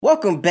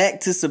Welcome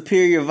back to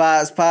Superior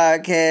Vibes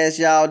Podcast,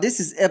 y'all.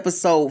 This is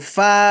episode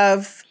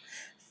 5.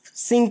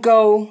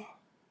 Cinco.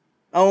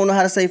 I don't know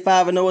how to say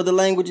 5 in no other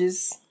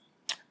languages.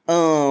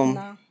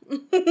 No.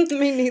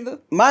 Me neither.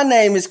 My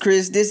name is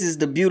Chris. This is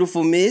the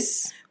beautiful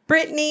Miss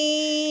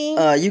Brittany.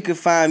 You can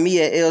find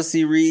me at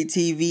LC Reed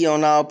TV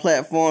on all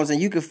platforms,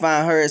 and you can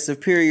find her at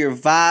Superior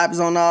Vibes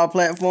on all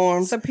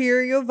platforms.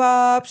 Superior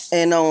Vibes.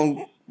 And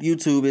on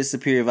YouTube, it's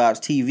Superior Vibes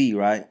TV,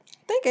 right?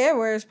 I think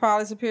everywhere is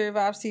probably Superior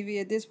Vibes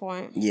TV at this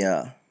point.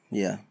 Yeah.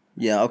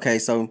 Okay,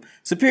 so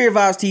Superior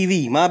Vibes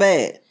TV, my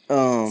bad.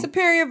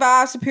 Superior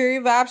Vibes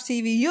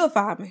TV. You'll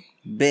find me.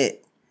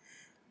 Bet.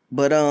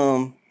 But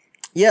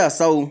yeah,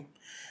 so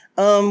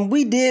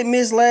we did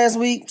miss last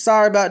week.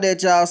 Sorry about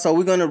that, y'all. So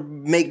we're gonna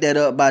make that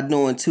up by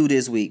doing 2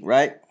 this week,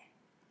 right?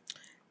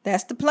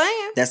 That's the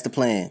plan. That's the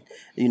plan.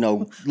 You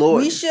know,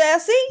 Lord, we shall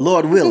see.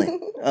 Lord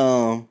willing.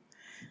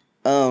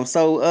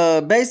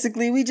 So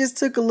basically we just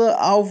took a little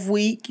off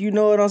week, you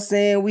know what I'm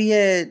saying? We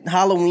had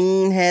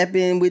Halloween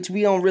happen, which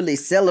we don't really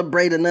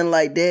celebrate or nothing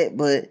like that,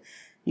 but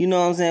you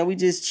know what I'm saying? We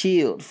just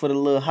chilled for the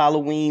little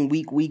Halloween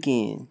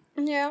weekend.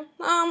 Yeah.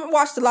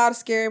 Watched a lot of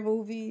scary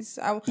movies.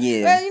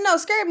 Yeah. Well, you know,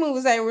 scary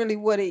movies ain't really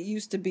what it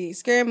used to be.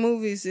 Scary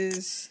movies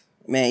is...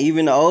 Man,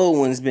 even the old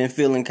ones been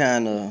feeling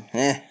kind of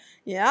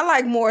Yeah, I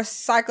like more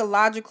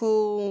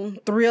psychological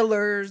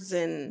thrillers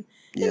and...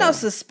 You know,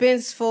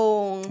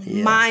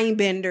 suspenseful mind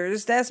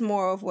benders. That's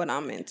more of what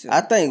I'm into.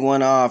 I think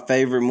one of our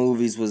favorite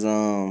movies was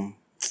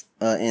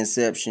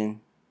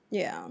Inception.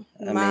 Yeah,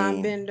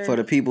 mind bender. For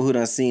the people who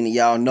done seen it,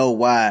 y'all know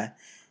why.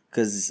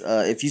 Because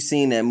if you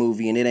seen that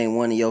movie and it ain't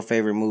one of your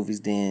favorite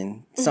movies,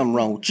 then something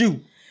wrong with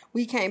you.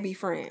 We can't be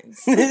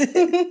friends.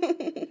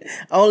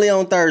 Only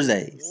on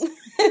Thursdays.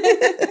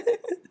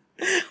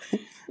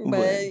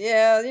 But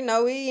yeah, you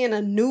know, we in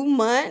a new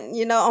month.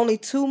 You know, only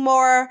 2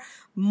 more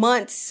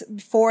months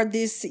before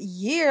this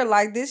year.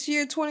 Like this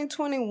year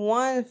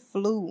 2021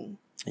 flew.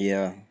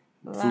 Yeah.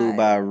 Flew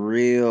by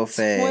real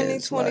fast.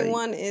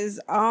 2021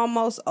 is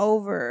almost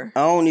over.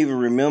 I don't even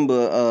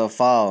remember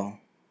fall.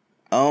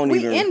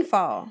 We in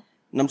fall.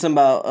 I'm talking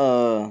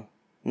about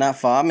not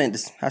fall.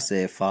 I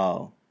said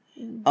fall.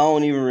 I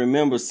don't even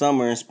remember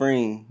summer and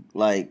spring.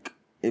 Like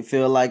it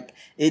feel like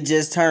it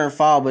just turned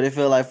fall, but it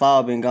feel like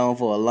fall been gone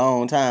for a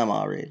long time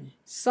already.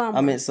 Summer.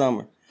 I meant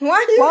summer.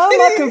 Why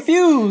am I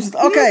confused?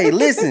 Okay,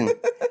 listen.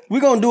 We're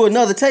going to do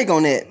another take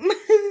on that.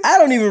 I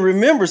don't even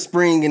remember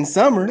spring and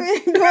summer. Doing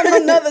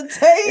another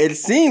take? It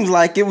seems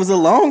like it was a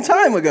long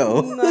time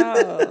ago.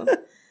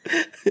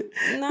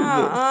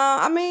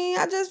 I mean,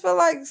 I just feel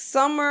like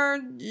summer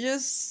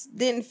just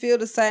didn't feel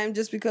the same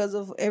just because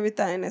of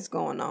everything that's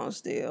going on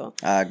still.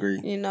 I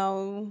agree. You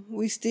know,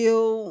 we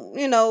still,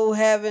 you know,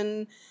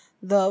 having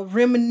the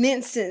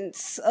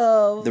reminiscence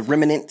of...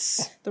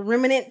 Reminiscence.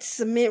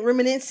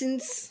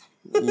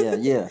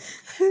 Yeah.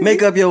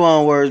 Make up your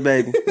own words,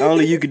 baby.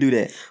 Only you could do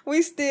that.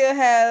 We still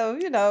have,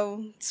 you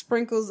know,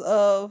 sprinkles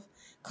of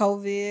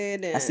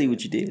COVID and... I see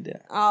what you did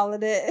there. All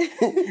of that.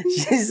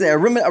 She said,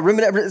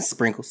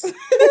 sprinkles.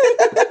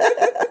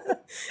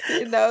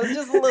 You know,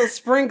 just little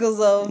sprinkles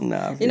of,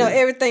 you know,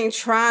 everything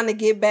trying to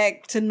get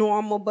back to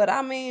normal. But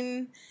I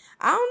mean,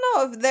 I don't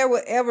know if there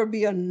would ever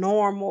be a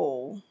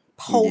normal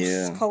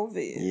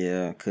post-COVID.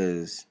 Yeah,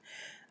 because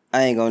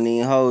I ain't going to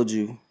even hold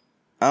you.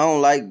 I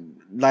don't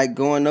like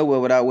going nowhere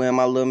without wearing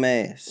my little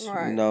mask.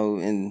 Right. You know,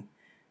 and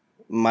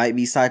it might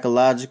be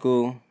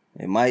psychological.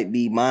 It might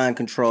be mind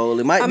control.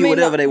 It might be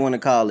whatever they want to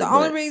call it. The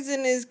only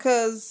reason is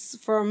because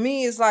for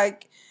me, it's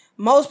like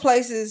most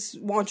places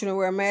want you to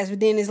wear a mask, but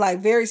then it's like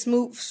very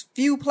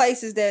few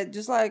places that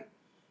just like,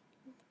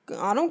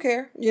 I don't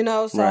care, you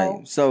know. So,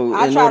 right. So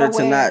in order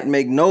to not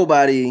make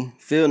nobody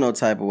feel no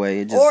type of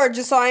way, or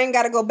just so I ain't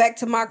got to go back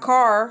to my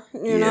car,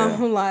 you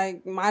know,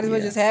 like might as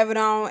well just have it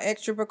on,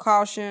 extra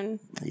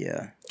precaution.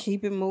 Yeah.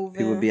 Keep it moving.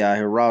 People be out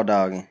here raw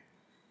dogging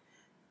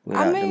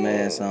without the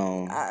mask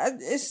on.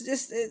 It's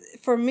just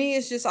for me.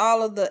 It's just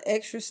all of the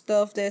extra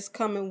stuff that's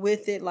coming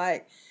with it,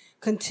 like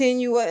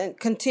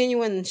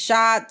continuing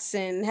shots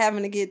and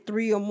having to get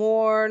 3 or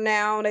more.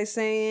 Now they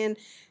saying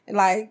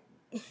like.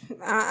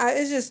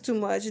 It's just too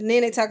much. And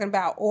then they talking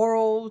about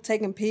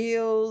taking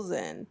pills,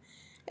 and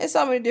it's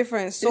so many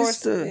different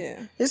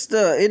sources.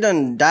 It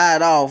done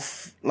died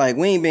off. Like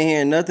we ain't been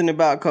hearing nothing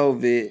about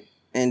COVID,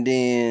 and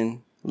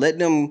then let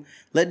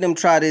them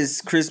try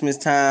this Christmas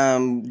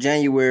time,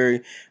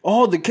 January.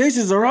 Oh, the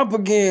cases are up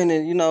again,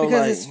 and you know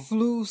because it's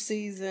flu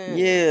season.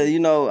 Yeah, you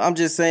know, I'm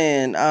just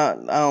saying I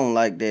don't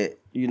like that.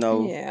 You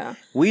know,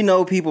 we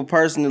know people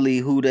personally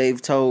who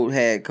they've told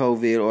had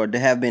COVID or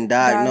have been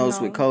diagnosed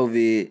with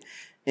COVID,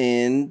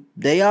 and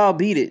they all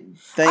beat it.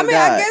 Thank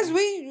God. I guess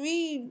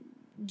we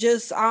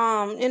just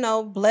you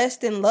know,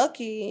 blessed and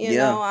lucky. You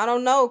know, I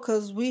don't know,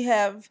 because we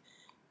have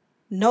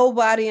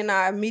nobody in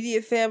our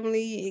immediate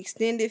family,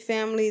 extended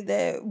family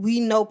that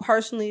we know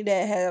personally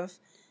that have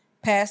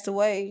passed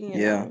away. You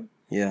know?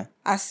 Yeah.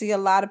 I see a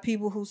lot of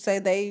people who say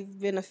they've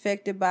been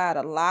affected by it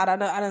a lot. I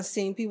done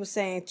seen people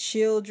saying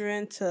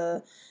children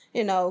to,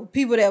 you know,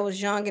 people that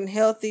was young and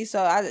healthy.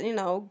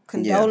 So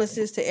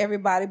condolences to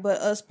everybody.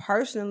 But us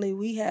personally,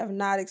 we have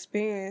not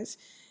experienced,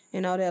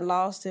 that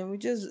loss. And we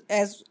just,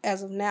 as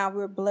of now,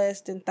 we're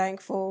blessed and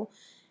thankful,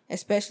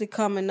 especially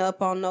coming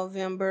up on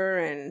November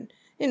and,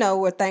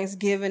 with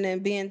Thanksgiving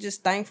and being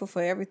just thankful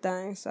for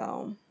everything.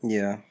 So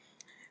yeah.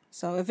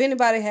 So if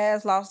anybody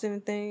has lost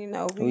anything,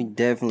 we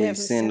definitely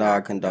send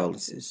our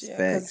condolences. Yeah,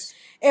 facts.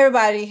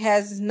 Everybody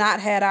has not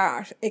had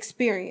our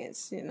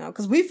experience,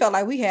 because we felt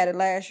like we had it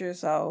last year.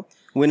 So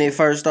when it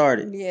first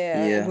started,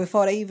 yeah,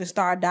 before they even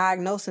started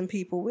diagnosing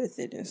people with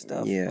it and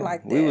stuff,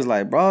 like that. We was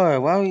like, bro,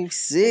 why we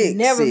sick?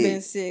 Never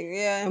been sick,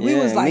 and we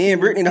was like, me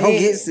and Brittany don't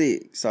get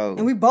sick, so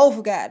and we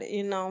both got it.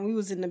 We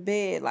was in the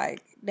bed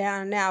like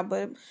down and out,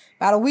 but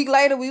about a week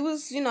later, we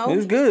was, it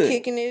was good,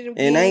 kicking it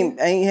again. And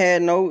ain't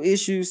had no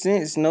issues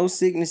since, no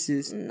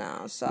sicknesses.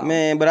 No, so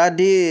man, but I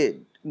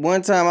did.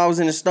 One time I was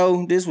in the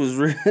store. This was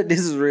real.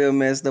 This is real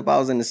messed up. I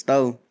was in the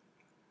store,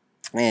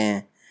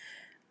 and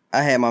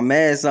I had my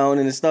mask on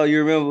in the store.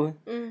 You remember?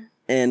 Mm.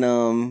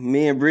 And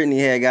me and Brittany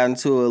had gotten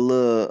into a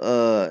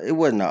little. It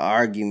wasn't an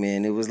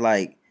argument. It was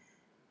like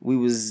we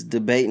was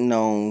debating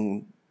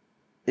on.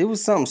 It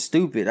was something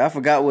stupid. I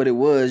forgot what it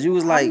was. You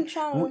was like, I'm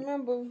trying to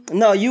remember.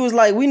 No, you was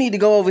like, we need to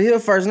go over here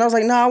first, and I was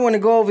like, no, I want to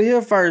go over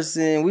here first.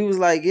 And we was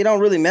like, it don't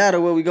really matter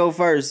where we go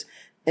first.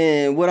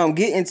 And what I'm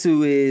getting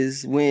to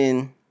is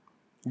when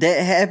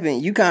that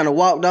happened, you kind of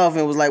walked off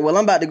and was like, well,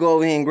 I'm about to go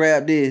over here and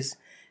grab this.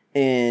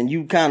 And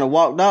you kind of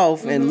walked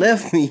off and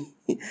left me.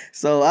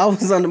 So I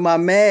was under my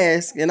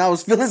mask and I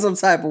was feeling some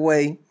type of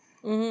way.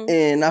 Mm-hmm.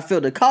 And I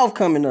felt a cough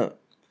coming up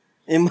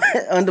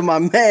under my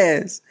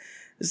mask.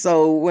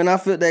 So when I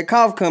felt that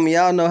cough coming,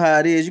 y'all know how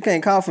it is. You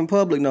can't cough in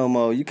public no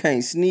more. You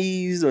can't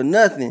sneeze or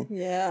nothing.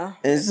 Yeah.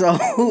 And so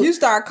you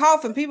start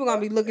coughing, people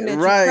gonna be looking at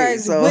you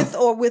crazy, with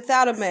or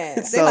without a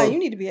mask. They're like, you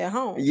need to be at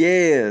home.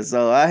 Yeah.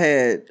 So I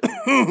had,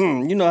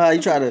 you know how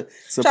you try to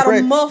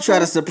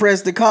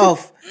suppress the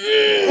cough.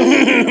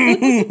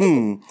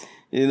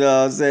 You know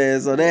what I'm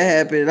saying? So that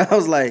happened. I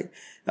was like,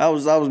 I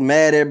was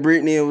mad at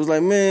Brittany and was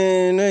like,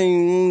 man, I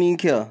ain't even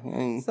care.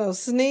 So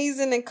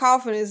sneezing and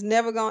coughing is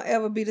never gonna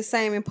ever be the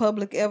same in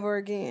public ever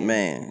again.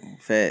 Man,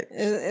 fact.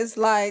 It's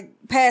like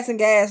passing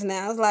gas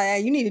now. It's like,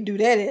 hey, you need to do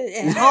that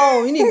at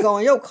home. You need to go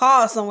in your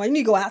car somewhere. You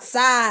need to go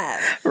outside.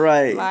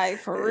 Right. Like,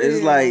 for real.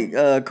 It's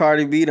like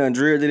Cardi B done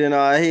drilled it in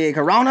our head.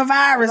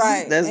 Coronavirus.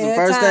 Right. That's the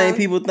first thing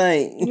people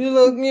think. You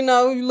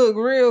look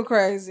real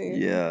crazy.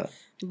 Yeah.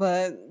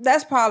 But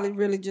that's probably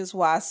really just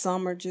why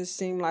summer just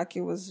seemed like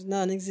it was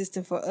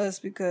non-existent for us,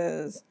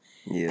 because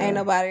ain't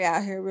nobody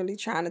out here really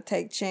trying to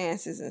take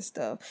chances and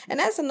stuff. And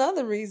that's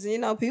another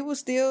reason, people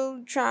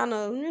still trying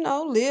to,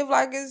 live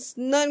like it's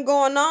nothing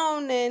going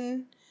on,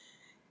 and,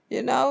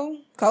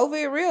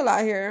 COVID real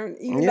out here.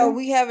 Even though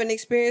we haven't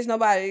experienced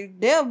nobody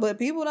there, but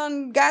people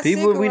done got sick.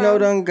 People we know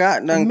done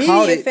caught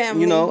it,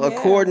 family,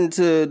 according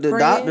to the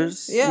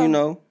doctors,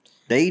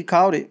 they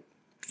caught it.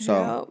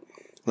 So... Yep.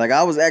 Like,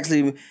 I was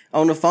actually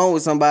on the phone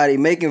with somebody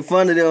making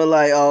fun of them,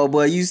 like, oh,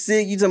 boy, you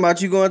sick? You talking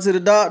about you going to the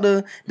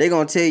doctor? They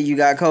gonna tell you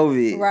got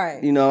COVID. Right.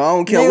 I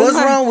don't care what's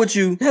wrong with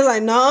you. They're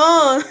like,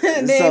 no.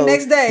 Then so,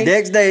 next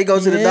day,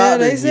 go to the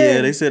doctor.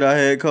 They said I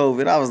had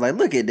COVID. I was like,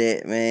 look at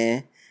that,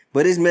 man.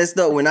 But it's messed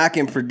up when I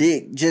can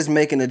predict just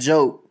making a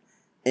joke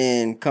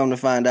and come to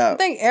find out. I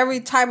think every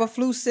type of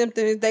flu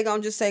symptom, they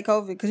gonna just say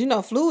COVID.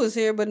 Because, flu is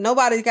here, but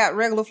nobody's got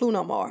regular flu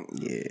no more.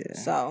 Yeah.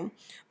 So,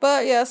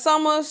 but yeah,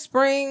 summer,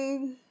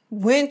 spring...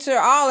 winter,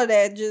 all of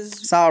that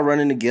it's all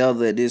running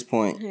together at this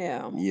point.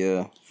 Yeah.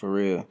 Yeah, for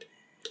real.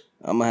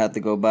 I'm gonna have to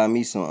go buy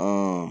me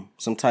some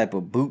type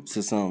of boots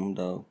or something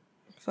though.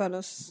 For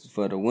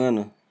the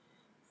winter.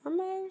 I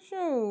mean,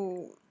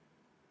 sure.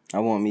 I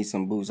want me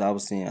some boots. I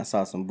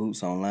saw some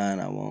boots online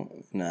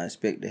and I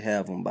expect to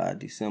have them by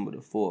December the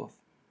 4th.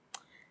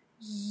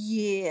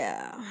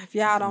 Yeah. If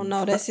y'all don't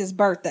know, that's his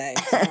birthday.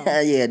 So.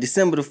 Yeah,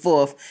 December the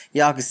 4th,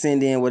 y'all can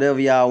send in whatever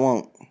y'all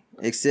want,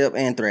 except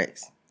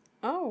anthrax.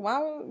 Oh, why?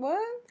 What?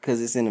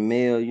 Because it's in the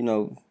mail,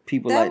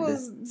 people that like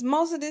this.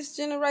 Most of this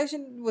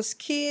generation was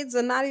kids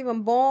or not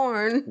even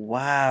born.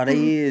 Wow,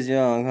 they is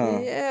young, huh?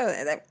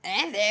 Yeah, that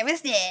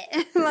was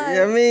that.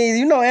 I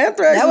mean,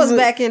 anthrax. That was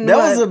back in. That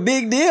was a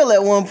big deal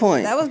at one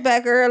point. That was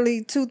back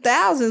early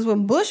 2000s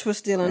when Bush was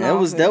still in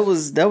office.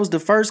 That was the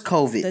first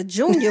COVID. The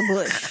Junior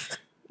Bush.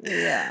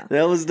 Yeah.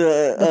 That was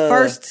the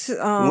first.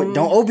 Don't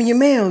open your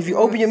mail. If you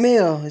open your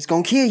mail, it's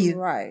gonna kill you.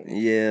 Right.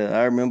 Yeah,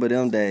 I remember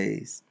them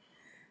days.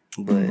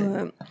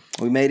 But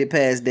we made it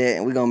past that,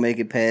 and we're going to make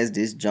it past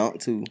this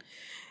junk, too.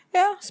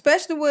 Yeah,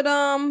 especially with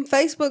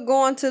Facebook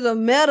going to the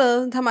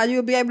meta, talking about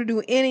you'll be able to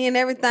do any and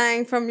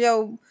everything from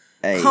your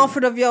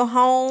comfort of your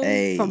home,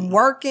 from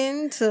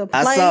working to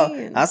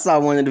playing. I saw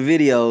one of the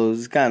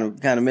videos, kind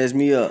of messed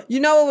me up.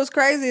 You know what was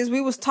crazy is we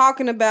was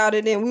talking about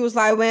it, and we was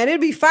like, man, it'd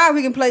be fine if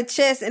we can play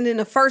chess, and then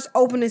the first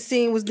opening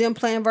scene was them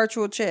playing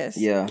virtual chess.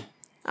 Yeah.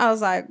 I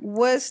was like,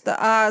 what's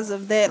the odds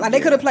of that? Like,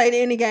 they could have played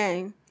any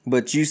game.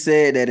 But you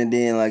said that, and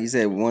then, like you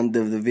said, one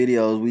of the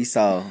videos we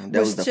saw, that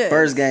was the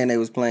first game they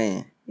was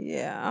playing.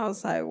 Yeah, I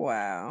was like,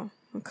 wow.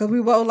 Because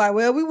we both like,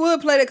 well, we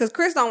would play that because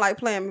Chris don't like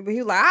playing me. But he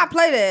was like, I'll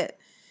play that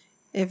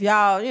if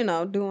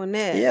y'all, doing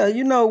that. Yeah,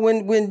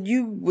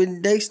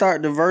 when they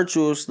start the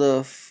virtual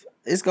stuff,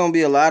 it's going to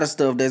be a lot of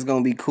stuff that's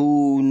going to be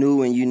cool,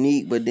 new, and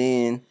unique. But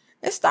then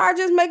it started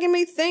just making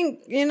me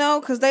think,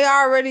 because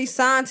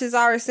scientists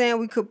already saying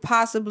we could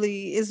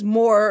possibly, it's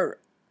more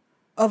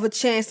of a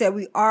chance that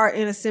we are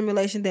in a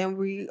simulation than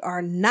we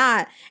are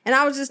not. And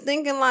I was just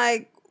thinking,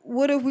 like,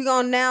 what if we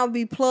gonna now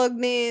be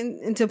plugged in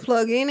into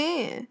plugging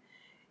in?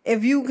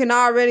 If you can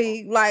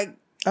already, like...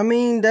 I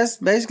mean, that's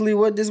basically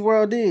what this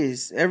world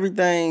is.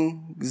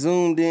 Everything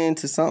zoomed in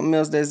to something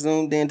else that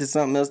zoomed in to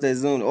something else that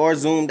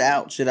zoomed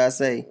out, should I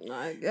say.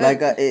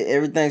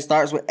 Everything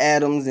starts with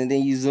atoms and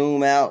then you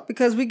zoom out.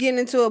 Because we get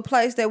into a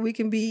place that we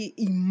can be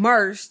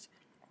immersed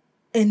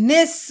in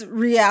this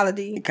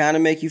reality. It kind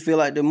of make you feel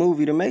like the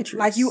movie The Matrix.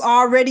 Like you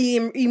already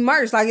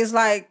immersed.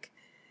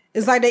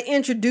 It's like they're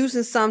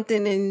introducing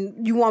something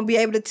and you won't be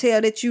able to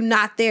tell that you're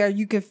not there.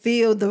 You can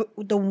feel the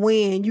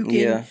wind. You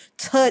can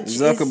touch.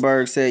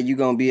 Zuckerberg said you're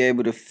going to be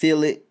able to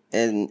feel it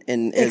and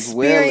as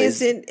well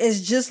as... Experience it.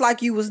 It's just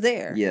like you was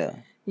there. Yeah.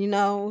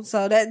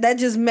 So that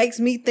just makes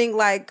me think,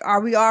 like, are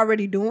we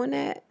already doing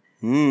that?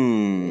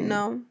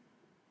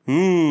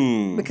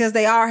 Because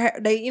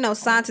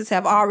scientists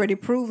have already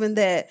proven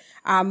that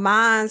our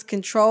minds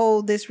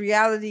control this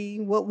reality,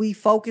 what we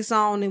focus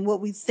on and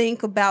what we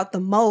think about the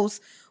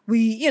most.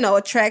 We,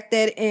 attract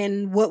that,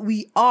 and what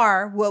we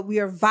are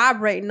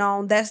vibrating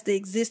on, that's the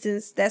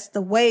existence, that's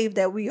the wave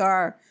that we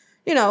are,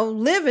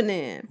 living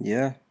in.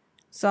 Yeah.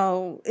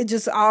 So it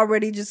just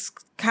already just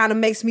kind of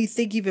makes me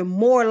think even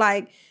more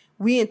like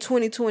we in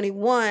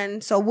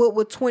 2021. So what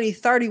would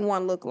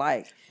 2031 look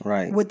like?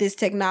 Right. With this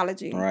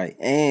technology? Right.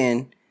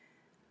 And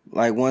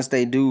like once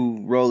they do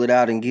roll it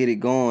out and get it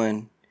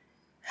going,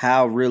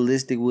 how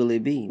realistic will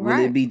it be? Will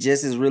it be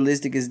just as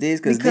realistic as this?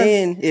 Because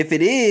then, if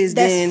it is,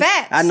 then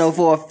facts. I know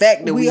for a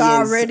fact that we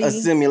already in a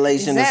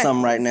simulation or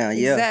something right now.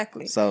 Yeah,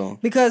 exactly. So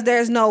because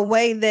there's no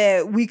way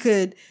that we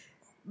could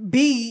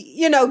be,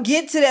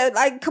 get to that.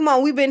 Like, come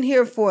on, we've been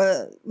here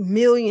for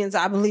millions,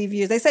 I believe,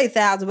 years. They say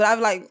thousands, but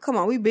I'm like, come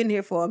on, we've been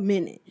here for a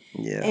minute.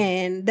 Yeah.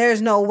 And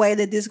there's no way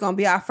that this is gonna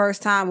be our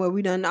first time where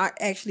we done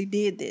actually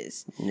did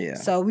this. Yeah.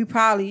 So we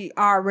probably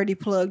already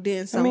plugged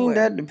in somewhere. I mean,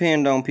 that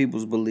depends on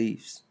people's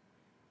beliefs.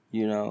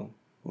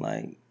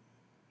 Like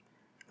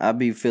I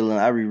be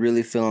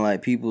really feeling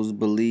like people's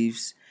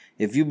beliefs.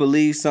 If you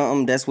believe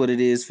something, that's what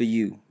it is for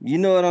you. You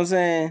know what I'm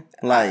saying?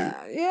 Like,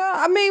 yeah.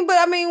 I mean,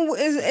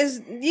 it's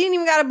you ain't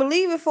even gotta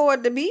believe it for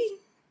it to be.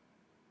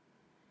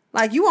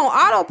 Like you on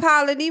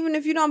autopilot, even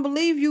if you don't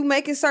believe you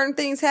making certain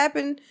things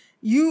happen,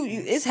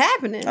 it's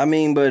happening. I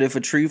mean, but if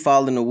a tree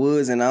fall in the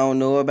woods and I don't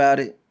know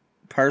about it,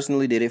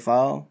 personally, did it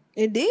fall?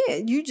 It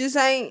did. You just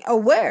ain't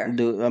aware.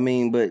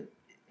 But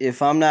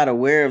if I'm not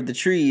aware of the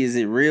tree, is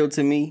it real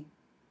to me?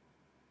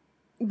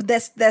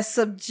 That's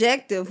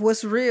subjective.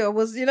 What's real?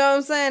 You know what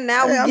I'm saying?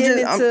 Now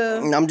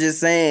I'm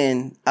just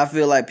saying, I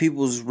feel like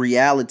people's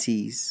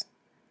realities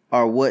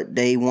are what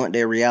they want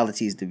their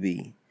realities to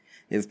be.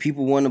 If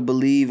people want to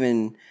believe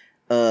in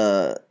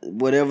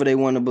whatever they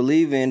want to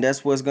believe in,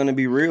 that's what's going to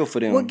be real for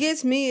them. What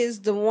gets me is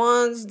the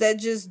ones that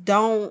just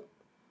don't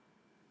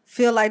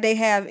feel like they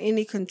have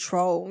any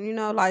control.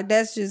 Like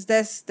that's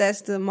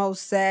the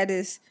most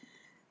saddest.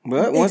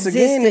 But once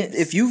again,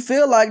 if you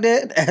feel like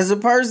that as a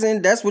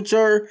person, that's what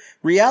your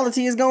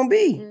reality is going to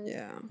be.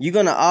 Yeah. You're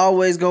going to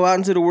always go out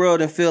into the world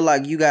and feel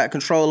like you got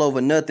control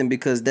over nothing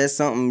because that's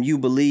something you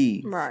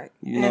believe. Right.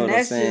 You know what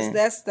I'm saying?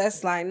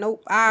 That's like,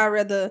 nope. I'd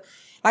rather,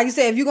 like you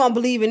said, if you're going to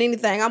believe in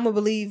anything, I'm going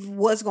to believe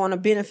what's going to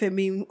benefit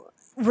me,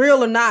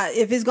 real or not.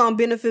 If it's going to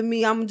benefit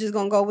me, I'm just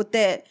going to go with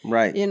that.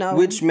 Right.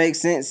 Which makes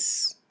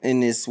sense in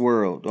this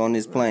world, on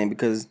this plane,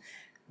 because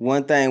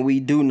one thing we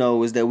do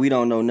know is that we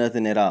don't know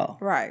nothing at all.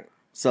 Right.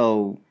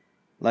 So,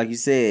 like you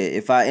said,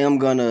 if I am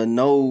going to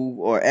know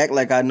or act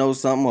like I know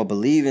something or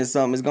believe in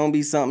something, it's going to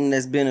be something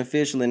that's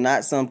beneficial and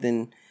not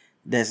something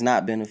that's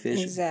not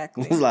beneficial.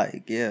 Exactly.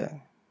 Like, yeah.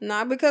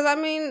 Nah, because,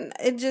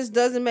 it just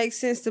doesn't make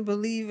sense to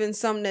believe in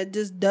something that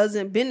just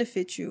doesn't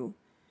benefit you.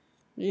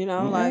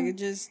 Mm-hmm. Like, it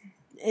just,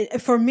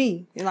 for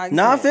me. Like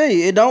I feel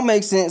you. It don't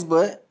make sense,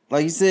 but,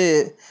 like you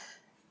said,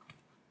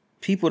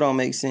 people don't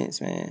make sense,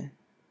 man.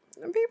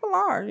 People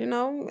are,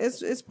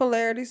 it's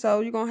polarity. So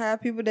you're gonna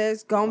have people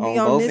that's gonna be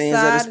on this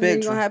side, and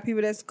then you're gonna have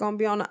people that's gonna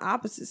be on the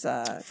opposite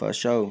side. For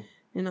sure.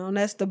 And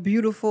that's the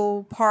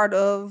beautiful part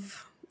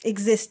of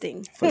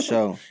existing. For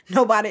sure.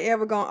 Nobody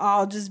ever gonna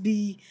all just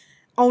be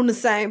on the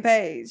same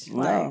page.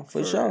 No,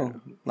 for sure.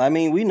 I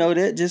mean, we know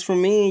that just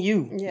from me and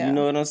you. Yeah. You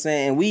know what I'm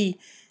saying? And we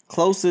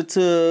closer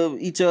to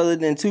each other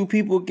than two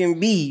people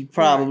can be,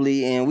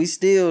 probably, and we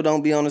still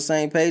don't be on the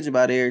same page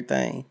about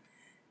everything.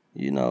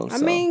 I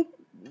mean,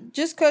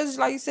 just because,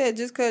 like you said,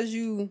 just because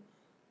you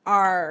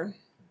are,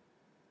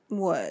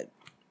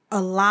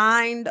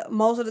 aligned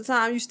most of the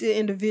time, you still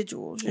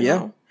individuals, you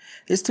know?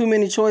 It's too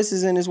many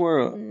choices in this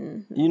world.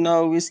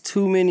 Mm-hmm. It's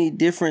too many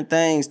different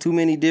things, too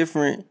many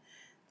different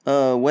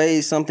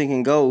ways something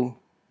can go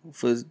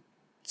for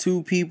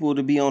two people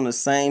to be on the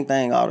same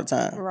thing all the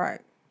time.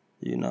 Right.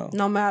 You know.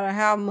 No matter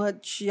how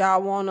much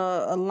y'all want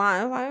to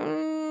align, like,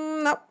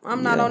 nope,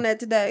 I'm not on that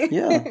today.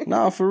 Yeah,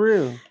 no, for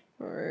real.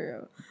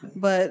 For real.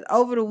 But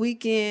over the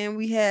weekend,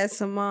 we had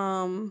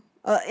some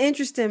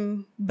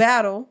interesting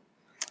battle.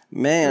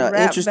 Man,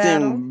 an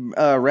interesting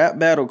rap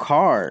battle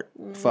card.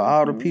 For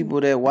all the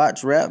people that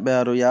watch rap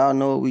battle, y'all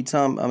know what we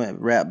talking about. I mean,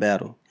 rap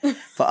battle.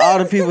 For all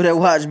the people that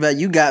watch battle,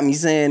 you got me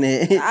saying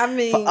it. I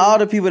mean, for all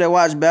the people that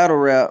watch battle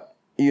rap,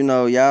 you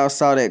know, y'all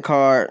saw that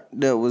card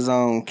that was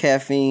on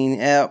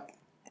Caffeine app.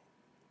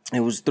 It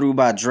was through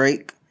by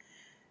Drake,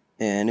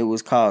 and it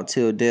was called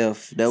Till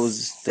Death. That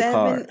was the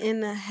card.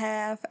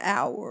 7.5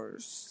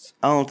 hours.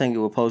 I don't think it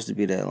was supposed to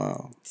be that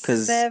long.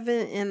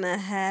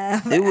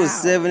 7.5 It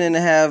was hours.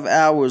 7.5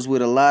 hours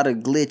with a lot of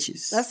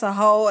glitches. That's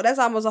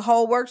almost a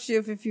whole work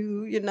shift if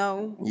you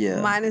know,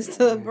 minus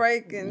the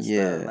break and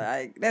stuff.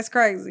 Like, that's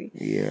crazy.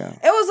 Yeah.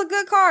 It was a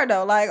good card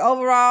though. Like,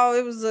 overall,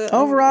 it was it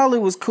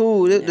was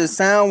cool. The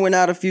sound went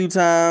out a few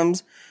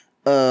times.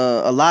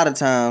 A lot of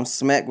times,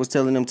 Smack was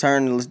telling them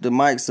turn the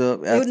mics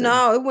up.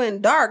 It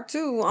went dark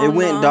too. It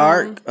went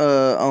dark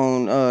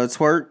on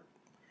Twerk.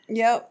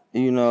 Yep.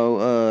 You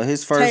know,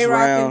 his first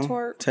round,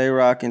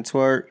 Tay-Rock and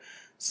Twerk.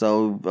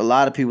 So a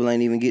lot of people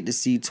ain't even get to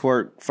see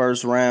Twerk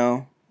first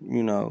round.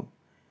 You know,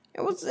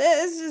 it's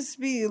just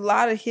be a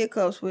lot of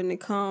hiccups when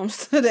it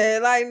comes to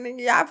that. Like,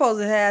 y'all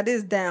supposed to have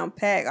this down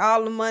pack.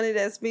 All the money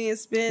that's being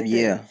spent.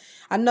 Yeah.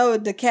 I know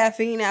the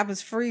Caffeine app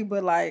is free,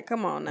 but like,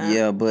 come on now.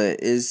 Yeah, but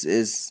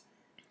it's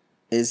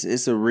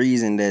a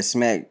reason that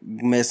Smack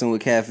messing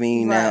with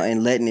Caffeine now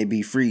and letting it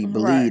be free.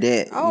 Believe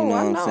that. Oh, you know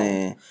I what I'm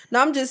saying?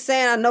 No, I'm just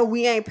saying, I know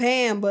we ain't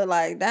paying, but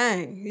like,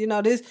 dang, you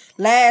know, this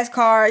last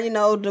card, you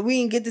know, we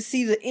didn't get to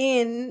see the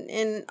end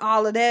and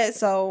all of that.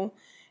 So,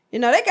 you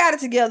know, they got it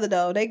together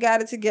though. They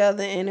got it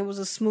together, and it was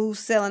a smooth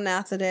selling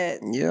after that.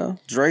 Yeah,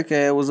 Drake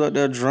was up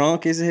there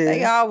drunk as hell.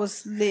 They all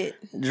was lit.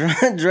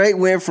 Drake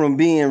went from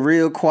being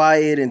real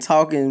quiet and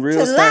talking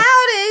real stuff. Loud.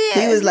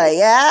 He was like,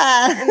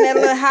 and that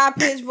little high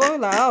pitched voice,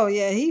 like, oh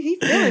yeah, he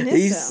feeling himself.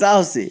 He's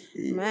saucy.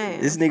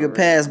 Man, this nigga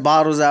passed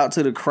bottles out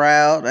to the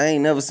crowd. I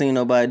ain't never seen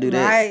nobody do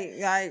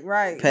that.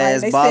 Right.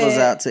 Pass bottles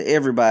out to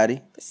everybody.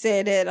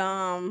 Said that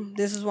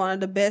this is one of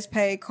the best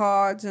paid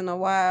cards in a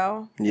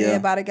while. Yeah.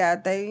 Everybody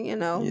got you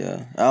know.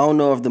 Yeah. I don't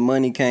know if the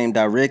money came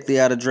directly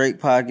out of Drake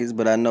pockets,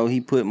 but I know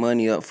he put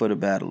money up for the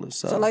battlers.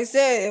 So like I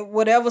said,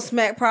 whatever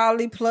Smack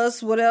probably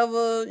plus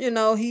whatever, you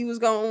know, he was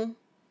gonna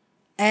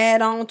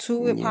add on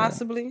to it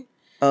possibly.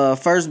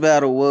 First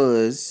battle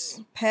was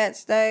Pat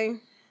Stay.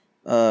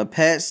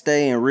 Pat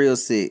Stay and Real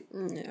Sick.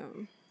 Yeah.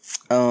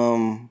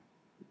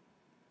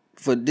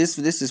 For this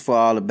is for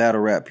all the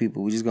battle rap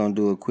people. We're just gonna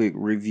do a quick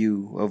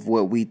review of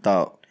what we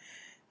thought.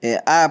 And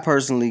I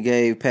personally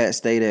gave Pat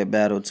Stay that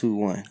battle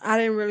 2-1. I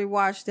didn't really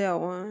watch that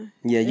one.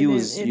 Yeah, it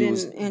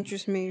didn't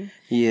interest me.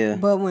 Yeah.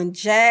 But when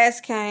Jazz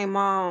came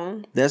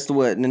on, that's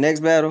the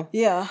next battle?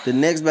 Yeah. The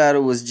next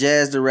battle was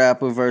Jazz the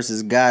Rapper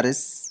versus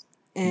Gaddis.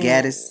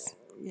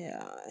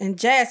 Yeah. And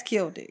Jazz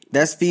killed it.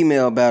 That's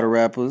female battle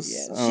rappers.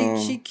 Yeah,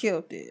 she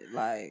killed it.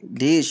 Like,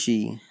 did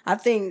she? I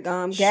think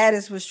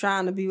Gaddis was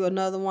trying to be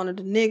another one of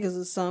the niggas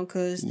or something,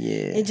 because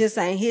it just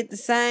ain't hit the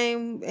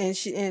same. And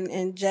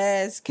and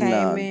Jazz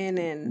came in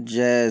and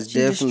Jazz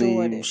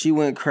definitely she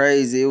went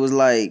crazy. It was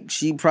like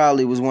she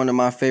probably was one of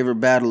my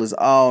favorite battlers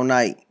all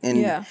night,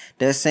 and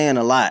that's saying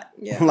a lot.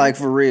 Yeah. Like,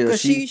 for real,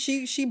 because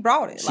she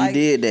brought it. She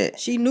did that.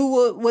 She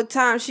knew what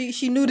time she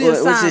knew the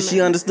assignment.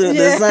 She understood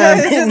the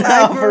assignment.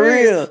 Like, for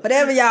real.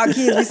 Whatever y'all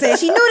kids be saying,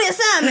 she knew the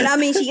assignment. I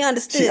mean, she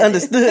understood. She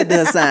understood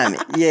the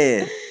assignment.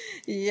 Yeah.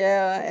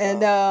 Yeah,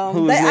 and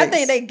I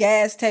think they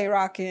gassed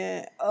Tay-Rock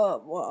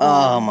up.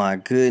 Oh my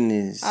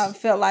goodness! I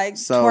felt like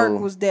Twerk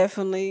was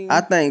definitely.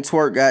 I think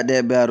Twerk got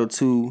that battle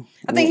too.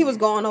 I think he was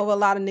going over a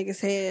lot of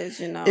niggas' heads.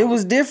 You know, it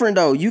was different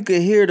though. You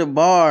could hear the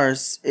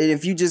bars, and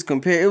if you just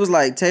compare, it was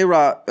like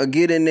Tay-Rock would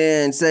get in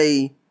there and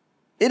say,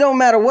 it don't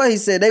matter what he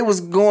said. They was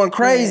going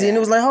crazy, and it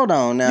was like, hold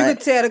on now. You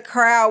could tell the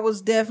crowd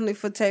was definitely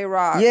for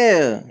Tay-Rock.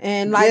 Yeah,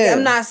 and like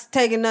I'm not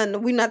taking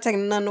nothing. We're not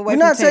taking nothing away. We're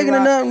not taking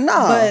nothing. No,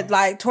 but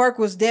like Twerk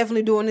was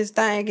definitely doing his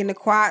thing, and the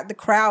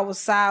crowd was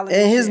silent.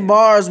 And his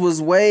bars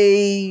was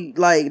way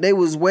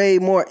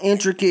more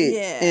intricate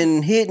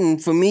and hidden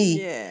for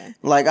me. Yeah,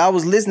 like I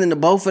was listening to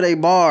both of their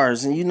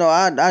bars, and you know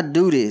I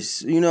do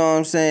this. You know what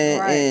I'm saying?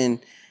 Right. And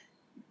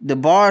the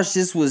bars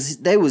just was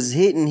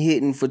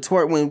hitting for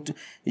Twerk, when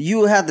you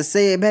would have to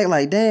say it back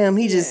like, damn,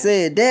 he just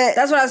said that.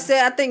 That's what I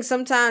said. I think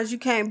sometimes you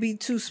can't be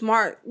too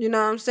smart, you know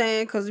what I'm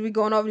saying? Because we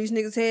going over these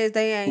niggas' heads,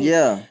 they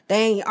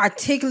ain't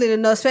articulate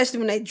enough, especially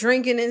when they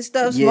drinking and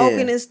stuff,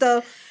 smoking and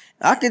stuff.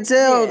 I could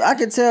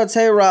tell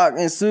Tay-Rock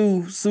and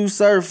Sue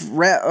Surf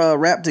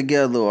rap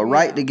together or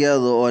write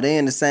together, or they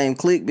in the same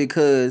clique,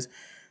 because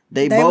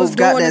they both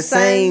got that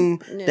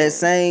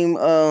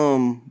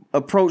same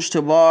approach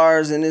to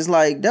bars, and it's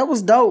like that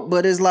was dope,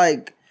 but it's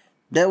like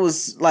that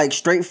was like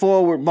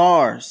straightforward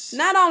bars.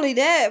 Not only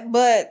that,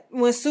 but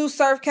when Sue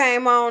Surf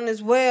came on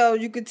as well,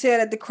 you could tell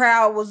that the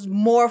crowd was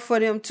more for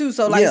them too.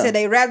 So like I said,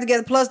 they rapped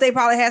together. Plus they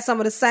probably had some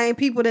of the same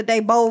people that they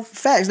both...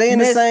 Facts. They in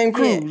the same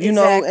crew, you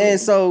know, and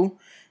so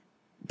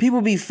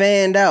people be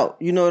fanned out.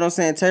 You know what I'm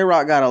saying? Tay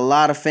Rock got a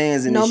lot of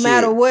fans in this shit. No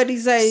matter what he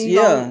say.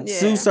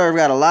 Sue Surf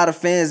got a lot of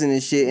fans in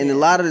this shit. And a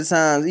lot of the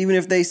times, even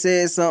if they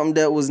said something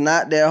that was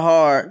not that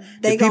hard,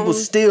 the people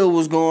still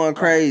was going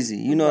crazy.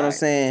 You know what I'm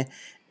saying?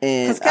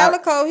 Because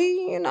Calico,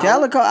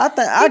 Calico,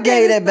 I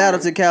gave that battle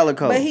to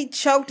Calico. But he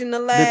choked in the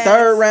last. The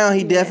third round,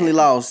 he definitely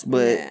lost.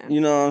 But,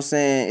 you know what I'm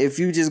saying? If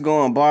you just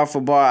going bar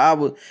for bar,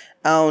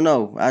 I don't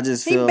know. I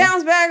just feel... He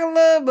bounced back a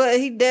little, but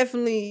he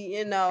definitely,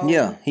 you know...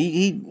 Yeah,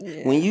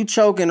 when you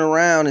choking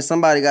around and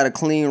somebody got a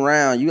clean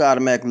round, you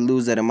automatically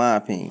lose that, in my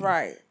opinion.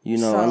 Right. You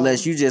know,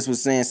 unless you just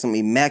was saying some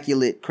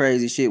immaculate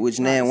crazy shit, which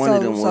one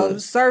of them was. So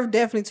Surf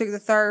definitely took the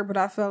third, but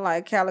I feel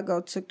like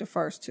Calico took the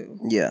first two.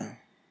 Yeah.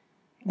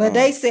 But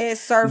they said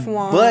Surf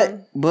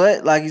won.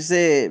 But like you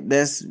said,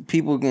 that's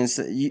people can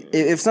say,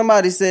 if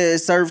somebody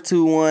says Surf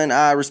 2-1,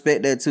 I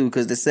respect that too,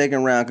 because the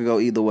second round could go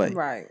either way.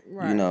 Right.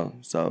 You know,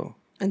 so.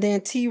 And then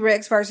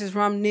T-Rex versus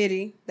Rum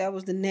Nitty, that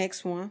was the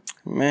next one.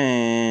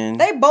 Man,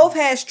 they both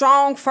had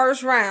strong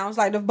first rounds.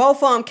 Like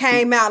both of them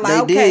came out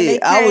like they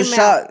did. I was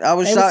shocked. I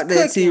was shocked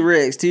at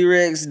T-Rex.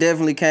 T-Rex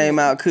definitely came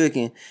out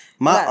cooking.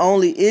 My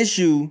only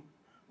issue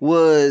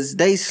was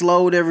they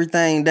slowed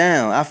everything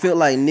down. I feel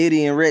like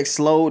Nitty and Rex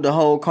slowed the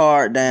whole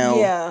card down.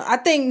 Yeah, I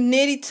think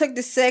Nitty took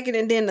the second,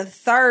 and then the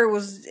third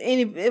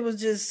it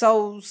was just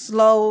so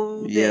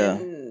slow. Yeah.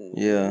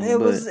 It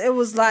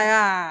was like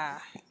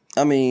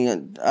I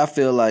mean, I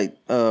feel like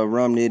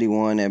Rum Nitty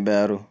won that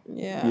battle.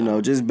 Yeah. You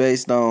know, just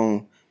based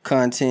on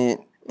content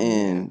and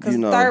you know. Because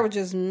the third was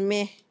just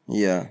meh.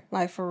 Yeah.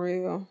 Like for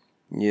real.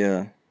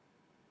 Yeah.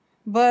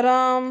 But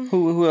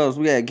who else?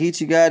 We had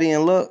Geechee Gotti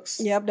and Lux.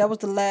 Yep, that was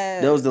the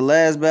last. That was the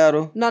last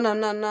battle?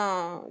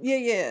 No.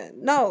 Yeah.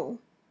 No.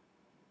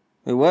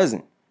 It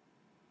wasn't.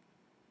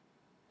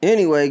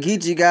 Anyway,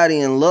 Geechee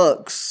Gotti and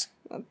Lux.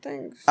 I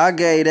think so. I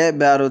gave that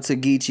battle to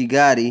Geechee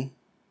Gotti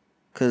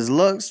because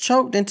Lux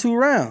choked in 2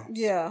 rounds.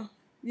 Yeah.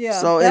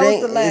 Yeah. So that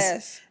was the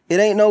last. It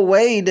ain't no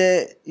way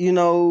that, you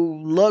know,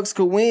 Lux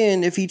could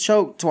win if he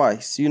choked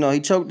twice. You know, he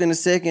choked in the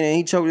second and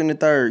he choked in the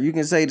third. You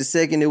can say the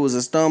second it was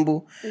a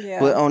stumble. Yeah.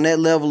 But on that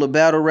level of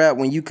battle rap,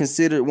 when you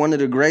consider one of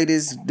the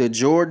greatest, the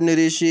Jordan of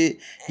this shit,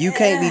 you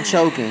can't be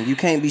choking. You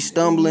can't be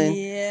stumbling.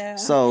 Yeah.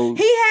 So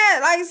he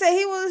had, like I said,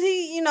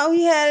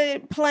 he had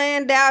it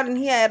planned out and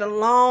he had a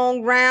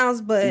long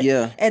rounds, but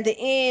at the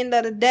end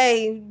of the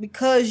day,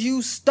 because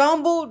you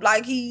stumbled,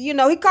 like he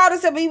called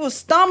himself, he was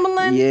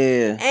stumbling.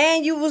 Yeah.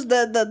 And you was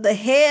the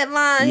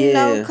headline, you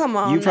know, come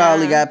on. You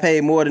probably got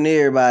paid more than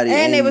everybody.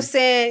 And they were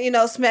saying, you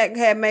know, Smack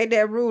had made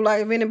that rule,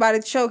 like if anybody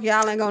choke,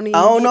 y'all ain't gonna need.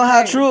 I don't know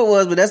how true it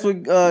was, but that's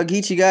what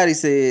Geechee Gotti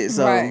said.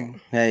 So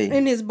hey.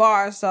 In his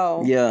bar,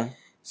 so yeah.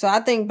 So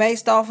I think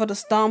based off of the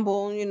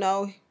stumble, you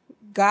know,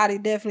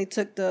 Gotti definitely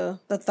took the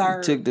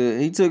third.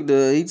 He took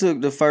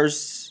the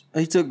first.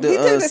 He took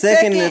the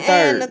second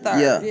and the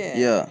third.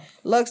 Yeah.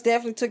 Lux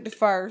definitely took the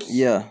first.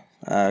 Yeah,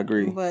 I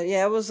agree. But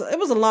yeah, it was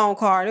a long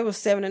card. It was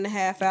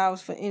 7.5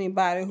 hours for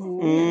anybody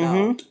who you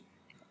know.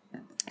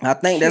 I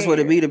think that's what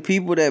it be. The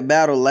people that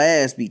battle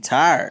last be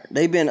tired.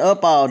 They been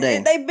up all day.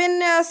 They've been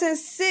there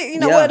since 6. You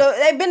know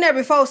they've been there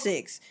before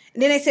 6.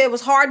 And then they said it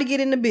was hard to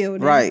get in the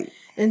building. Right.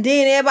 And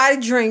then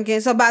everybody drinking.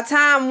 So by the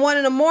time 1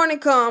 a.m.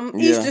 come,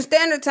 Eastern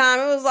Standard Time,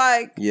 it was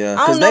like... Yeah,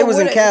 because they was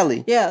in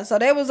Cali. Yeah, so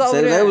they was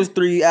over there. So they was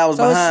 3 hours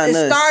behind us.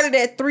 So it started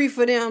at 3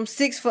 for them,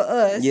 6 for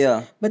us.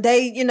 Yeah. But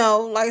they, you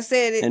know, like I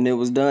said... And it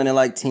was done in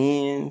like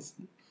 10...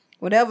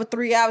 Whatever,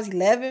 3 hours,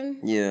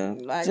 11? Yeah.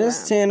 Like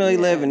just 10 or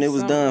 11, it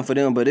was done for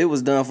them. But it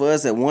was done for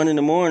us at 1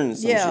 a.m. or some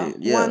shit.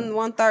 Yeah,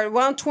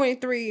 1:30,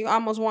 1:23,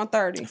 almost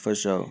 1:30. For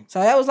sure. So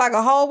that was like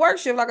a whole work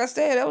shift. Like I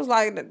said, that was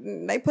like,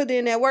 they put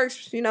in that work,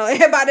 you know,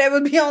 everybody that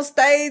would be on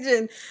stage.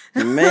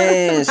 And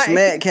man, like,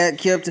 Smack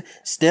kept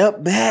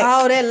step back.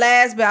 Oh, that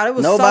last battle, it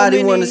was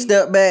nobody wanted to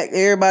step back.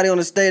 Everybody on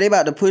the stage, they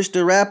about to push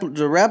the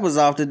rappers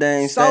off the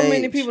dang stage. So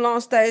many people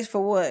on stage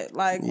for what?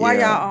 Like, why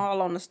y'all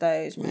all on the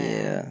stage, man?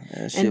 Yeah,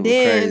 that shit was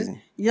crazy.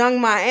 Young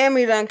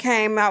Miami done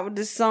came out with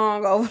this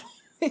song over.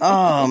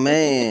 Oh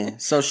man!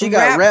 So she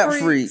got rap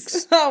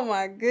freaks. Oh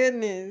my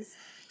goodness!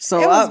 So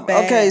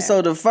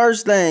so the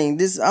first thing,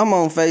 I'm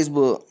on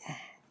Facebook,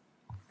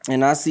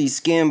 and I see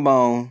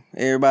Skinbone.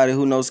 Everybody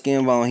who knows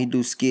Skinbone, he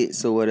do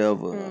skits or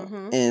whatever.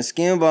 And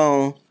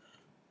Skinbone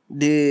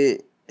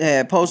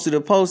had posted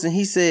a post, and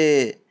he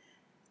said,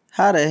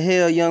 "How the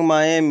hell Young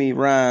Miami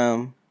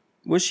rhyme?"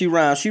 What she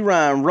rhyme? She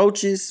rhyme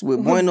roaches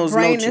with Buenos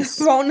Noches.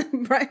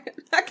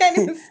 I can't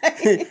even say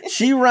it.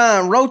 She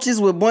rhyme roaches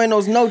with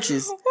Buenos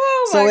Noches.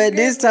 Oh so at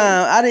this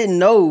time, I didn't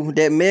know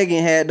that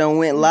Megan had done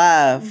went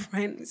live.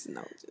 Buenos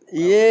Noches.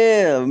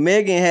 Yeah,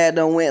 Megan had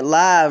done went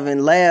live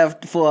and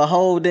laughed for a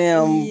whole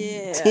damn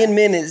 10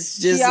 minutes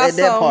just at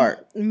that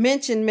part.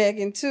 Mentioned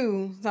Megan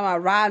too. Talking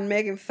about riding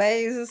Megan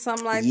face or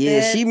something like that.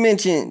 Yeah, she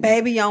mentioned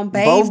baby on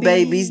baby. Both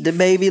babies, the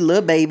baby,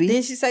 little baby.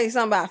 Then she say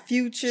something about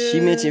Future. She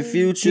mentioned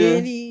Future.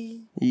 Diddy.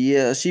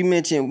 Yeah, she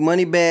mentioned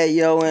Moneybagg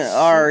Yo and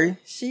Ari.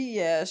 She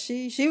was.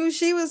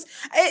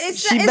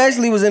 She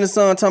basically was in the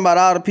song talking about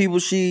all the people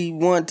she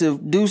wanted to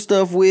do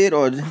stuff with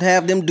or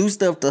have them do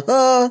stuff to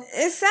her.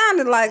 It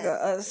sounded like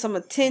some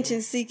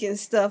attention seeking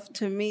stuff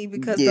to me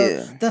because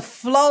the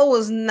flow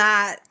was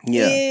not.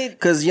 Yeah,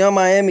 because Young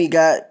Miami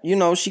got,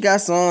 she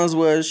got songs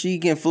where she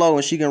can flow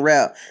and she can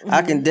rap. Mm-hmm.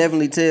 I can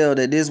definitely tell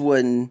that this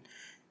wasn't.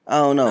 I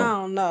don't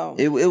know.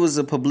 It was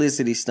a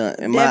publicity stunt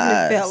in my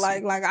eyes. Felt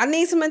like I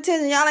need some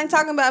attention. Y'all ain't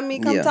talking about me.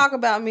 Come talk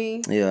about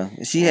me. Yeah.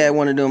 She had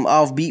one of them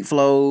offbeat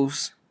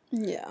flows.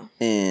 Yeah.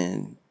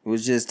 And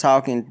was just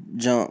talking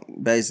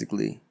junk,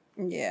 basically.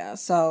 Yeah.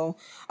 So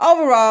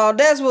overall,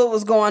 that's what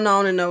was going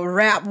on in the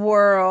rap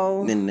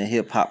world. In the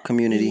hip hop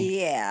community.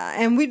 Yeah.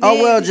 And we did.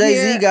 Oh well,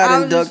 Jay-Z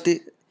got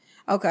inducted.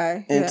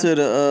 Okay. Into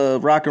the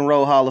Rock and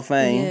Roll Hall of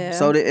Fame. Yeah.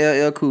 So did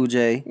LL Cool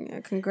J. Yeah,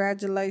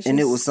 congratulations. And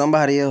it was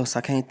somebody else.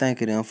 I can't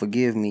think of them.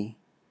 Forgive me.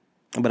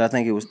 But I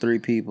think it was 3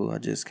 people. I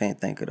just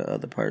can't think of the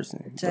other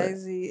person.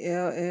 Jay-Z,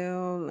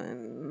 LL,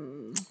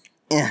 and...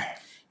 Yeah.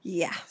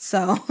 Yeah.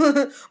 So,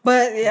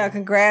 but yeah,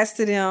 congrats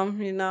to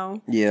them,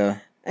 Yeah.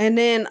 And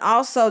then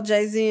also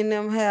Jay-Z and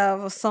them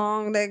have a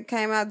song that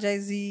came out,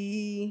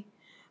 Jay-Z...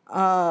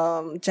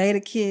 Jadakiss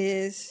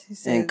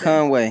and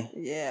Conway.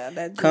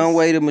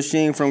 Conway the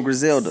Machine from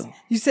Griselda.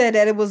 You said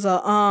that it was a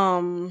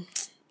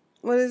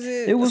what is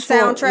it? It was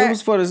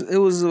soundtrack. For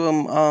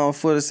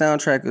the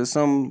soundtrack of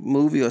some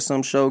movie or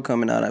some show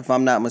coming out. If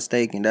I'm not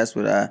mistaken, that's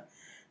what I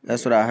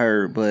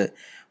heard. But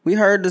we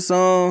heard the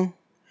song.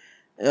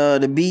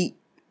 The beat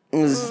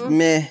was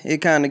meh. It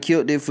kind of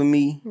killed it for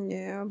me.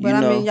 Yeah, but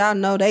I mean, y'all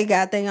know they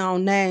got their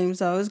own name,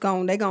 so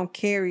they gonna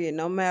carry it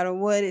no matter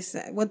what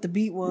the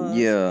beat was.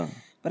 Yeah.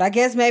 But I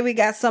guess maybe it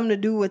got something to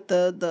do with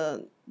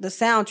the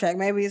soundtrack.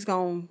 Maybe it's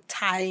going to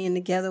tie in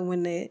together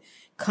when they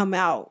come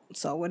out.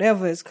 So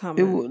whatever is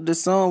coming. The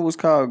song was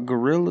called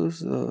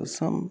Gorillas or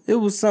something. It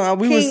was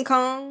something. King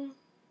Kong?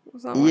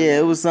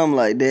 It was something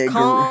like that.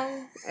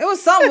 Kong? It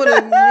was something with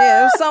it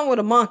was something with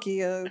a monkey.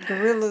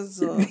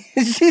 Gorillas.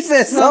 She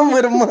said something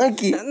with a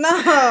monkey.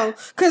 No,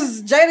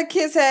 because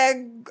Jadakiss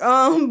had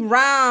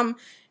rhyme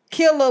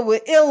Killer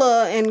with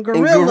Illa and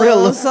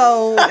Gorilla.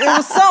 So it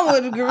was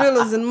something with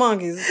gorillas and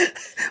monkeys.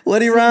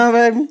 What he rhyme,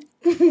 baby?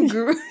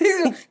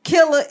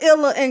 Killer,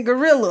 Illa, and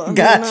Gorilla.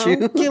 Got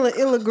you. Killer,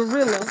 Illa,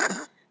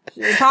 Gorilla.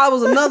 There probably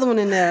was another one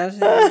in there.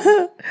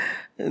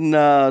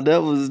 No,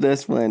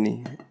 that's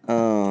funny.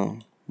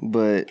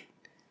 But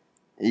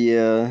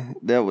yeah,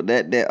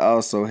 that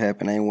also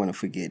happened. I didn't want to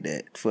forget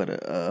that for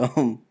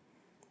the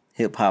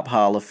Hip Hop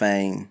Hall of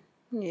Fame.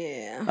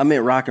 Yeah. I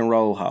meant Rock and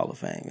Roll Hall of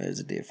Fame. There's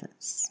a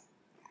difference.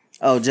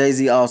 Oh,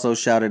 Jay-Z also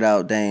shouted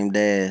out Dame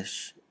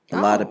Dash. A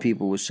lot of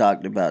people were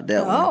shocked about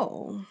that one.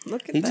 Oh,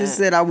 look at that. He just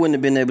said, I wouldn't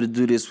have been able to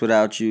do this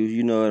without you.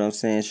 You know what I'm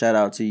saying? Shout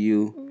out to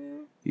you.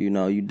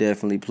 Mm-hmm. You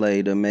definitely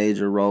played a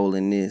major role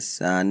in this.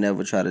 I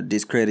never try to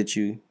discredit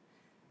you.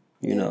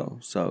 You know,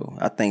 so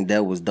I think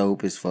that was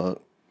dope as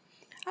fuck.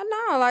 I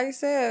know, like you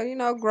said,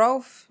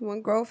 growth.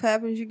 When growth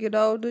happens, you get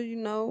older, you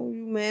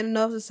man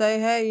enough to say,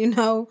 hey, at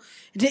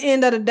the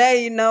end of the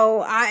day,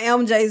 I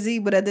am Jay-Z,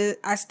 but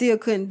I still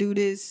couldn't do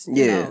this.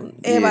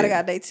 Everybody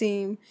got their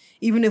team.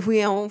 Even if we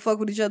don't fuck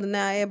with each other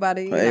now,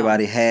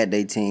 everybody had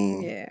their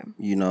team,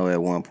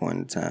 at one point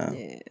in time.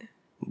 Yeah.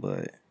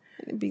 But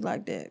it'd be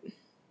like that.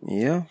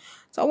 Yeah.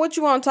 So what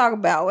you want to talk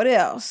about? What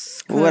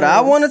else? What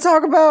I want to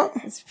talk about?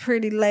 It's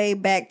pretty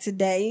laid back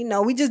today.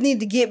 We just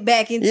need to get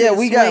back into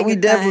we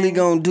definitely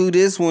gonna do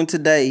this one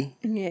today.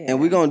 Yeah.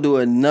 And we're gonna do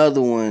another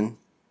one,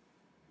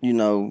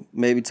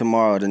 maybe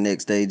tomorrow or the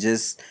next day,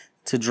 just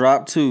to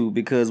drop 2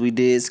 because we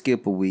did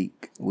skip a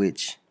week,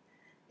 which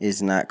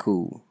is not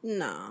cool.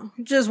 No.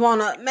 Just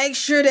wanna make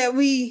sure that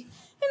we,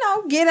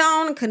 get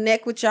on and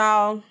connect with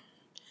y'all.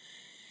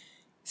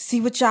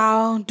 See what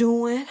y'all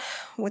doing,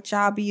 what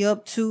y'all be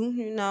up to,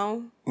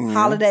 Mm-hmm.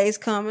 Holidays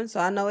coming, so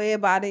I know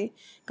everybody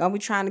gonna be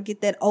trying to get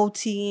that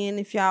OT in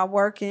if y'all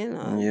working.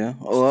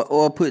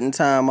 Or putting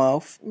time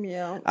off.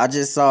 Yeah. I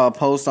just saw a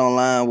post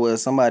online where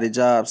somebody's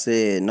job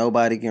said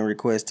nobody can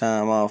request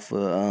time off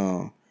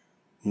for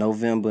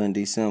November and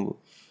December.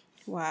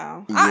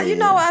 Wow. Yeah.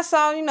 I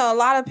saw, a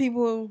lot of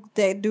people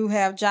that do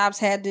have jobs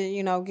had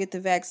to, get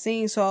the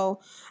vaccine, so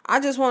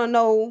I just want to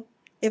know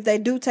if they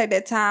do take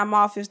that time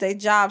off, is their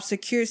job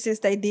secure since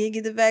they did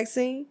get the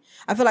vaccine?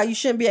 I feel like you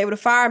shouldn't be able to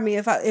fire me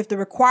if the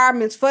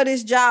requirements for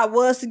this job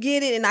was to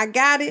get it and I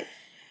got it.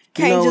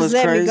 Can't just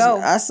let me go.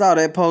 I saw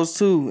that post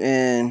too,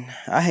 and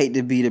I hate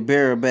to be the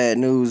bearer of bad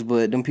news,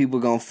 but them people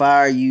gonna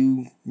fire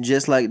you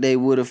just like they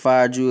would have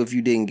fired you if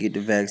you didn't get the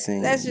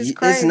vaccine. That's just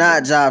crazy. It's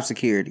not job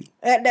security.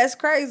 That's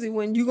crazy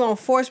when you gonna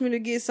force me to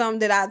get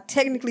something that I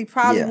technically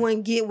probably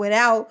wouldn't get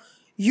without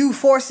you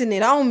forcing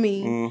it on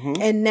me,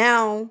 and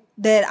now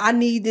that I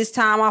need this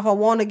time off. I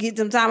want to get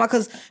some time off.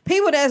 Because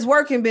people that's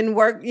working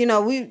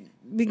we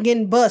been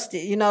getting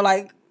busted,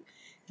 like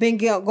been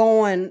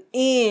going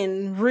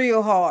in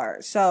real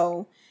hard.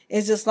 So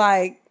it's just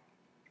like,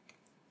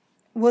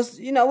 what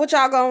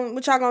y'all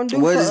gonna do?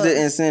 What for is us?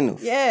 the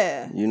incentive?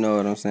 Yeah. You know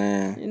what I'm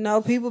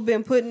saying? People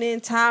been putting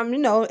in time,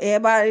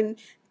 everybody,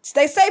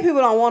 they say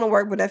people don't want to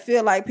work, but I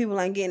feel like people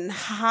ain't getting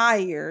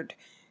hired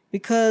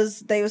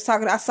because they was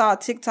talking, I saw a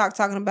TikTok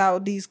talking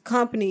about these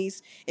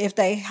companies, if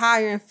they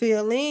hire and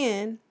fill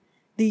in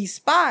these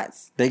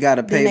spots, they got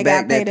to pay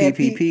back that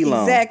PPP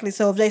loan. Exactly.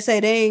 So if they say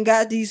they ain't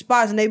got these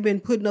spots and they've been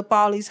putting up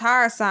all these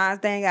hire signs,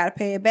 they ain't got to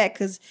pay it back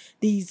because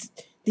these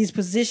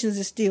positions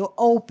are still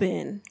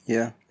open.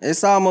 Yeah.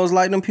 It's almost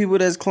like them people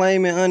that's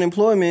claiming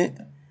unemployment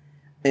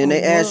and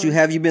they ask you,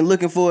 have you been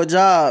looking for a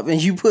job?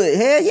 And you put,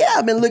 hell yeah,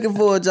 I've been looking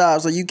for a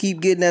job. So you keep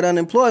getting that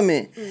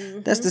unemployment.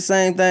 Mm-hmm. That's the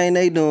same thing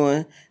they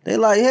doing. They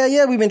like, hell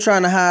yeah, we've been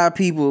trying to hire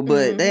people,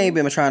 but they ain't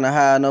been trying to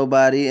hire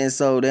nobody. And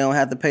so they don't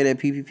have to pay that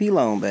PPP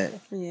loan back.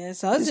 Yeah,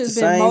 so it's just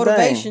been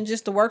motivation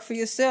just to work for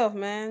yourself,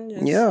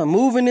 man. Yeah,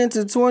 moving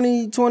into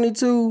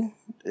 2022,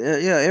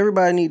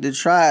 everybody need to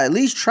try, at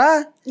least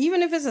try.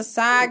 Even if it's a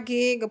side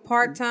gig, a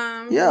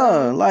part-time.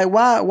 Yeah, like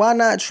why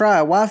not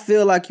try? Why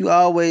feel like you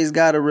always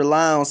got to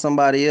rely on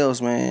somebody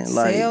else, man?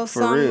 Like, sell for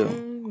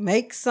something, real.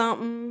 Make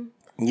something.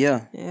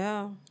 Yeah.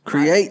 Yeah.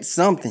 Create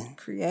something.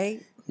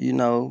 Create.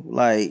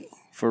 Like,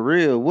 for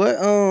real. What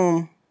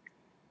I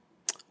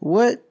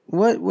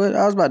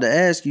was about to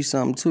ask you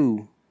something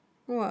too.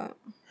 What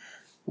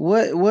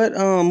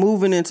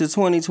moving into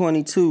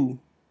 2022,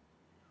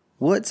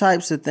 what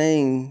types of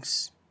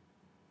things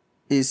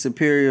is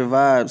Superior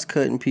Vibes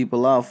cutting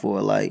people off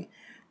for? Like,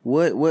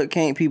 what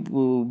can't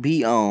people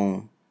be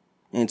on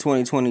in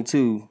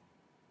 2022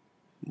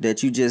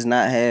 that you just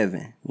not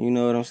having? You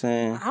know what I'm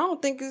saying? I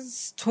don't think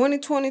it's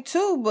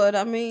 2022, but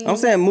I mean, I'm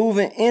saying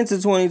moving into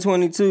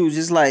 2022,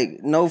 just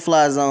like no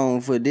fly zone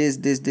for this,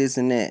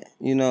 and that,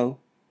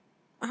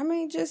 I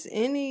mean, just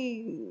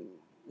any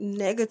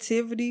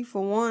negativity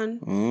for one.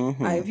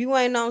 Mm-hmm. Like, if you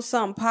ain't on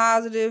something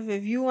positive,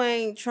 if you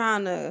ain't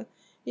trying to,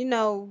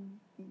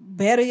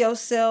 better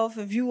yourself,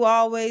 if you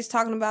always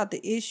talking about the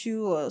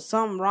issue or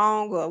something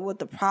wrong or what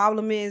the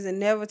problem is and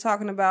never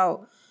talking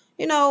about,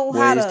 how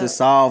ways to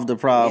solve the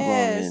problem.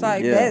 Yeah, it's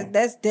like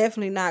that's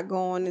definitely not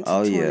going into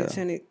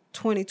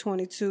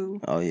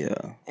 2022. Oh yeah.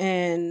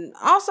 And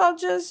also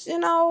just,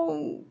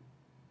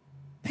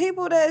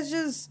 people that's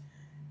just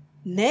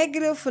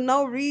negative for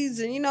no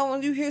reason.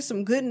 When you hear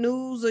some good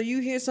news or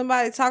you hear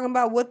somebody talking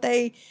about what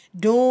they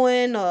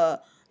doing or,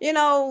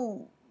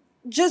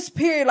 just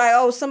period,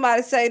 like,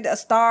 somebody say a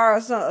star or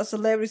a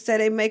celebrity say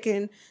they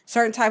making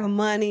certain type of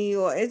money,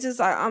 or it's just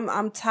like,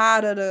 I'm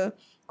tired of the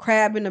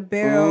crab in the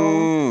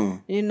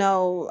barrel.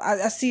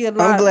 I see a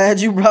lot. I'm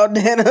glad you brought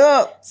that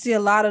up. See a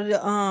lot of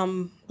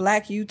the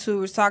black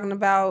YouTubers talking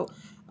about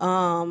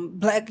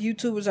black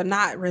YouTubers are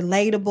not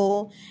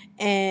relatable,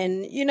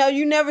 and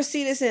you never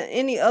see this in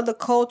any other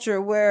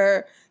culture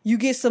where you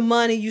get some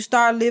money, you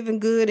start living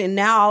good, and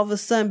now all of a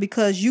sudden,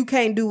 because you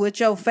can't do what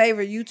your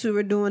favorite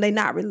YouTuber doing, they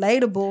not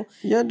relatable.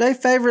 Yeah, they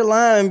favorite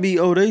line be,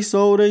 they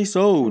sold.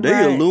 Right.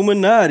 They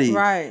Illuminati.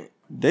 Right.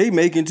 They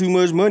making too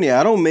much money.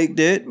 I don't make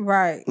that.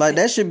 Right. Like,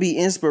 that should be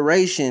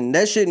inspiration.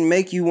 That shouldn't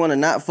make you want to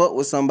not fuck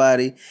with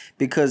somebody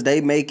because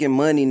they making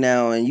money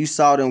now and you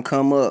saw them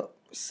come up.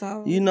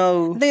 So,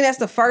 I think that's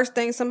the first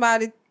thing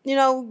somebody,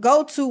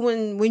 go to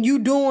when you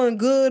doing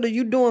good or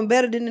you doing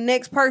better than the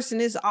next person.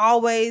 Is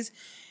always...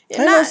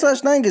 Ain't no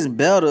such thing as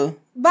better.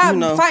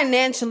 But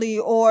financially,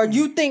 or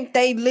you think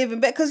they living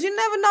better, because you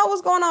never know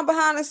what's going on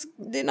behind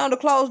the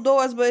closed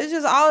doors. But it's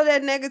just all of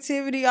that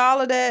negativity,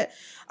 all of that,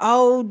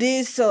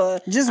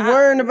 just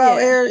worrying about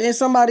air and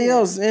somebody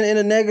else in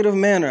a negative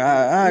manner.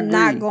 I agree.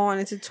 Not going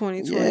into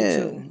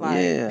 2022.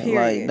 Period.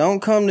 Like, don't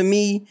come to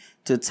me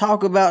to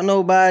talk about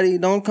nobody.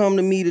 Don't come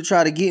to me to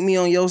try to get me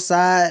on your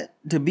side,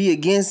 to be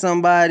against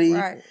somebody.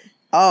 Right.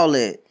 All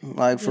that,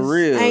 like, for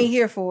real. I ain't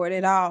here for it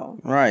at all.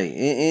 Right.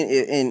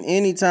 And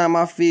anytime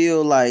I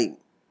feel like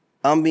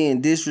I'm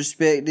being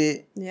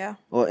disrespected,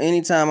 or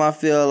anytime I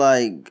feel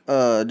like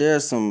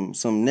there's some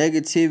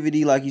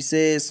negativity, like you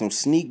said, some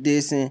sneak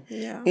dissing,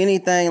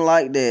 anything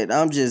like that,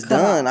 I'm just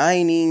done. I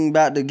ain't even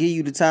about to give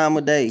you the time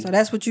of day. So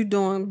that's what you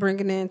doing,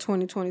 bringing in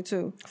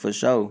 2022. For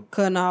sure.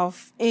 Cutting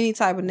off any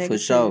type of negativity, for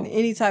sure.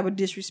 Any type of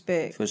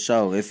disrespect. For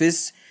sure. If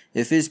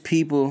it's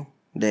people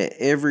that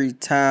every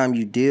time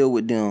you deal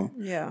with them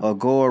or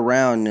go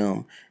around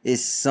them,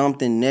 it's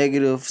something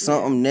negative,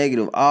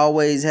 negative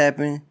always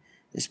happen,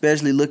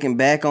 especially looking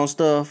back on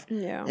stuff.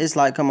 Yeah. It's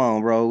like, come on,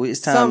 bro. It's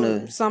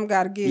time some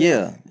gotta give.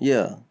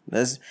 Yeah.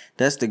 That's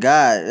the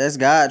God. That's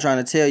God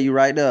trying to tell you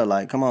right there,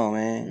 like, come on,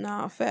 man.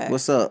 Nah, facts.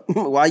 What's up?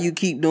 Why you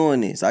keep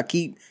doing this? I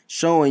keep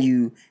showing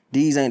you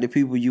these ain't the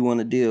people you want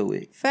to deal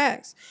with.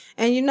 Facts.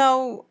 And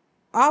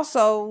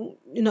also,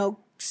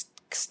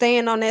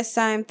 staying on that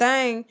same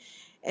thing,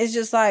 it's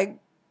just like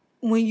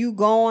when you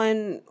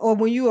going or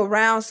when you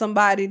around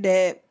somebody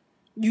that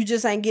you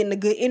just ain't getting the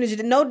good energy.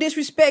 No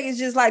disrespect, it's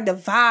just like the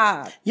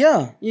vibe.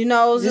 Yeah. You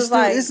know, it's just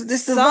like... It's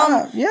the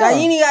vibe. Yeah. Like,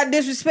 you ain't got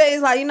disrespect.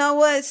 It's like, you know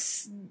what?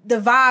 The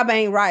vibe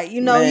ain't right.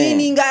 You know, I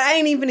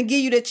ain't even gonna give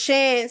you the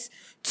chance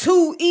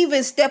to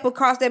even step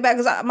across that back,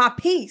 because my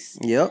peace.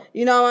 Yep.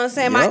 You know what I'm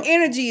saying? Yep. My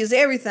energy is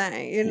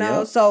everything, you know?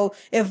 Yep. So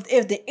if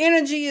the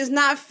energy is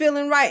not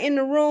feeling right in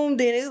the room,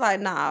 then it's like,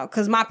 nah,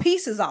 because my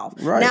peace is off.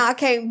 Right. Now I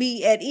can't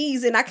be at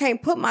ease, and I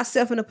can't put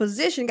myself in a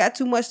position, got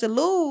too much to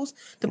lose,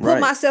 to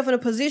put myself in a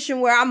position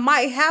where I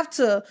might have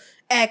to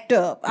act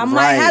up. I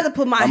might have to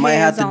put my hands on. I might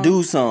have to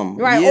do something.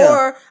 Right. Yeah.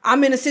 Or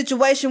I'm in a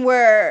situation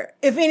where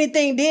if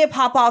anything did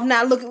pop off,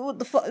 now look at what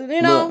the fuck,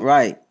 you know? Look,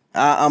 right.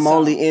 I'm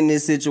only in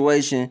this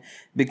situation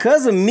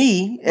because of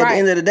me at the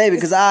end of the day,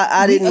 because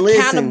I didn't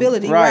listen.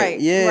 Accountability, right.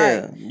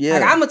 Yeah. Right. Yeah.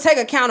 Like, I'm going to take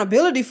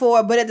accountability for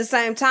it, but at the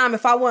same time,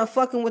 if I wasn't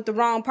fucking with the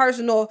wrong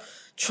person or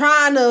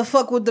trying to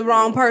fuck with the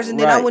wrong person,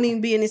 then I wouldn't even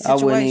be in this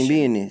situation. I wouldn't even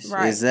be in this.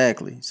 Right.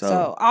 Exactly.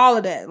 So all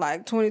of that,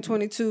 like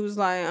 2022 is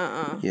like,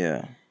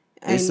 Yeah.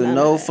 It's a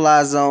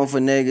no-fly zone for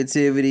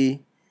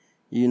negativity.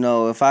 You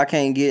know, if I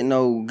can't get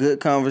no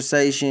good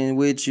conversation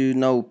with you,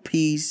 no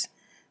peace,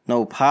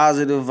 no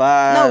positive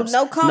vibes.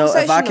 No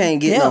conversation. If I can't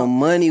get no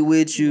money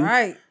with you,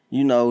 right?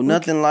 You know,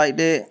 nothing like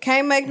that.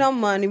 Can't make no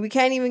money. We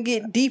can't even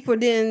get deeper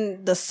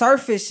than the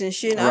surface and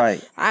shit.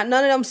 Right. None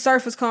of them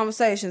surface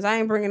conversations. I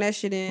ain't bringing that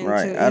shit in.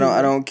 Right.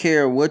 I don't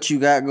care what you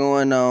got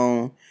going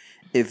on.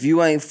 If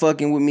you ain't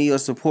fucking with me or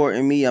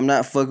supporting me, I'm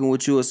not fucking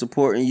with you or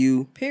supporting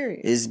you.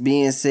 Period. It's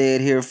being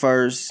said here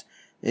first.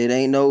 It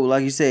ain't no,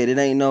 like you said, it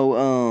ain't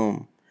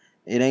no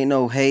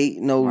hate,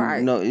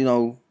 no, you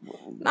know.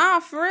 Nah,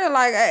 for real.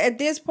 Like, at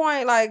this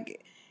point,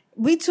 like,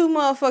 we too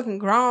motherfucking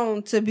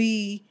grown to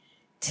be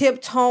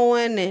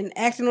tiptoeing and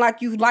acting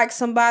like you like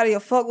somebody or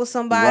fuck with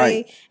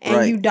somebody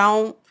and you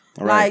don't.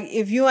 Right. Like,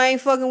 if you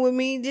ain't fucking with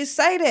me, just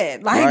say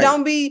that. Like,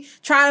 don't be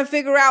trying to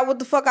figure out what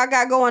the fuck I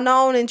got going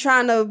on and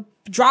trying to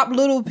drop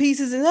little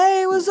pieces and,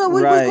 hey, what's up?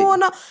 What's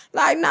going on?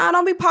 Like, nah,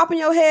 don't be popping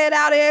your head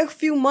out every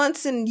few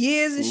months and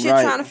years and shit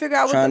trying to figure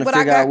out what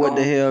I got going on. What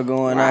the hell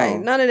going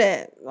on. None of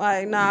that.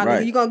 Like, nah,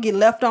 you gonna get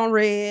left on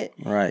red.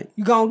 Right.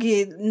 You gonna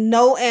get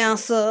no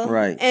answer.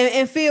 Right.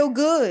 And feel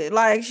good.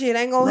 Like, shit,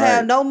 ain't gonna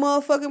have no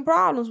motherfucking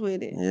problems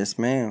with it. Yes,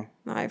 ma'am.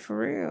 Like, for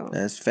real.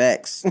 That's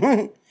facts.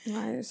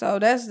 Like, so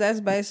that's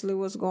basically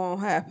what's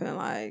gonna happen.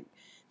 Like,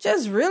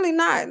 just really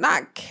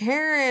not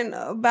caring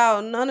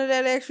about none of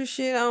that extra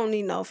shit. I don't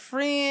need no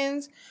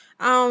friends.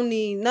 I don't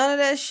need none of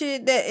that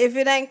shit. That if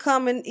it ain't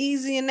coming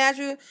easy and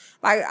natural,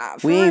 like,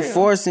 we ain't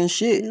forcing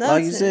shit. Nothing.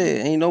 Like you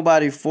said, ain't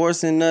nobody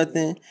forcing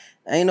nothing.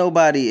 Ain't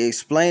nobody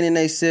explaining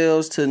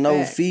themselves to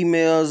no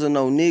females or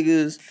no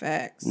niggas.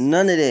 Facts.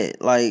 None of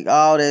that. Like,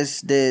 all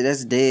that's dead.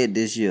 That's dead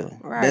this year.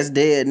 Right. That's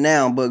dead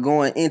now, but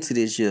going into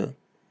this year.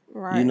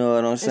 Right. You know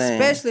what I'm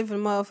saying? Especially if a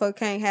motherfucker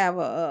can't have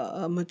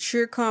a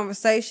mature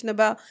conversation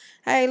about,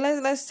 hey,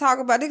 let's talk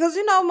about it. Because,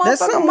 you know, motherfucker that's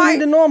something we need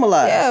to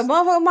normalize. Yeah,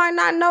 motherfucker might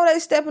not know they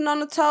stepping on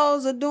the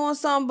toes or doing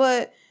something,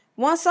 but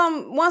once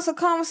a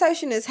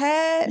conversation is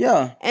had,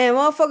 and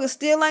motherfuckers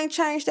still ain't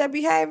changed that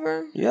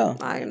behavior,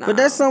 like, nah. But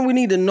that's something we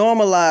need to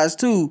normalize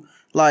too.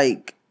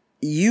 Like,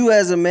 you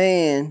as a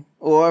man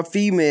or a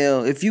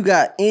female, if you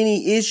got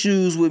any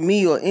issues with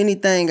me or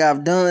anything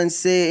I've done,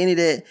 said, any of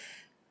that,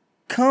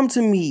 come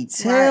to me,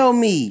 tell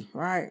me.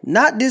 Right.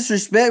 Not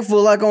disrespectful,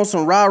 like on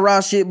some rah-rah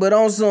shit, but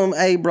on some,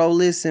 hey, bro,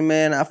 listen,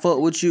 man, I fuck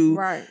with you.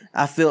 Right.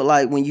 I felt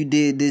like when you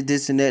did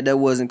this and that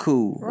wasn't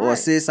cool. Right. Or,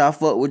 sis, I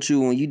fuck with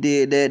you when you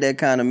did that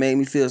kind of made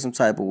me feel some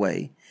type of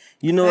way.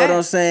 You know what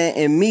I'm saying?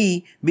 And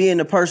me being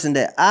the person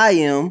that I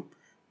am,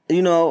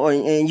 you know,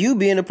 and you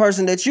being the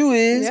person that you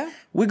is,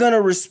 we're going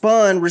to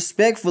respond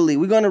respectfully.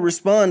 We're going to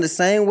respond the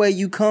same way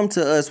you come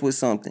to us with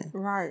something.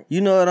 Right.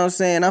 You know what I'm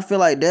saying? I feel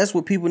like that's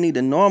what people need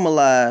to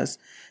normalize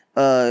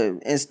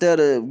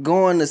instead of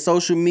going to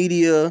social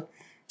media,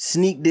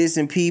 sneak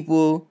dissing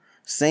people,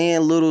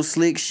 saying little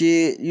slick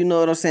shit. You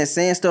know what I'm saying?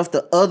 Saying stuff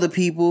to other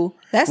people.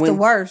 That's the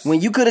worst. When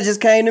you could have just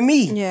came to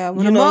me. Yeah.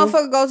 When a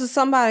motherfucker goes to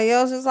somebody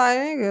else, it's like,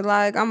 nigga,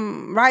 like,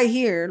 I'm right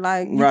here.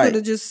 Like, you could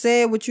have just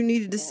said what you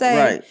needed to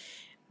say. Right.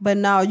 But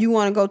no, you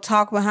want to go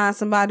talk behind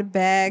somebody's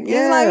back.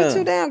 Yeah. It's like, you're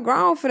too damn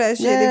grown for that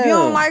shit. Yeah. If you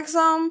don't like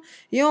something,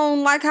 you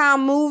don't like how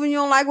I'm moving, you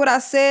don't like what I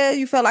said,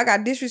 you felt like I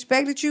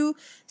disrespected you,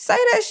 say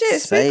that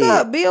shit. Speak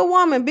up. Be a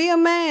woman. Be a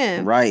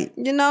man. Right.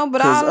 You know, but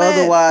all that,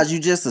 otherwise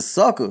you just a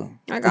sucker.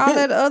 Like, all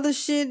that other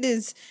shit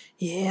is,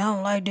 I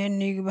don't like that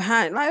nigga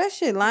behind. Like, that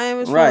shit lame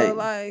as fuck.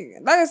 Like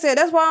I said,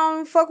 that's why I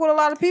don't fuck with a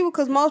lot of people,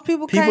 because most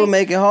people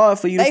make it hard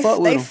for you to fuck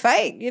with them. They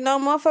fake. You know,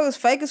 motherfuckers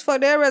fake as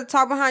fuck. They'd rather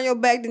talk behind your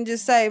back than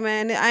just say,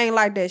 man, I ain't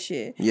like that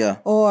shit. Yeah.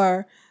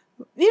 Or,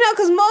 you know,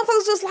 because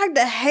motherfuckers just like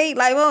to hate.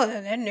 Like, oh,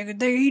 that nigga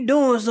think he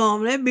doing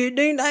something. That bitch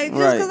think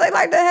just because they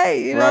like to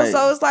hate. You know,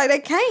 so it's like they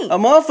can't. A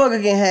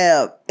motherfucker can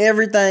have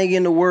everything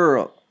in the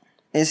world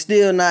and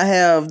still not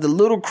have the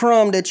little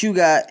crumb that you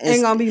got,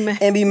 ain't gonna be mad.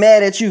 And be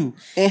mad at you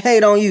and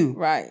hate on you.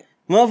 Right.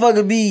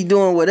 Motherfucker be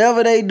doing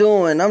whatever they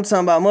doing. I'm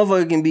talking about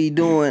motherfucker can be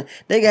doing.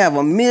 They can have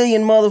 1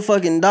 million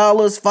motherfucking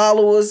dollars,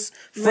 followers,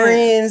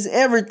 friends,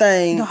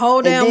 everything. The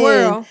whole damn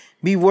world.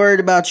 Be worried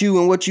about you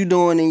and what you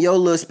doing in your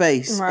little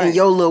space, in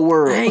your little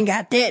world. I ain't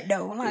got that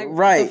though. Like,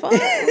 right.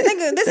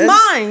 Nigga, this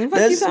mine.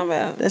 What you talking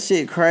about? That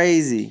shit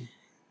crazy.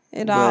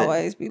 It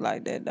always be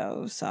like that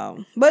though.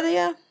 So, but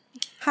yeah,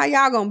 how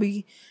y'all gonna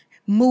be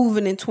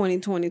moving in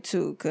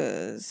 2022?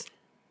 Cause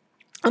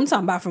I'm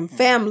talking about from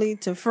family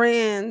to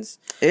friends,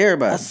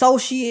 everybody,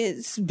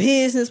 associates,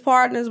 business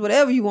partners,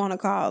 whatever you want to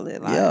call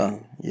it.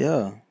 Like,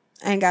 yeah.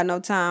 Ain't got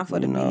no time for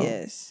the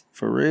BS.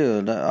 For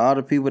real, all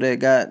the people that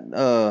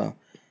got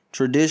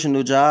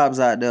traditional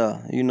jobs out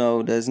there,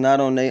 that's not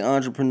on their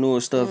entrepreneur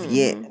stuff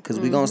yet. Because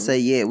we gonna say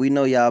yet. We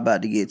know y'all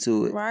about to get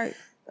to it. Right.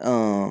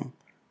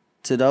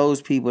 To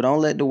those people, don't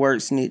let the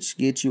work snitch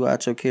get you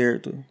out your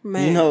character.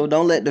 Man.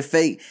 Don't let the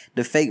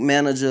fake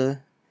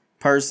manager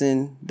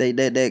person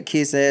that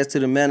kiss ass to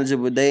the manager,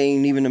 but they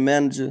ain't even the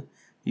manager.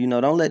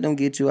 Don't let them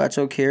get you out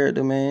your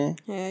character, man.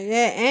 Yeah.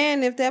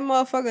 And if that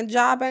motherfucking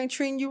job ain't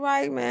treating you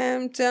right,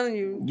 man, I'm telling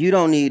you. You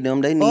don't need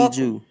them. They need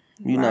you.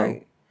 You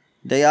know.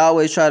 They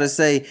always try to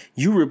say,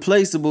 you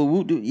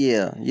replaceable.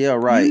 Yeah,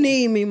 right. You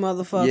need me,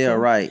 motherfucker. Yeah,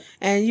 right.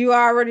 And you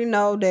already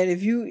know that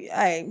if you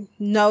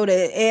know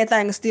that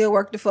everything will still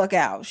work the fuck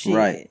out. Shit.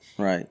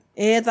 Right.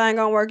 Everything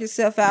gonna work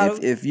itself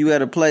out. If you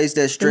at a place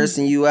that's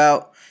stressing you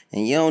out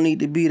and you don't need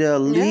to be there,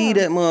 leave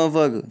that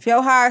motherfucker. If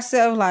your higher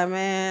self like,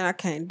 man, I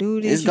can't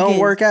do this. It's gonna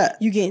work out.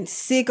 You getting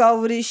sick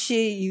over this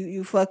shit.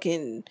 You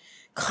fucking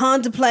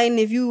contemplating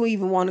if you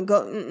even want to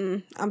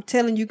go. I'm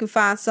telling you can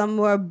find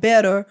somewhere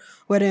better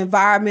where the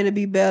environment will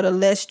be better,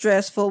 less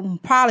stressful,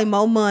 probably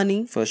more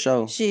money. For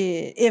sure.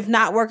 Shit. If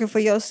not working for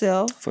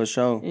yourself. For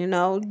sure. You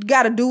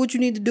got to do what you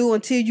need to do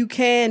until you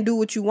can do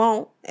what you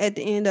want at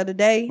the end of the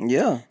day.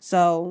 Yeah.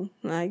 So,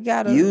 you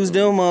got to use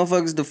them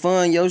motherfuckers to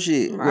fund your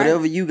shit. Right.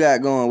 Whatever you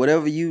got going,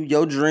 whatever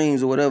your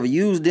dreams or whatever,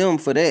 use them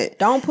for that.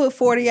 Don't put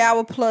 40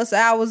 plus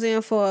hours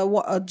in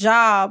for a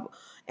job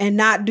and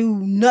not do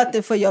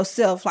nothing for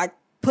yourself. Like,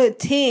 put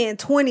 10,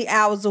 20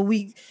 hours a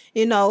week,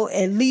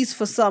 at least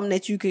for something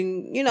that you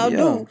can,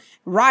 do.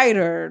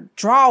 Writer,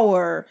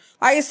 drawer.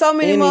 Like, it's so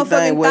many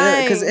motherfucking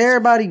things. Because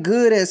everybody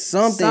good at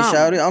something,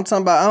 shout it. I'm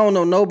talking about, I don't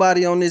know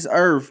nobody on this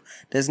earth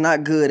that's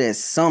not good at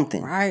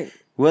something. Right.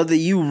 Whether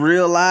you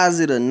realize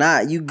it or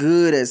not, you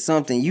good at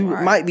something. You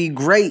might be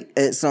great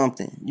at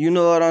something. You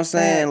know what I'm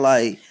saying? Facts.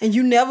 Like, and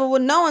you never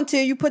would know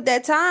until you put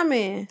that time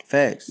in.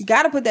 Facts. You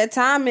got to put that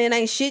time in.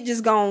 Ain't shit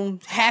just gonna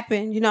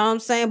happen. You know what I'm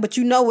saying? But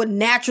you know what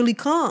naturally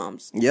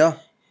comes. Yeah.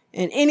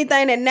 And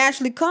anything that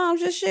naturally comes,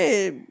 just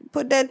shit.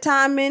 Put that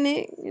time in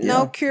it.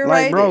 Curate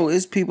like, bro,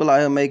 it's people out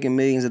here making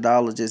millions of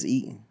dollars just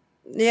eating.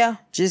 Yeah.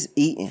 Just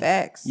eating.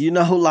 Facts.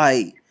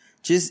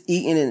 Just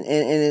eating.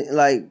 And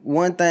like,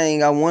 one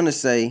thing I want to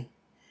say,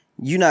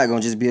 you're not going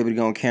to just be able to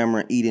go on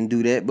camera and eat and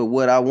do that. But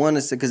what I want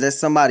to say, because that's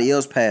somebody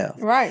else's path.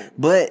 Right.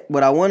 But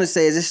what I want to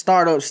say is it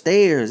start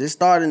upstairs. It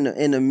start in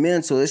the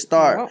mental. It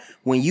start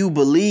when you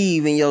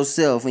believe in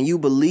yourself and you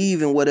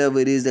believe in whatever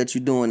it is that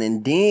you're doing.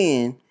 And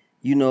then,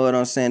 you know what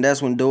I'm saying,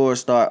 that's when doors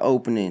start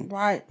opening.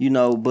 Right.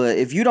 But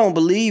if you don't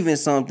believe in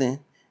something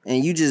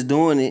and you just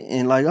doing it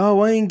and like,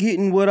 oh, I ain't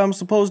getting what I'm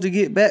supposed to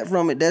get back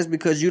from it, that's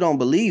because you don't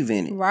believe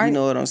in it. Right. You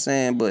know what I'm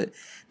saying? But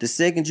the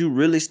second you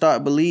really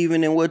start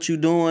believing in what you're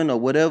doing or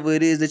whatever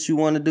it is that you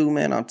want to do,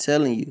 man, I'm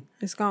telling you.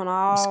 It's going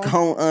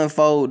to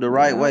unfold the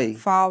right way.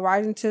 Fall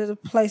right into the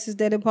places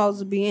that it's supposed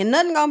to be. And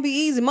nothing going to be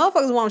easy.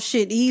 Motherfuckers want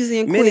shit easy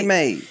and quick. Minute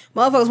Maid.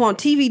 Motherfuckers want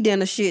TV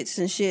dinner shits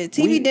and shit.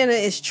 TV dinner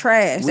is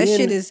trash. That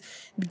shit is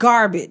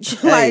garbage.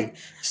 Hey,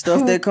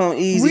 stuff that come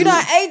easy. We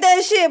done ate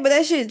that shit, but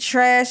that shit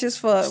trash as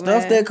fuck,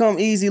 Stuff that come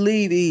easy,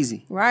 leave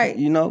easy. Right.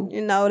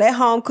 That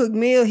home cooked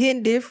meal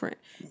hit different.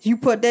 You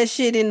put that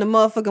shit in the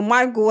motherfucking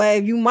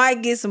microwave, you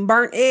might get some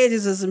burnt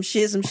edges or some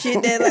shit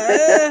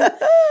that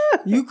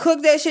you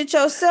cook that shit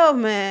yourself,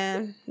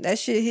 man. That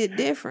shit hit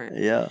different.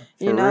 Yeah.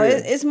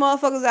 It's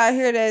motherfuckers out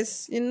here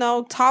that's,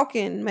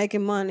 talking,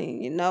 making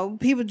money.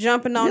 People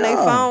jumping on their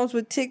phones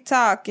with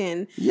TikTok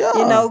and,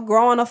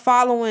 growing a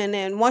following.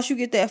 And once you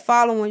get that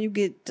following, you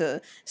get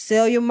to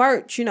sell your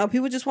merch.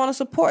 People just want to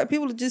support.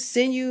 People just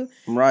send you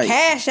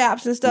cash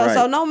apps and stuff. Right.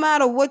 So no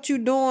matter what you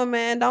doing,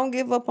 man, don't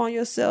give up on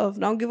yourself.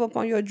 Don't give up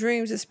on your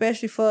dreams,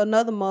 especially for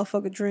another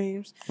motherfucker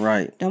dreams.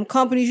 Right. Them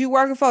companies you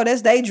working for,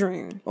 that's their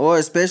dream. Or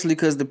especially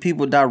because the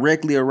people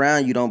directly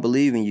around you don't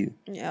believe in you.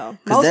 Yeah.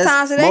 Most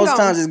times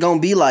it's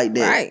gonna be like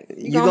that. Right.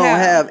 You're gonna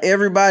have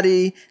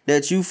everybody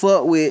that you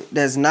fuck with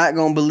that's not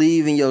gonna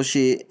believe in your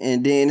shit,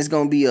 and then it's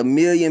gonna be a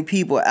million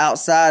people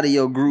outside of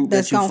your group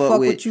that you fuck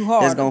with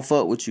that's gonna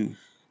fuck with you.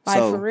 Like,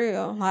 for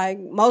real. Like,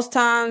 most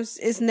times,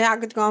 it's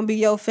not going to be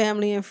your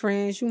family and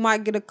friends. You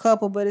might get a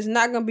couple, but it's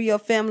not going to be your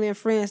family and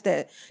friends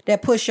that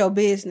push your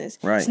business.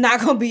 Right. It's not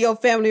going to be your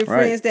family and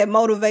friends that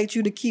motivate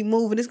you to keep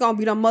moving. It's going to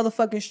be them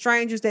motherfucking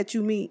strangers that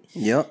you meet.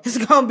 Yep.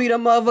 It's going to be the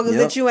motherfuckers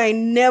that you ain't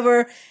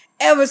never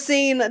ever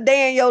seen a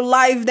day in your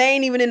life. They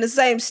ain't even in the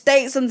same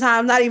state,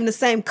 sometimes not even the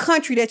same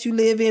country that you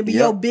live in, be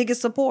your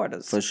biggest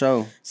supporters. For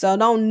sure. So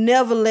don't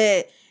never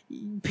let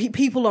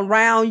people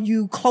around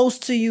you, close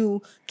to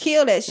you,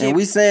 kill that shit. And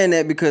we saying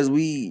that because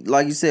we,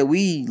 like you said,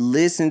 we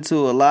listen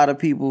to a lot of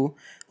people,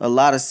 a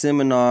lot of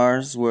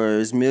seminars where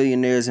it's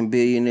millionaires and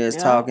billionaires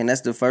talking.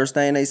 That's the first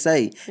thing they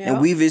say.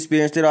 And we've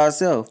experienced it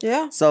ourselves.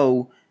 Yeah.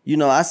 So, you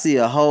know, I see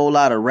a whole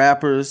lot of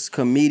rappers,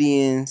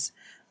 comedians,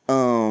 a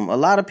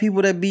lot of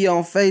people that be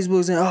on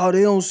Facebook saying, oh,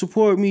 they don't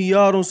support me,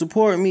 y'all don't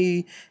support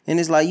me. And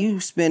it's like you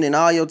spending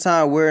all your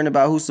time worrying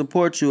about who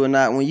supports you or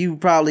not when you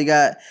probably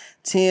got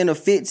 10 or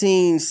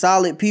 15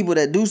 solid people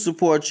that do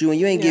support you and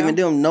you ain't giving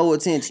them no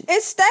attention.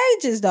 It's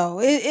stages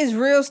though. It's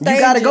real stages. You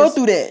gotta go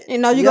through that. You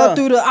know, you go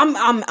through the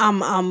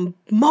I'm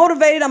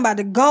motivated, I'm about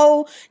to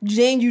go.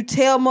 Then you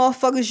tell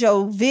motherfuckers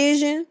your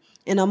vision.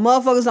 And the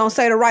motherfuckers don't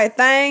say the right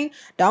thing.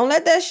 Don't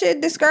let that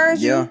shit discourage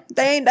you.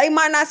 They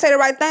might not say the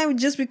right thing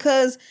just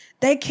because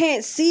they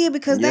can't see it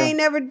because they ain't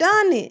never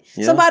done it.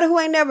 Somebody who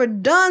ain't never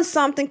done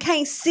something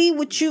can't see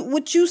what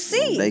you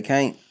see. They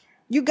can't.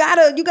 You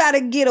gotta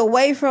get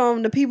away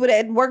from the people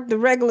that work the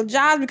regular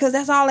jobs because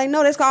that's all they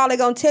know. That's all they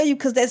gonna tell you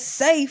because that's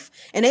safe.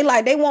 And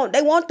they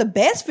want the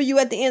best for you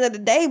at the end of the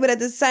day, but at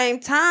the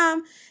same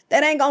time,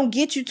 that ain't gonna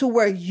get you to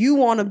where you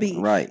wanna be.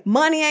 Right.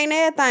 Money ain't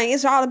everything.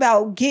 It's all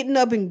about getting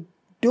up and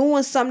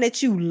doing something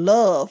that you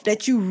love,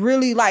 that you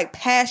really like,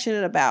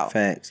 passionate about.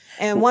 Facts.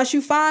 And once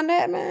you find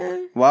that,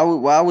 man,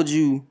 why would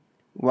you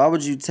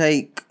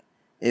take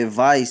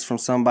advice from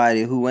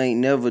somebody who ain't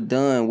never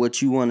done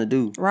what you want to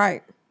do?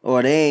 Right.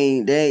 Or they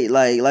even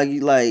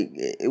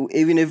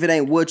if it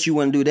ain't what you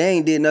want to do, they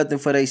ain't did nothing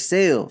for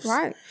themselves.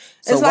 Right.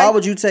 So why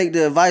would you take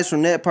the advice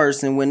from that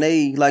person when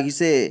they, like you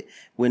said,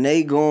 when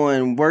they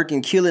going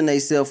working, killing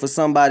themselves for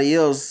somebody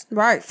else,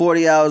 right?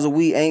 40 hours a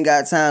week, ain't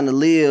got time to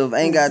live,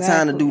 ain't got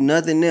time to do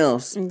nothing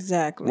else.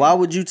 Exactly. Why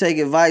would you take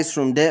advice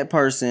from that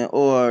person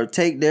or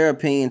take their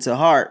opinion to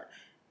heart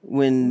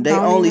when they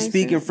only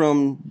speaking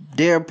from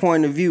their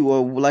point of view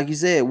or, like you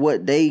said,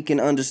 what they can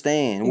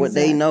understand, what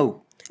they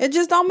know? It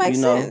just don't make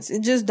sense.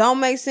 It just don't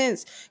make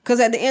sense.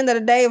 Because at the end of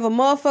the day, if a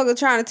motherfucker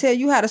trying to tell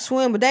you how to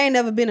swim, but they ain't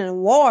never been in the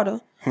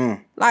water,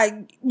 like,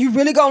 you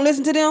really gonna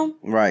listen to them?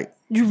 Right.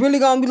 You really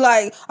gonna be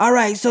like, all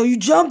right, so you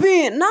jump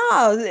in.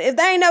 No, if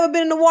they ain't never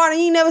been in the water and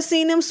you ain't never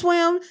seen them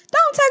swim,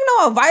 don't take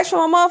no advice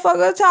from a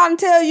motherfucker trying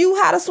to tell you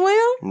how to swim.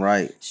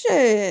 Right.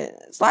 Shit.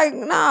 It's like,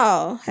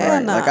 no.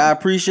 Hell no. Like, I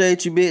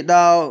appreciate you, big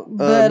dog,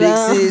 but, big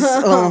sis.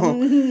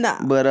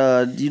 Nah.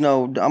 But, you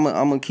know, I'm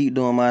gonna keep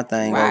doing my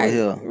thing over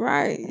here.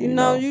 Right. You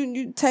know,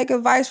 you take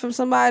advice from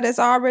somebody that's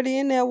already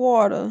in that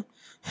water.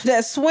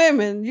 That's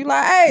swimming. You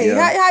like, hey,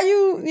 how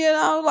you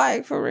know,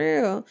 like, for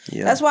real.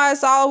 Yeah. That's why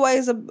it's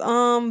always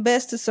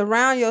best to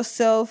surround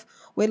yourself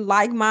with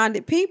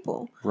like-minded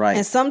people. Right.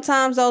 And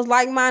sometimes those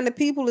like-minded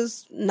people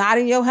is not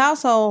in your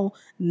household,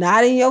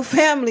 not in your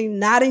family,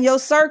 not in your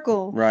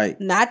circle. Right.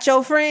 Not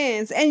your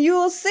friends. And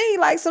you'll see,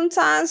 like,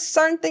 sometimes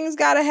certain things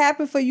gotta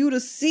happen for you to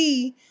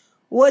see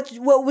what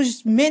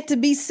was meant to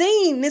be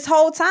seen this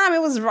whole time.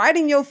 It was right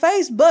in your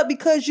face, but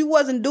because you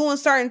wasn't doing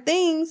certain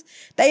things,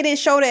 they didn't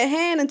show that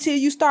hand until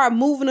you start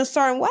moving a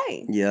certain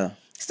way. Yeah.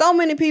 So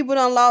many people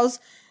done lost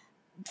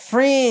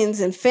friends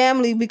and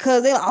family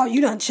because they, oh,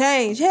 you done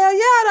changed. Hell yeah,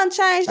 I done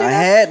changed. I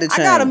had to change.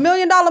 I got $1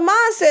 million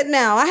mindset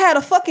now. I had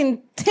a fucking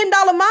 $10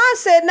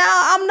 mindset.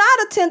 Now I'm not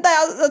a $10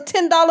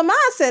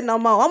 mindset no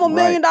more. I'm $1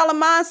 million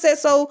mindset.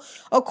 So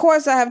of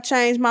course I have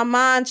changed. My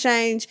mind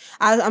changed.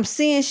 I'm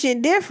seeing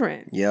shit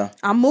different. Yeah.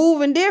 I'm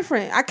moving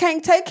different. I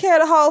can't take care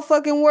of the whole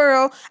fucking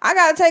world. I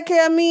gotta take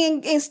care of me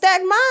and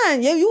stack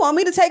mine. You want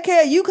me to take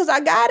care of you because I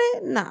got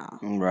it? Nah.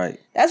 Right.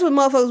 That's what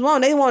motherfuckers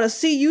want. They want to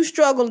see you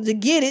struggle to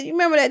get it. You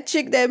remember that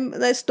chick,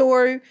 that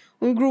story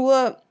when we grew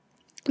up?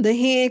 The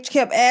hen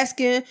kept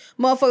asking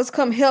motherfuckers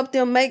come help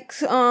them make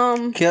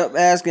kept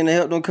asking to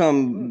help them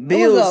come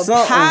build it was a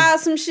something. Pie,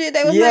 some shit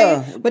they was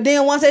making. But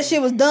then once that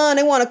shit was done,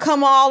 they want to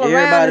come all around.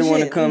 Everybody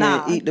want to come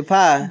and eat the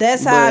pie.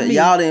 That's how I be.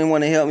 Y'all didn't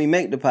want to help me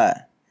make the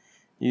pie.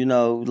 You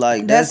know,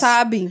 like that's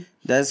how I be.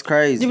 That's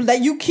crazy.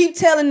 Like, you keep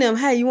telling them,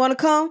 hey, you want to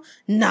come?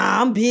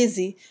 Nah, I'm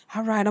busy.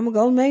 All right, I'm going to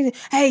go make it.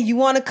 Hey, you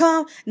want to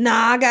come?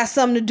 Nah, I got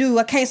something to do.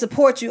 I can't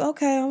support you.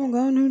 Okay, I'm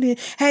going to go do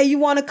this. Hey, you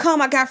want to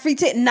come? I got free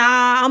ticket.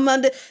 Nah, I'm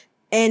under...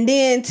 And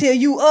then till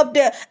you up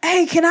there,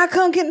 hey, can I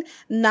come?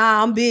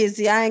 Nah, I'm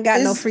busy. I ain't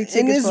got no free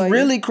tickets. And it's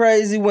really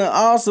crazy when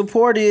all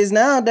support is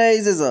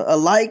nowadays is a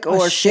like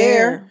or a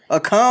share,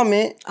 a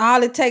comment.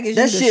 All it takes is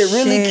that you to shit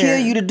really kill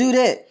you to do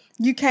that.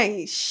 You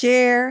can't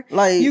share,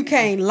 you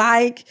can't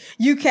like,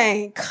 you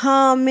can't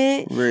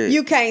comment,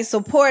 you can't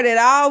support at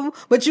all,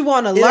 but you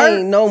want to learn.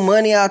 Ain't no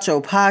money out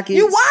your pocket.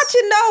 You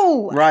watching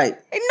though. Right.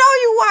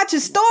 You watching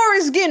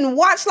stories getting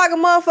watched like a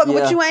motherfucker,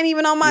 but you ain't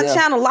even on my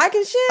channel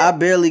liking shit. I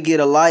barely get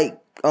a like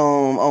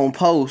on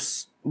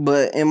posts,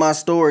 but in my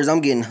stories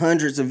I'm getting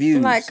hundreds of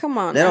views. Like, come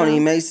on. That don't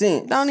even make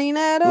sense. Don't even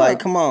add up. Like,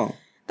 come on.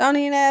 Don't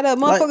even add up.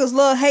 Motherfuckers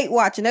love hate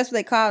watching. That's what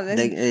they call it.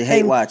 They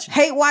hate watching.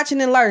 Hate watching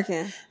and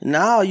lurking.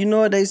 No, you know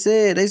what they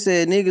said? They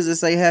said niggas will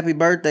say happy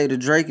birthday to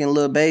Drake and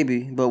Lil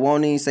Baby, but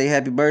won't even say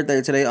happy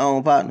birthday to their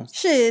own partners.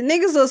 Shit,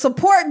 niggas will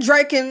support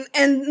Drake and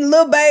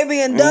Lil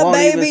Baby and Dub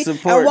Baby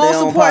and won't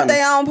support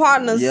their own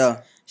partners.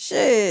 Yeah.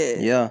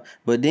 Shit. Yeah.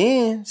 But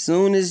then,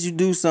 soon as you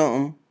do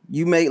something,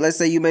 let's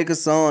say you make a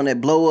song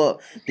that blow up,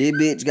 this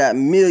bitch got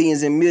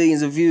millions and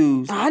millions of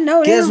views. I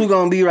know. Guess who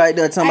gonna be right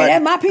there talking about?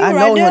 That my people I know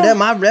right him. there.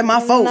 That my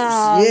folks.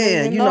 Nah,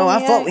 yeah, you know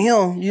I fuck with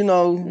him. You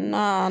know.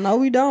 Nah, no,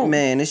 we don't.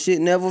 Man, this shit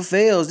never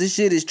fails. This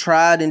shit is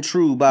tried and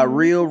true by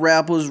real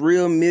rappers,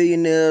 real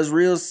millionaires,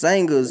 real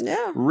singers,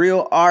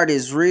 real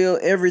artists, real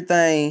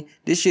everything.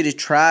 This shit is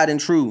tried and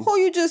true. Who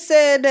you just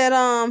said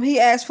that he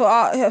asked for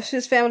all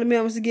his family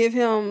members to give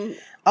him?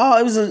 Oh,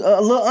 it was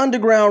a little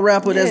underground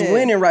rapper that's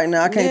winning right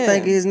now. I can't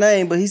think of his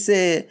name, but he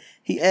said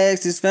he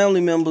asked his family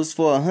members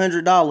for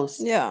 $100.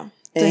 Yeah.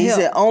 And he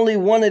said only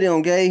one of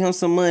them gave him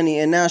some money,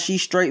 and now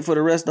she's straight for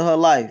the rest of her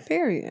life.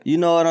 Period. You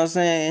know what I'm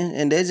saying?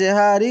 And that's just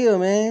how it is,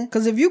 man.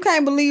 Because if you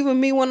can't believe in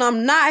me when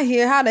I'm not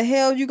here, how the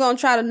hell you gonna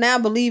try to now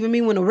believe in me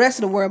when the rest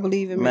of the world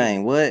believe in me?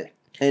 Man, what?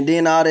 And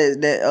then all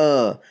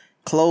that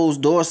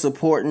closed door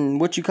supporting,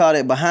 what you call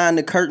that, behind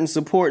the curtain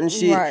supporting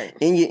shit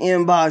in your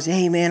inbox.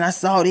 Hey man, I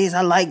saw this,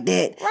 I like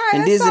that. Right,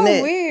 and that's this so and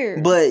that.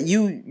 weird. But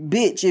you,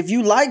 bitch, if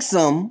you like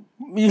something,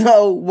 you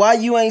know, why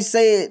you ain't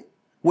say it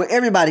where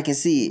everybody can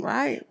see it?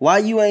 Right. Why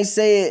you ain't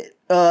say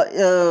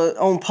it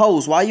on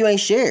post? Why you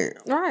ain't share it?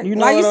 Right. You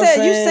know like what you I'm said,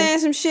 saying? you saying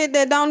some shit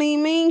that don't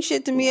even mean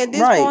shit to me at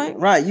this point.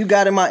 Right. You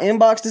got in my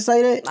inbox to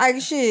say that?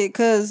 Like shit,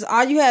 because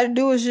all you had to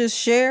do was just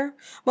share.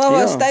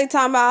 Motherfuckers stay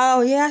talking about,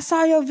 oh yeah, I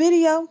saw your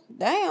video.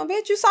 Damn,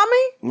 bitch, you saw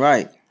me?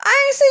 Right.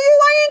 I ain't see you.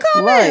 Why you ain't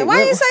comment? Right.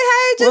 Why you ain't say,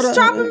 hey, just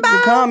dropping by?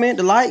 The comment,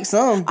 the like,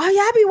 something. Oh, yeah,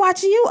 I be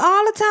watching you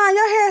all the time.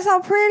 Your hair so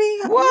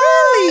pretty. What?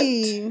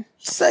 Really?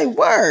 Say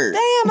word.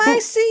 Damn, I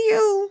ain't see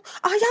you.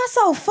 Oh, y'all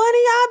so funny.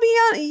 Y'all be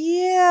on.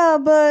 Yeah,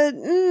 but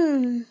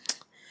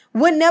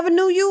would never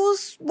knew you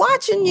was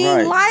watching. You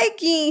ain't like,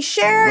 you ain't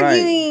share,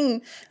 you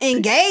ain't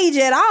engage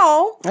at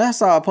all. I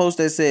saw a post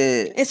that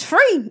said it's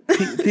free.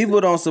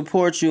 People don't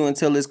support you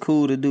until it's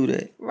cool to do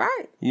that.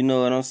 Right. You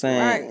know what I'm saying?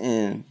 Right.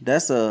 And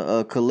that's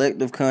a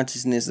collective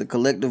consciousness, a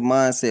collective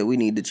mindset we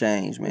need to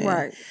change, man.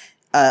 Right.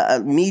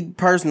 Me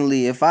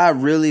personally, if I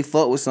really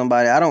fuck with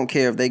somebody, I don't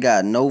care if they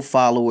got no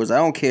followers. I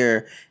don't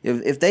care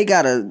if they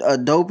got a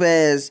dope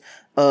ass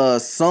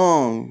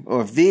song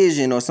or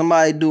vision or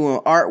somebody doing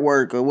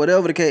artwork or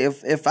whatever the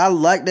case. If I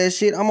like that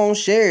shit, I'm gonna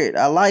share it.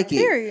 I like it.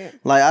 Period.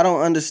 Like, I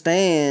don't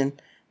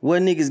understand where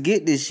niggas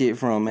get this shit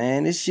from,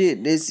 man. This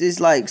shit,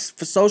 it's like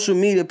for social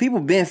media, people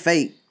been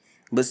fake,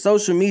 but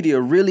social media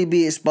really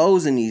be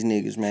exposing these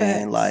niggas, man.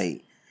 Facts.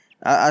 Like,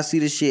 I see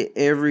this shit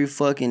every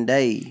fucking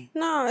day.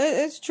 No,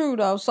 it's true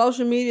though.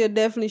 Social media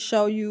definitely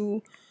show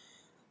you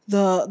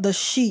the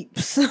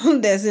sheeps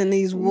that's in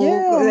these wolves.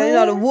 Yeah, you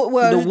know, the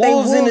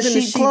wolves in the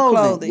sheep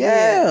clothing.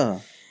 Yeah.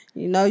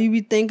 You know, you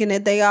be thinking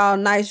that they all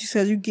nice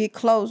because you get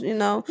close, you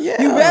know.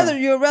 Yeah.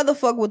 You'd rather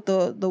fuck with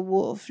the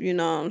wolf, you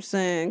know what I'm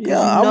saying? Yeah,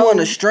 I want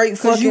a straight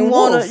fucking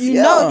wolf.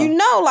 You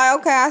know, like,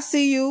 okay, I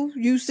see you.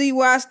 You see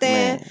where I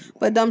stand. Man.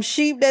 But them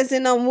sheep that's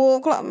in them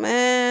wolf clothing,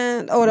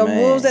 man, or the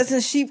wolves that's in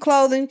sheep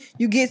clothing,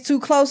 you get too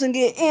close and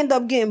end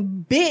up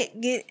getting bit,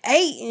 get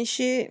ate and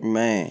shit.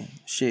 Man,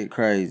 shit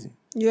crazy.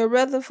 You'd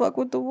rather fuck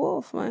with the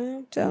wolf, man.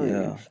 I'm telling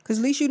you. Because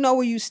at least you know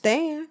where you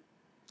stand.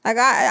 Like,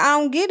 I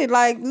don't get it.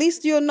 Like, at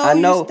least you'll know where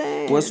you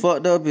stand. What's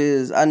fucked up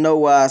is I know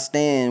where I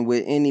stand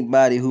with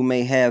anybody who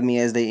may have me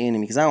as their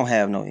enemy. Because I don't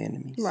have no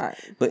enemies. Right.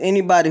 But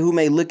anybody who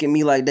may look at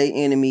me like they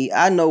enemy,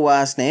 I know where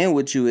I stand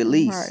with you at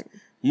least. Right.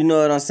 You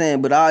know what I'm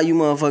saying? But all you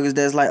motherfuckers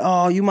that's like,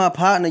 oh, you my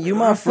partner, you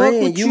my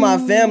friend, you my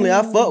family,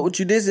 I fuck with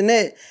you, this and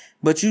that.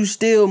 But you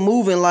still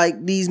moving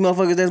like these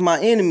motherfuckers that's my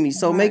enemy.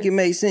 So make it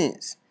make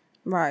sense.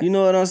 Right. You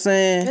know what I'm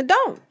saying? It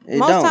don't.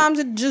 Most times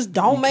it just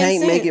don't make sense. You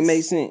can't make it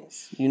make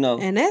sense, you know.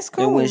 And that's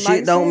cool. And when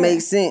shit don't make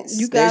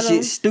sense, that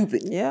shit's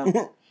stupid. Yeah.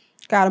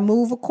 Gotta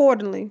move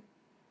accordingly.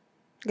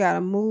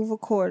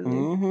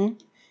 Mm-hmm.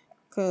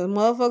 Cause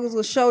motherfuckers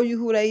will show you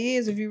who they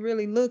is if you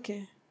really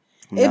looking.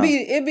 No.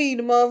 It be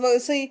the motherfuckers.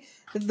 See,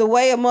 the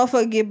way a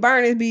motherfucker get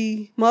burned, it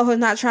be motherfuckers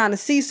not trying to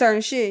see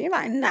certain shit. You're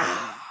like, nah.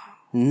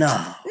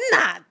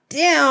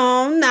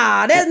 Damn,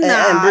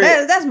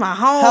 that's my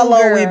home. How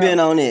long girl. we been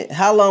on it?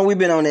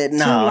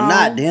 No,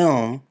 not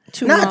them.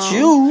 Not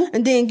you.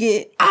 And then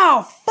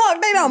oh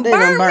fuck, they done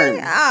burn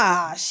me.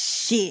 Ah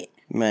shit.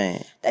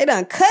 Man. They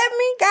done cut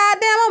me.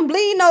 Goddamn, I'm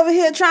bleeding over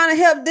here trying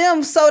to help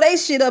them sew they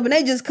shit up and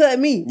they just cut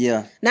me.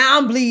 Yeah. Now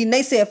I'm bleeding.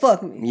 They said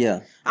fuck me. Yeah.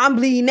 I'm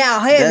bleeding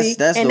out heavy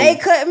they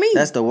cut me.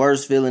 That's the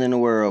worst feeling in the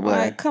world, boy.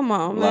 Like, come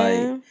on,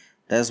 man. Like,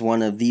 that's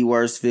one of the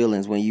worst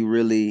feelings when you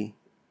really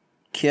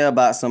care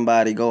about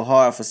somebody, go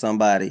hard for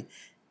somebody,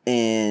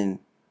 and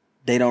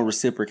they don't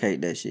reciprocate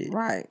that shit.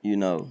 Right. You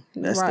know,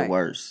 that's the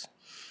worst.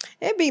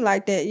 It be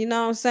like that, you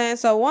know what I'm saying?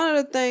 So one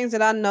of the things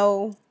that I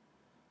know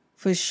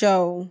for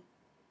sure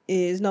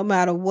is no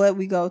matter what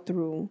we go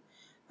through,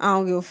 I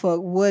don't give a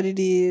fuck what it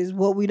is,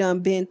 what we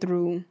done been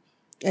through,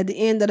 at the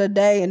end of the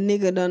day, a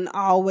nigga done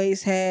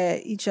always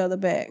had each other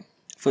back.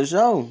 For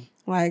sure.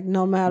 Like,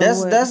 no matter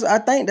what. I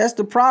think that's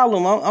the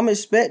problem. I'm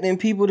expecting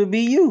people to be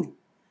you.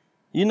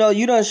 You know,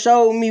 you done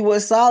showed me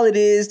what solid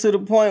is to the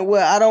point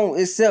where I don't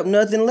accept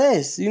nothing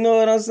less. You know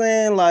what I'm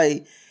saying?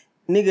 Like,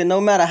 nigga, no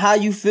matter how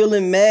you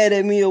feeling mad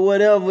at me or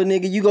whatever,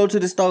 nigga, you go to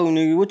the store,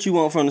 nigga. What you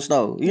want from the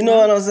store? You know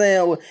what I'm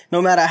saying?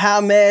 No matter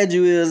how mad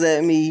you is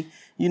at me,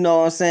 you know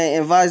what I'm saying?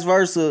 And vice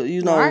versa,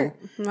 you know.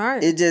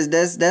 Right. It just,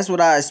 that's what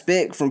I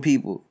expect from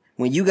people.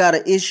 When you got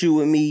an issue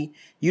with me,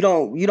 you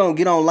don't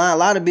get online. A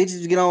lot of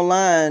bitches get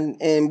online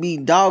and be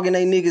dogging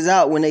they niggas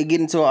out when they get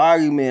into an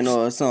argument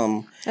or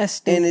something. That's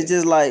stupid. And it's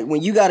just like,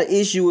 when you got an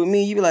issue with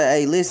me, you be like,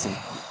 hey, listen,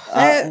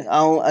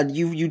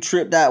 you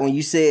tripped out when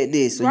you said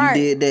this or you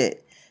did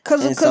that.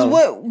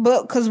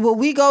 Cause what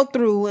we go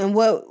through and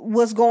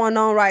what's going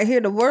on right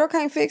here, the world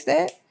can't fix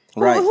that.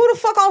 Right. Who the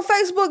fuck on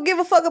Facebook give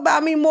a fuck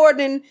about me more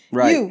than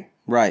you?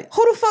 Right.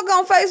 Who the fuck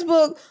on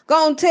Facebook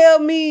gonna tell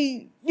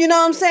me? You know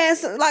what I'm saying?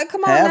 So, like,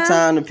 come on now.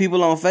 Halftime, the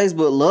people on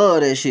Facebook love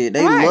that shit.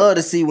 They love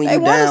to see when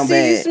you down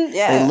bad.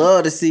 They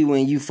love to see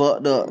when you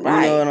fucked up.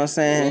 Right. You know what I'm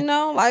saying? You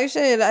know, like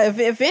shit.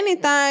 If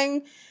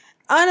anything,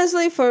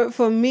 honestly,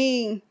 for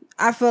me,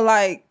 I feel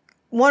like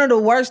one of the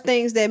worst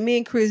things that me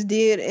and Chris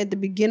did at the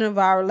beginning of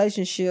our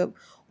relationship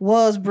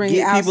was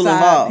bringing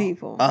outside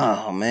people.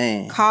 Oh,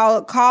 man.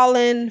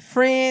 Calling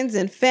friends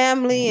and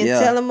family and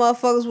telling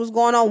motherfuckers what's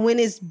going on when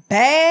it's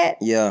bad.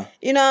 Yeah.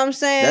 You know what I'm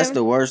saying? That's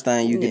the worst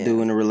thing you can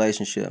do in a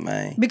relationship,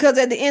 man. Because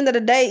at the end of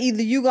the day,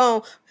 either you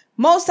gon'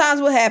 most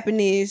times what happen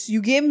is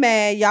you get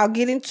mad, y'all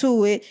get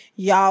into it,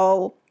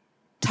 y'all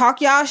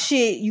talk y'all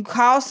shit, you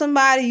call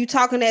somebody, you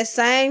talking that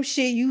same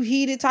shit, you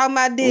heated talking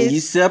about this. And you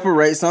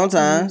separate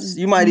sometimes.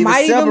 You might even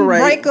separate. Even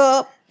break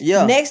up.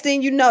 Yeah. Next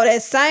thing you know,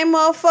 that same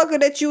motherfucker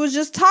that you was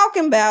just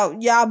talking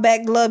about, y'all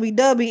back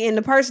lovey-dovey, and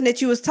the person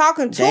that you was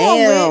talking to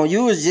Damn,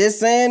 you was just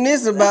saying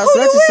this about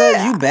such and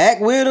such. You back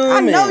with him?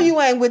 I know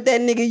you ain't with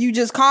that nigga you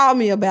just called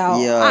me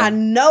about. Yeah. I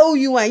know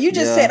you ain't. You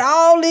just said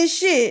all this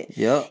shit.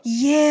 Yep.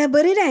 Yeah,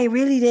 but it ain't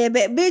really that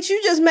bad. Bitch,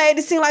 you just made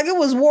it seem like it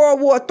was World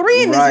War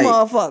III in this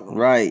motherfucker.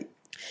 Right.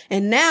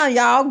 And now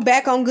y'all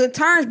back on good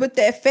terms, but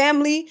that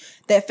family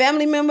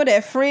member,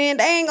 that friend,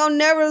 they ain't gonna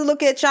never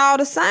look at y'all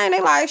the same. They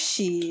like,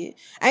 shit,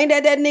 ain't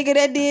that nigga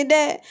that did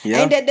that? Yep.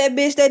 Ain't that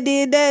bitch that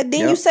did that?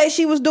 Didn't you say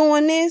she was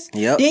doing this?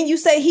 Yep. Didn't you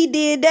say he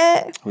did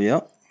that?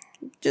 Yep.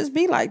 Just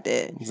be like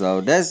that.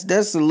 So that's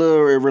a little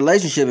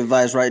relationship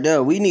advice right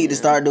there. We need to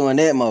start doing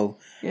that more.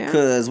 Yeah.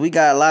 Because we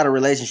got a lot of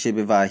relationship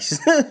advice.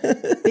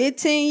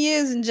 15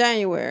 years in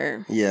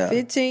January. Yeah.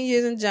 15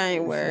 years in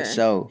January. For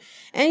sure.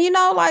 And you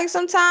know, like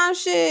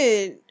sometimes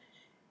you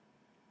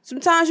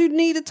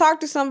need to talk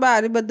to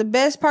somebody, but the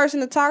best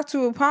person to talk to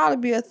will probably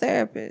be a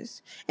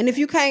therapist. And if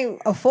you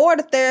can't afford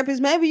a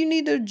therapist, maybe you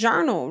need to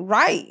journal,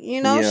 write,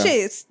 you know,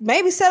 shit.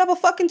 Maybe set up a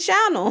fucking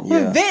channel.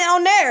 Vent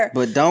on there.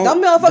 But don't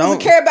motherfuckers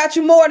care about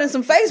you more than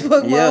some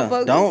Facebook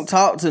motherfuckers. Don't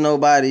talk to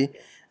nobody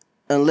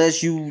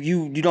unless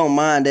you don't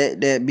mind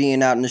that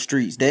being out in the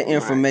streets, that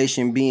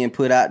information being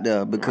put out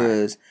there,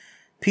 because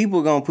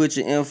people gonna put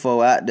your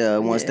info out there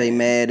once they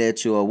mad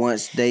at you or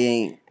once they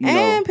ain't, you know.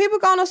 And people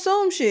gonna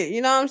assume shit,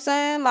 you know what I'm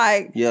saying?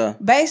 Like,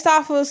 based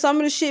off of some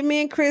of the shit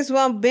me and Chris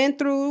done been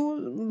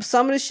through,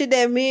 some of the shit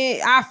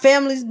that our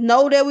families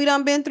know that we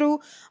done been through,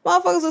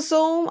 motherfuckers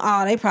assume,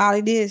 oh, they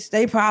probably this,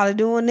 they probably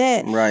doing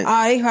that. Right.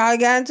 Oh, they probably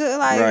got into it.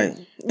 Like,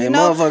 and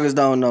motherfuckers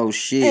don't know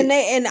shit.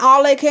 And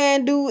all they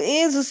can do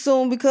is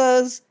assume,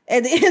 because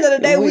at the end of the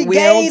day, we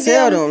gave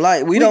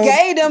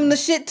them the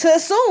shit to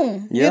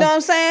assume. You know what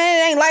I'm saying?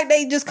 It ain't like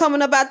they just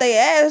coming up out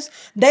their ass.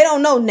 They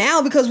don't know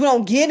now because we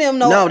don't get them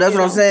No, that's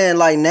what I'm saying.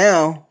 Like,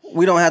 now,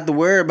 we don't have to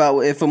worry about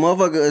if a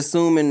motherfucker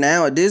assuming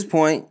now at this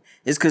point,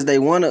 it's because they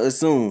want to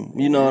assume.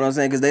 You know what I'm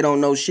saying? Because they don't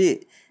know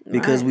shit.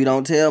 Because we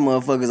don't tell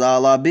motherfuckers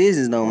all our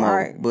business no more.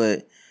 Right.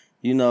 But,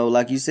 you know,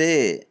 like you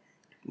said,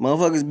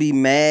 motherfuckers be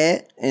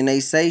mad and they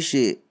say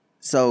shit.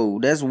 So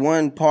that's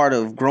one part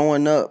of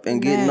growing up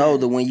and getting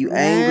older. When you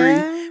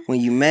angry, when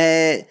you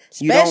mad,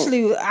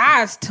 especially with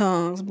eyes,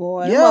 tongues,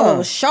 boy. Yeah,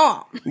 was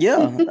sharp.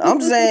 Yeah,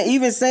 I'm saying,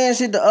 even saying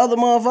shit to other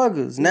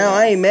motherfuckers. Now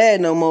I ain't mad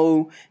no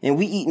more, and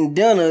we eating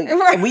dinner.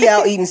 We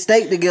out eating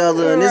steak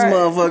together, and this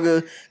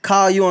motherfucker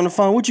call you on the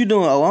phone. What you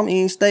doing? Oh, I'm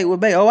eating steak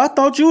with babe. Oh, I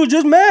thought you was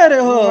just mad at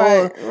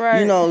her. Right.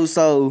 You know,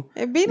 so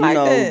it be like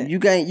that. You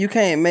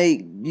can't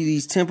make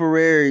these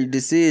temporary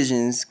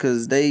decisions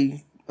because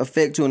they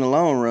affect you in the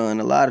long run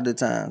a lot of the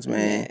times,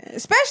 man. Yeah.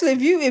 Especially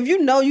if you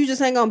know you just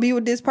ain't gonna be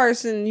with this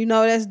person, you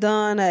know that's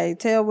done. Hey,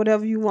 tell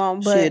whatever you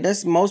want. But shit,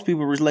 that's most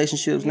people's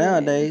relationships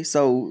nowadays.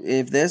 So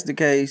if that's the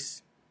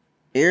case,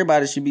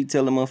 everybody should be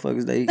telling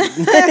motherfuckers they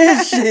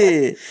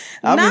shit.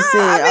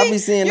 I be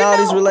seeing all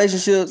these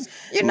relationships.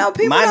 You know,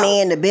 people. My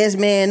man, the best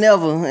man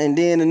ever, and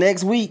then the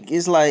next week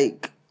it's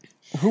like,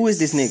 who is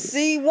this nigga?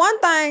 See, one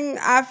thing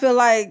I feel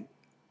like,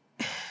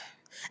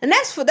 and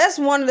that's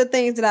one of the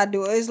things that I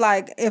do. It's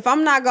like, if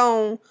I'm not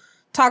gonna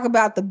talk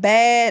about the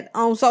bad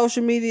on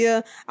social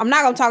media, I'm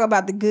not gonna talk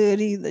about the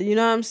good either. You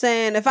know what I'm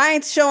saying? If I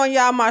ain't showing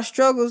y'all my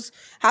struggles,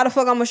 how the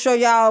fuck I'm gonna show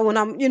y'all when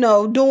I'm,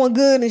 doing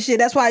good and shit?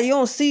 That's why you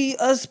don't see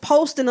us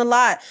posting a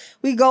lot.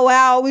 We go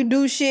out, we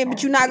do shit,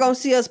 but you're not gonna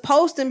see us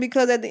posting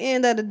because at the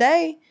end of the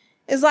day,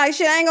 it's like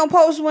shit, I ain't gonna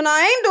post when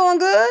I ain't doing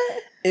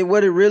good. And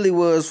what it really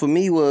was for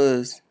me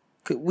was,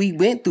 we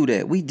went through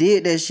that. We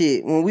did that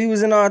shit when we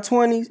was in our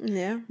 20s.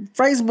 Yeah.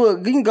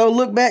 Facebook, you can go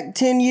look back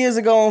 10 years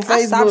ago on Facebook.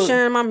 I stopped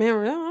sharing my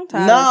memory. I'm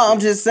tired I'm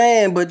just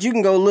saying, but you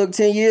can go look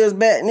 10 years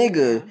back,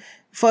 nigga. Yeah.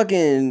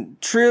 Fucking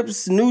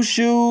trips, new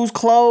shoes,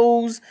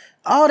 clothes,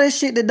 all that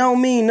shit that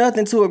don't mean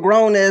nothing to a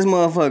grown-ass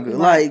motherfucker.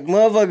 Right. Like,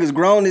 motherfuckers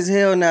grown as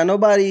hell now.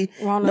 Nobody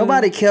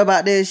care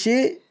about that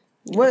shit.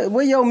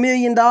 Where your $1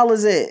 million at?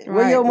 Right.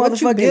 Where your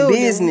motherfucking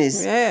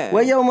business? Yeah.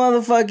 Where your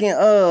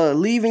motherfucking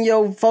leaving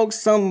your folks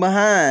something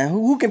behind?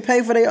 Who can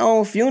pay for their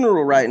own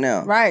funeral right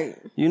now? Right.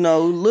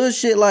 Little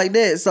shit like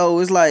that. So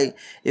it's like,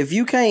 if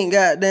you can't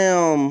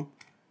goddamn,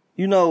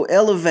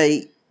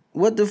 elevate,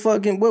 what the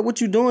fucking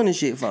what you doing this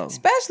shit for?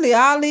 Especially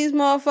all these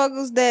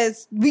motherfuckers that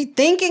we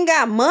thinking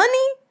got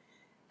money.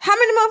 How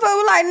many motherfuckers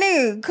were like,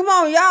 nigga, come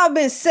on, y'all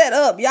been set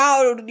up.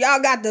 Y'all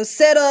got the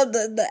setup,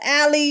 the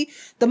alley,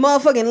 the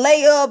motherfucking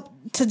layup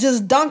to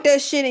just dunk that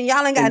shit and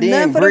y'all ain't got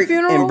nothing for the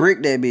funeral? And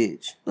brick that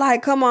bitch.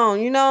 Like, come on,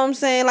 you know what I'm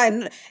saying? Like,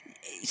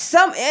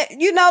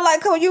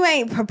 come on, you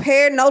ain't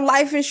prepared, no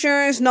life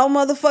insurance, no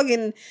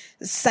motherfucking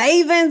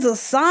savings or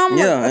something.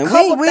 Yeah, and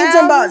we ain't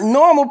talking about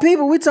normal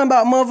people. We talking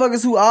about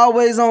motherfuckers who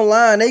always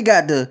online. They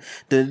got the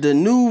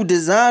new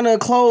designer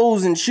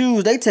clothes and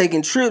shoes. They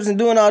taking trips and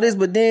doing all this,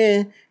 but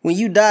then when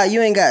you die,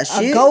 you ain't got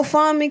shit.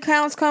 GoFundMe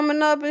counts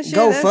coming up and shit.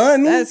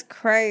 GoFundMe? That's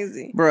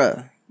crazy.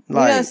 Bruh. We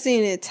done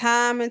seen it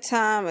time and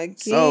time again.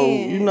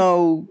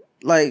 So,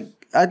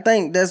 I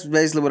think that's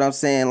basically what I'm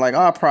saying. Like,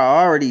 our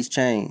priorities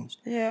changed.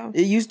 Yeah.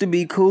 It used to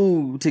be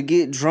cool to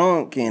get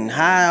drunk and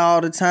high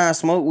all the time,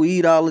 smoke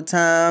weed all the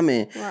time,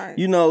 and,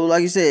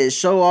 like you said,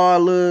 show all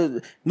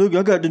look,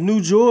 I got the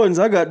new Jordans,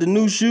 I got the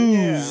new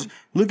shoes. Yeah.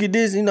 Look at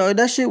this.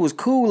 That shit was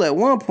cool at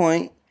one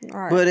point.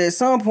 Right. But at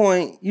some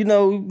point,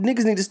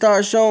 niggas need to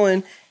start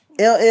showing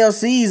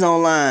LLCs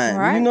online.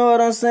 Right. You know what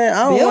I'm saying?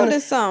 I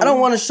don't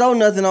want to show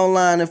nothing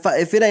online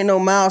if it ain't no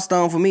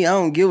milestone for me. I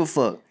don't give a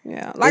fuck.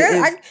 Yeah,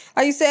 like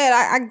you said,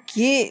 I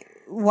get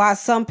why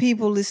some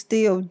people is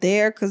still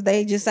there because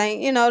they just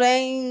ain't, they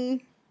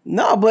ain't.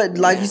 No, but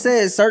like you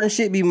said, certain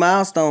shit be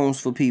milestones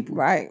for people.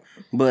 Right.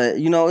 But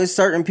it's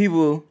certain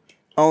people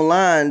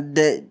online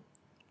that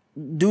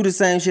do the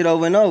same shit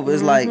over and over.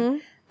 It's like,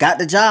 got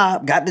the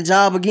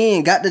job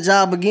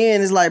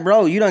again. It's like,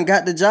 bro, you done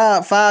got the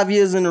job 5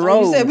 years in a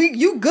row. You said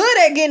you good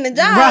at getting the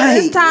job. Right,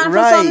 it's time for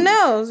something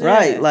else.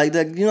 Right, like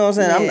that. You know what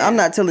I'm saying? Yeah. I'm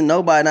not telling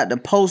nobody not to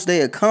post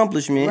their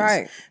accomplishments.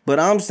 Right. But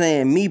I'm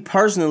saying, me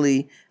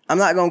personally, I'm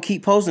not gonna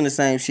keep posting the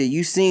same shit.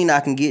 You seen I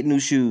can get new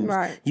shoes.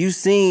 Right. You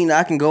seen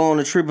I can go on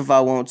a trip if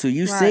I want to.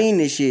 You seen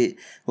this shit.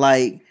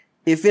 Like,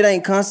 if it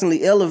ain't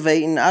constantly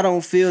elevating, I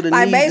don't feel the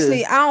need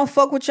basically, I don't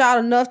fuck with y'all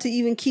enough to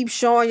even keep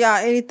showing y'all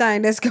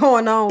anything that's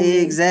going on.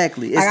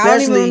 Exactly. Like,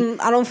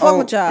 I don't fuck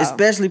with y'all.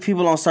 Especially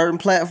people on certain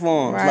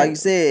platforms. Right. Like you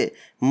said,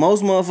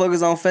 most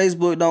motherfuckers on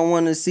Facebook don't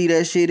want to see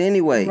that shit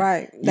anyway.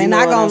 Right. They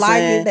not gonna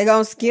like it. They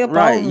gonna skip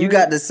over it. You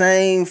got the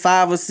same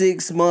 5 or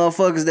 6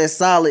 motherfuckers that's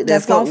solid.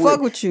 That's gonna fuck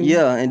with you.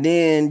 Yeah, and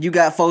then you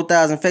got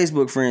 4,000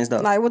 Facebook friends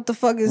though. Like, what the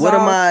fuck is what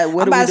I'm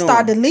about to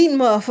start deleting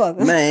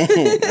motherfuckers. Man,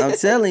 I'm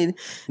telling you.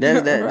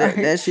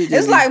 That shit just...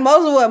 It's like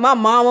most of what my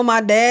mama,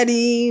 my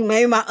daddy,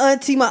 maybe my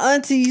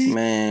aunties.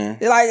 Man.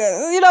 Like,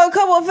 a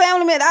couple of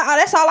family members.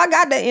 That's all I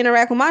got that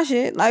interact with my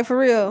shit. Like, for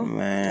real.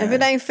 Man. If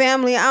it ain't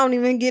family, I don't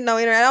even get no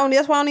interact.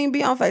 That's why I don't even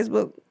be on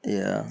Facebook.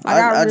 Yeah.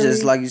 I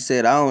just, like you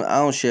said, I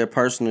don't share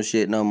personal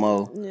shit no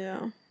more.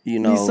 Yeah.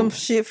 Need some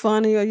shit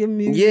funny or your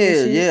music.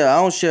 Yeah.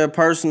 I don't share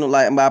personal,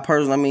 like, by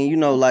personal, I mean,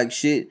 like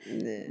shit,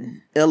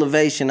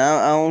 elevation.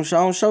 I don't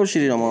show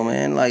shit no more,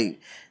 man. Like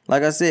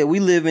I said, we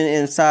living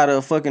inside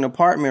a fucking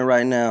apartment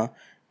right now.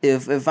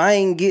 If I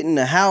ain't getting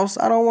the house,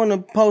 I don't want to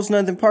post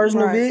nothing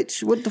personal,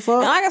 bitch. What the fuck?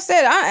 And like I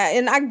said,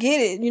 I get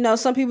it.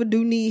 Some people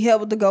do need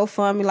help with the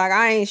GoFundMe. Like,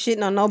 I ain't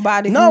shitting on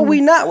nobody. No, we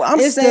not. I'm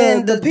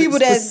saying the people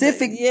that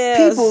specific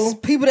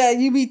people that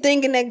you be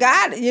thinking that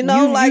got it.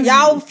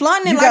 Y'all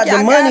flaunting like y'all got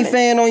the money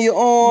fan on your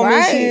arm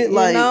and shit.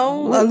 Like,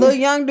 a little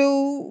young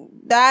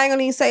dude. I ain't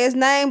gonna even say his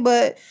name,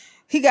 but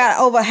he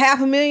got over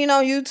 500,000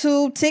 on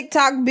YouTube,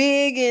 TikTok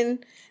big,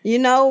 and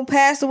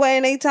passed away,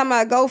 and they talking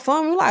about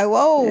GoFundMe. Like,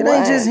 whoa, it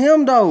ain't just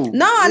him though.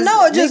 No, I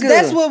know.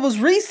 That's what was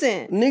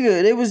recent.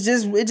 Nigga,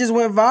 it just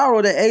went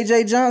viral that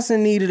AJ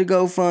Johnson needed a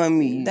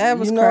GoFundMe. That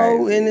was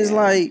crazy. And it's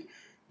like,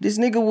 this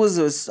nigga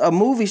was a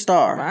movie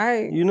star.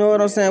 Right. You know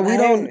what I'm saying?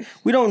 Right.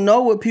 We don't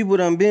know what people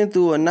done been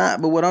through or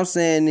not, but what I'm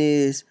saying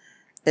is,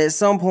 at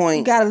some point,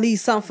 you gotta leave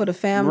something for the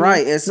family.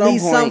 Right. At some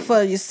point, leave something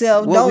for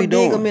yourself. Don't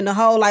dig them in the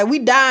hole. Like, we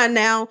dying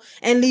now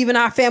and leaving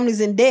our families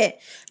in debt.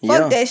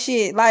 Fuck that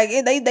shit. Like,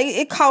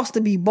 it costs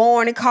to be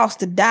born. It costs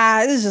to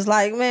die. It's just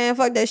like, man,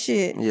 fuck that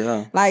shit.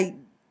 Yeah. Like,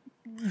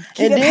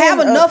 and then, have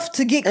enough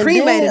to get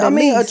cremated. Then, I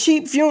mean, a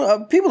cheap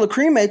funeral, people will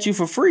cremate you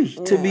for free,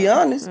 to be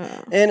honest.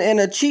 And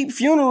a cheap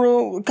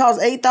funeral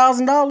costs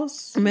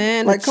 $8,000.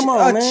 Man, like, come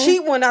on, man. A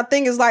cheap one, I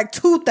think, is like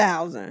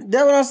 $2,000.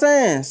 That's what I'm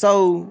saying.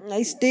 So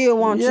they still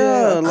want you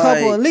a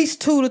couple, at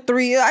least 2 to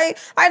 3. I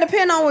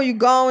depend on where you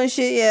go and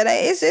shit. Yeah,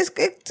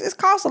 it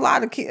costs a lot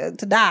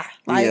to die.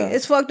 Like,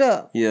 it's fucked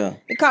up. Yeah,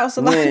 it costs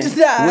a lot to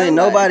die. When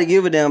nobody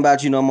give a damn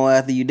about you no more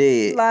after you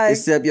dead, like,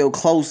 except your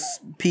close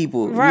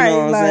people. Right, you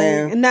know what I'm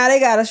saying? And now they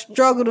gotta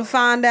struggle to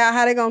find out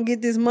how they gonna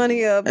get this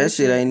money up. That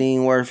shit ain't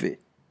even worth it.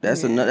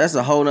 That's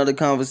a whole nother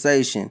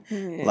conversation.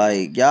 Yeah.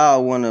 Like,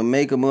 y'all want to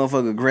make a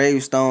motherfucker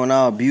gravestone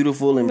all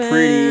beautiful and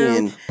pretty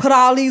and put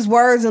all these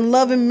words in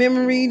loving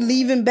memory,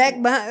 leaving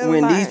back behind.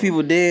 When these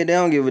people dead, they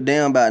don't give a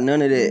damn about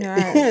none of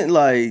that. Right.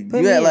 Like,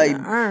 put you act like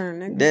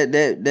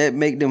that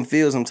make them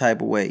feel some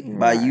type of way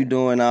by you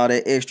doing all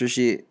that extra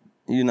shit.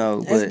 You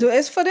know, but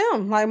it's for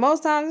them. Like,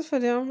 most times it's for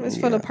them. It's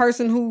for the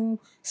person who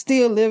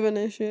still living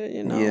and shit.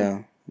 You know.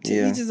 Yeah.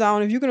 To each his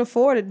own. If you can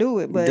afford it, do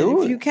it. But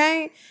if you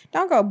can't,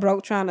 don't go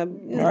broke trying to.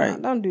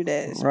 Don't do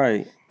that.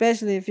 Right.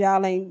 Especially if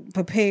y'all ain't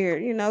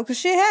prepared. You know, because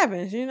shit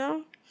happens. You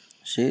know.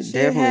 Shit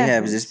definitely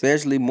happens,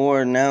 especially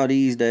more now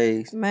these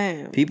days.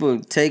 Man, people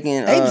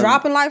taking they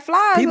dropping like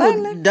flies. People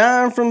lately.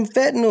 dying from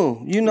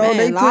fentanyl. You know,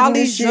 they putting all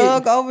these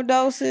drug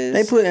overdoses.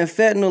 They putting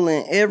fentanyl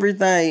in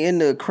everything, in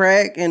the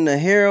crack, in the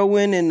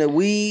heroin, in the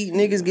weed.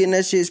 Niggas getting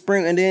that shit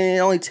sprinkled, and then it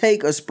only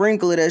take a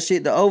sprinkle of that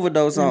shit to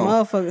overdose on.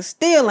 Motherfuckers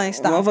still ain't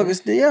stopping. Motherfuckers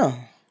still,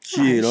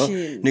 Shit,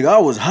 nigga, I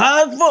was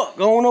high as fuck.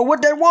 I don't know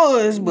what that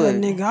was, but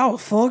nigga, I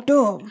was fucked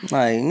up.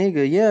 Like,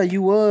 nigga, yeah,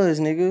 you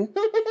was, nigga.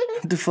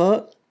 What the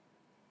fuck?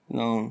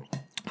 No.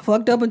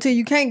 Fucked up until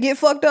you can't get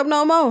fucked up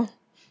no more.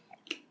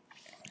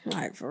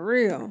 Like, for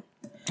real.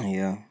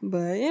 Yeah.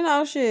 But, you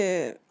know,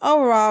 shit.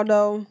 Overall,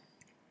 though,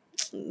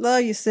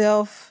 love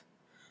yourself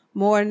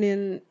more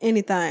than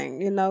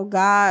anything. You know,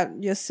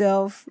 God,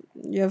 yourself,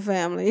 your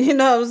family. You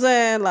know what I'm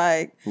saying?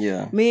 Like,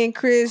 me and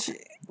Chris,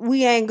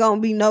 we ain't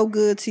gonna be no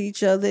good to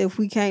each other if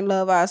we can't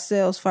love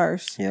ourselves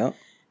first. Yep.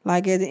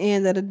 Like, at the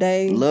end of the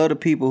day. Love the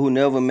people who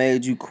never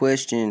made you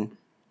question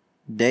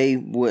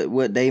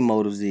what they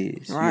motives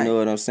is. Right. You know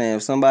what I'm saying?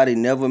 If somebody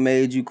never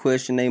made you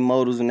question their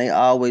motives and they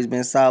always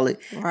been solid,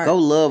 go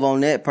love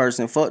on that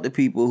person. Fuck the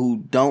people who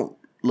don't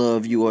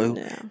love you or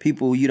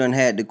people who you done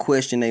had to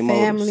question their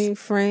motives. Family,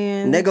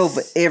 friends. And they go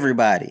for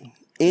everybody.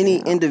 Any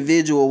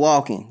individual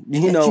walking.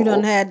 You know. You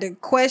done had to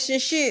question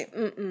shit.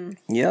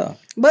 Yeah.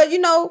 But, you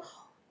know,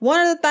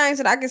 one of the things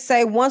that I can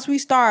say, once we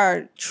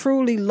start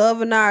truly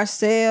loving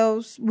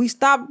ourselves, we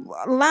stop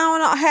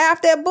allowing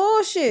half that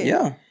bullshit.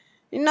 Yeah.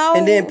 You know?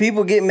 And then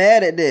people get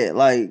mad at that.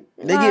 Like,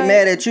 they get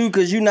mad at you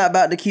because you're not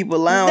about to keep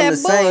allowing the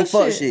same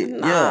fuck shit.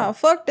 Nah,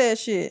 fuck that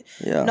shit.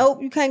 Yeah.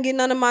 Nope, you can't get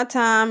none of my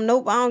time.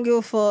 Nope, I don't give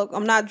a fuck.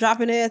 I'm not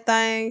dropping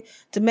everything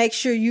to make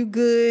sure you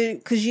good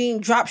because you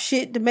ain't drop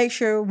shit to make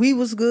sure we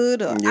was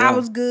good or I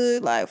was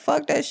good. Like,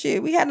 fuck that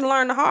shit. We had to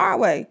learn the hard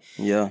way.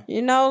 Yeah.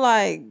 You know,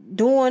 like,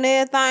 doing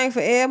everything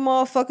for every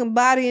motherfucking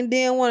body and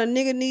then when a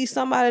nigga needs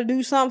somebody to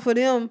do something for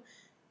them,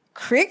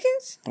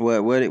 crickets?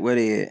 What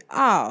they at?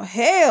 Oh,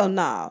 hell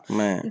no.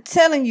 Man. I'm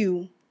telling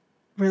you,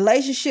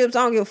 relationships,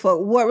 I don't give a fuck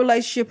what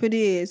relationship it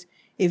is.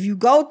 If you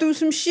go through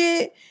some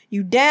shit,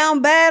 you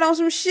down bad on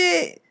some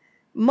shit,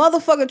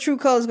 motherfucker true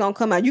colors gonna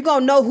come out. You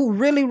gonna know who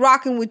really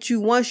rocking with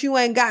you once you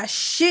ain't got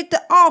shit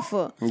to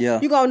offer. Yeah.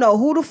 You gonna know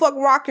who the fuck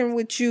rocking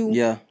with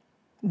you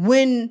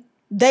when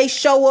they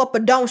show up or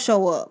don't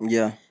show up.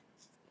 Yeah.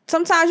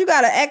 Sometimes you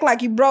gotta act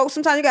like you broke.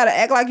 Sometimes you gotta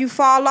act like you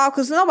fall off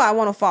because nobody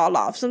want to fall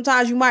off.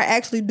 Sometimes you might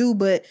actually do,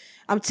 but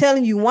I'm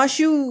telling you, once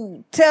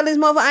you tell this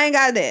motherfucker, I ain't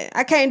got that,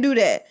 I can't do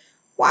that.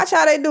 Watch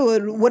how they do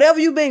it. Whatever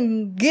you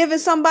been giving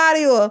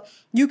somebody or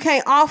you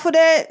can't offer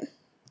that,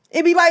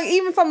 it be like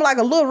even from like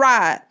a little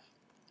ride.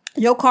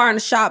 Your car in the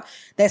shop,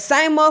 that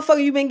same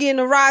motherfucker you been getting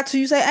a ride to,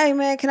 you say, hey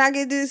man, can I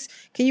get this?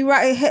 Can you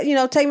ride,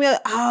 take me,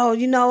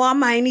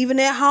 I ain't even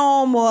at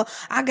home or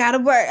I gotta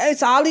work.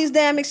 It's all these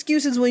damn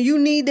excuses when you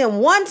need them.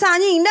 One time,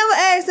 you ain't never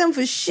asked them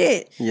for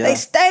shit. Yeah. They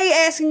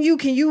stay asking you,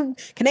 can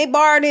they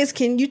borrow this?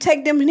 Can you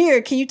take them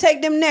here? Can you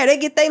take them there? They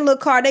get their little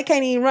car, they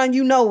can't even run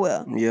you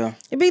nowhere. Yeah.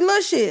 It be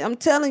little shit, I'm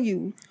telling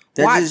you.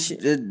 That's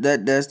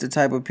the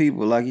type of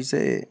people, like you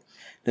said.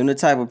 Them the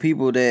type of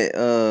people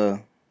that,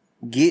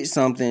 get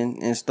something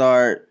and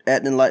start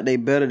acting like they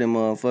better than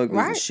motherfuckers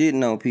and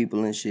shitting on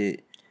people and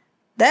shit.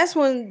 That's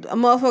when a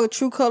motherfucker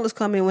true colors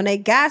come in. When they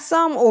got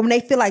something or when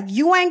they feel like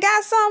you ain't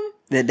got something.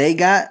 That they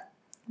got.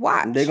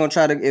 Watch. They're going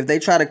to if they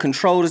try to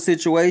control the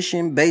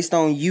situation based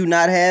on you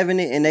not having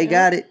it and they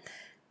got it,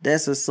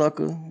 that's a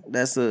sucker.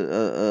 That's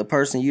a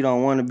person you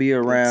don't want to be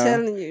around. I'm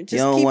telling you. Just you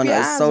don't want to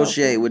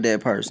associate with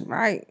that person.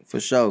 Right. For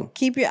sure.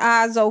 Keep your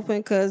eyes open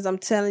because I'm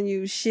telling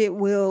you, shit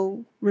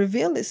will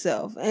reveal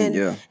itself.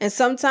 And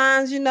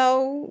sometimes,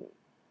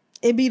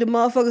 it be the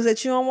motherfuckers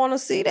that you don't want to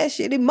see that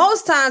shit. And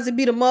most times it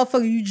be the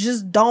motherfucker you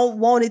just don't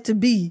want it to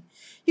be.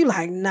 You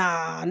like,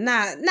 nah,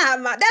 that's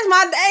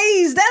my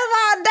days. That's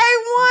my day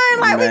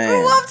one. Like, we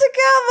grew up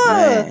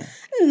together.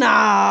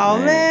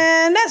 No,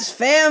 man, that's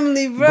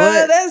family, bro.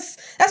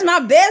 That's my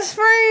best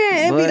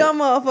friend. It be them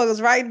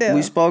motherfuckers right there.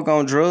 We spoke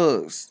on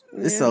drugs.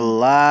 Yeah. It's a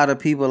lot of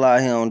people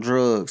out here on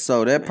drugs.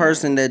 So that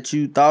person that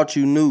you thought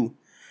you knew,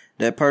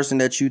 that person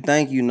that you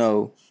think you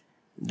know,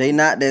 they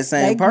not that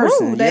same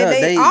person.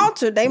 They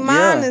altered. Their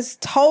mind is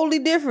totally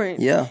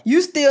different. Yeah.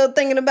 You still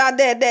thinking about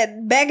that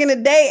back in the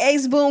day,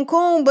 Ace Boom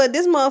Coon, but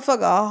this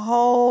motherfucker a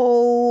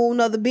whole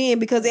nother being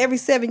because every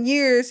 7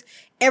 years,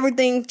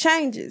 everything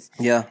changes.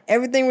 Yeah.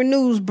 Everything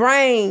renews,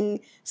 brain,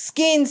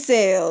 skin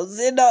cells,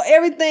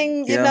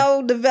 everything,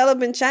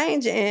 develop and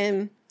change.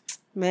 And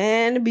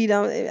man,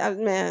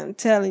 I'm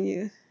telling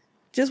you.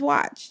 Just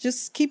watch.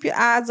 Just keep your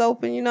eyes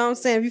open. You know what I'm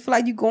saying? If you feel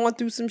like you're going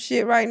through some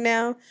shit right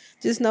now,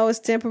 just know it's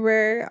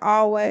temporary,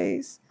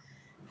 always.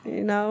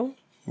 Yeah.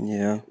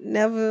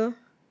 Never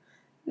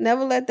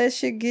let that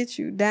shit get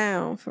you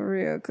down, for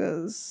real,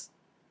 because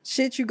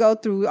shit you go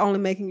through only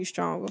making you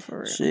stronger, for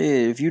real.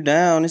 Shit, if you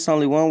down, it's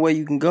only one way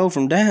you can go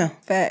from down.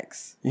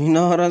 Facts. You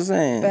know what I'm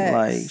saying? Facts.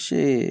 Like,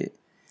 shit.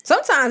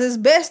 Sometimes it's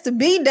best to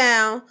be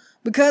down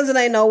because it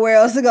ain't nowhere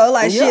else to go.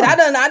 Like, shit, I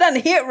done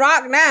hit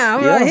rock now.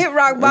 I'm gonna hit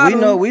rock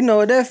bottom. We know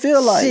what that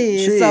feel like.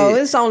 Shit. So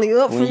it's only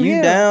up from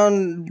here.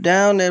 When you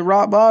down at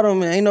rock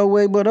bottom, ain't no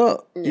way but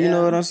up. You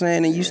know what I'm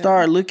saying? And you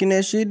start looking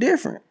at shit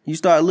different. You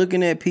start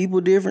looking at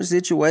people different,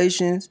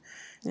 situations.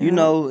 Yeah. You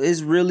know,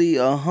 it's really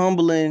a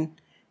humbling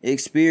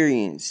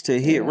experience to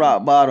hit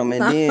rock bottom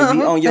and then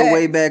be on your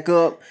way back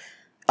up.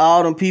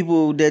 All them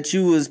people that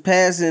you was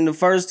passing the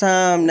first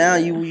time, now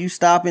you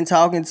stop and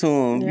talking to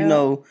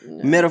them,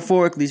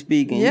 metaphorically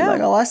speaking. You're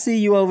like, oh, I see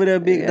you over there,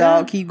 big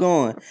dog. Keep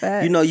going.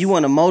 Facts. You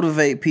want to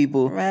motivate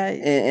people. Right.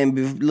 And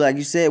be, like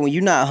you said, when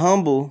you're not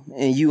humble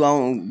and you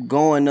on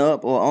going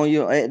up or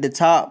at the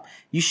top,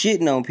 you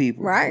shitting on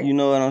people. Right. You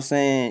know what I'm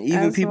saying?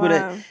 Even That's people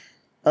that,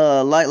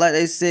 like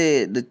they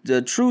said,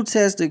 the true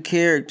test of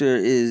character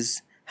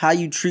is how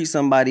you treat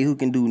somebody who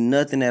can do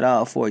nothing at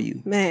all for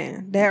you.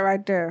 Man, that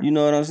right there. You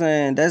know what I'm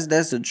saying?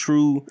 That's a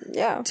true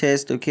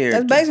test of character.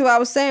 That's basically what I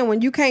was saying. When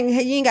you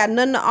ain't got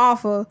nothing to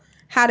offer,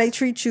 how they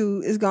treat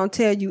you is gonna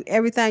tell you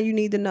everything you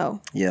need to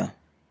know. Yeah.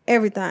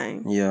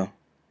 Everything. Yeah.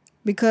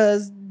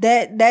 Because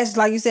that's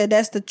like you said,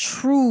 that's the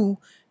true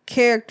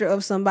character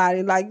of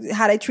somebody, like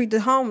how they treat the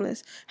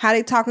homeless, how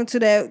they talking to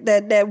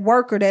that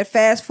worker, that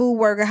fast food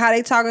worker, how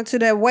they talking to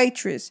that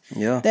waitress,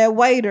 that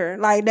waiter,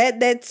 like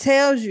that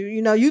tells you,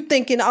 you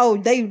thinking, oh,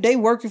 they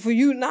working for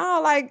you. Nah,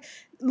 like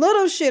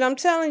little shit, I'm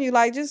telling you,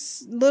 like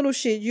just little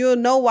shit, you'll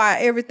know why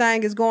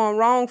everything is going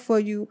wrong for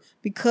you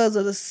because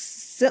of the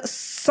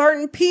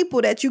certain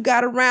people that you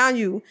got around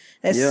you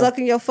that's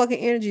sucking your fucking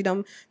energy,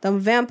 them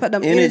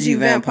energy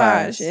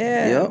vampires.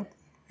 Yeah.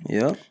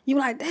 You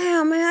like,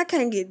 damn, man, I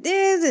can't get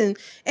this. And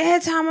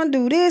every time I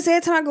do this,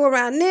 every time I go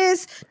around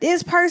this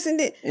person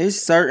did. It's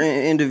certain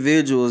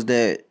individuals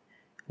that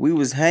we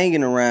was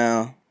hanging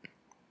around.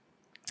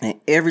 And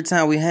every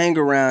time we hang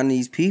around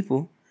these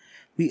people,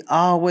 we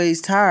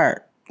always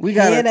tired. We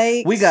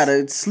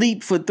gotta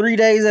sleep for 3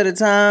 days at a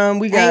time.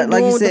 We got,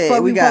 like you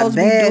said, we got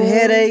bad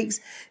headaches.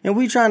 And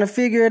we trying to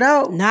figure it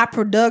out. Not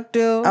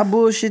productive. I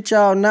bullshit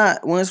y'all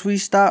not. Once we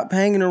stopped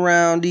hanging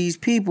around these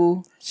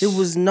people, it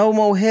was no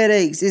more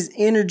headaches. It's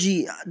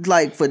energy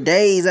like for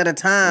days at a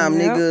time,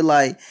 nigga.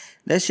 Like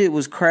that shit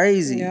was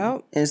crazy.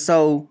 Yep. And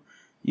so,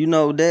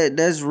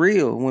 that's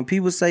real. When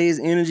people say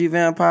it's energy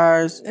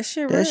vampires,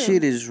 that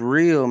shit is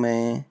real,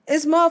 man.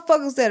 It's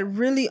motherfuckers that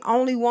really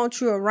only want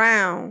you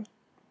around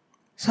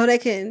so they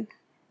can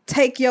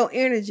take your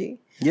energy.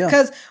 Yeah.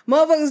 Because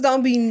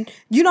motherfuckers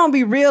you don't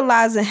be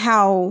realizing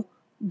how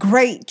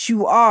great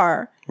you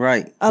are.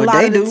 Right. A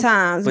lot of the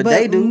times. But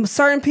they do.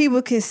 Certain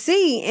people can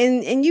see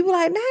and you be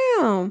like,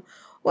 damn,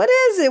 what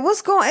is it?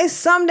 What's going? It's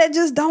something that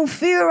just don't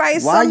feel right.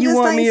 Why you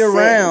want me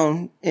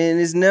around and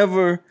it's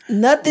never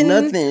nothing.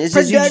 It's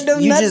just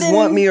you just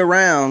want me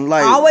around.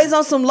 Like always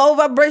on some low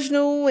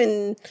vibrational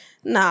and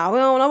nah,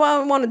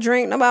 nobody want to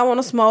drink, nobody want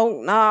to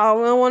smoke. Nah,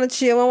 we don't want to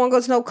chill, we don't want to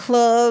go to no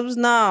clubs.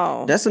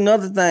 No. That's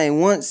another thing.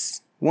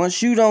 Once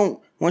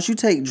you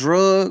take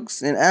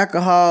drugs and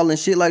alcohol and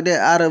shit like that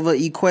out of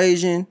an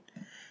equation,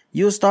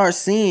 you'll start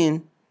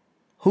seeing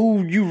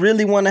who you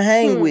really want to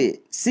hang with.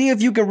 See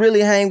if you can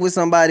really hang with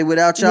somebody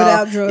without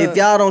drugs. If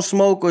y'all don't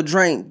smoke or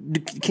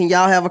drink, can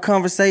y'all have a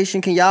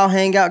conversation? Can y'all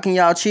hang out? Can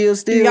y'all chill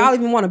still? Do y'all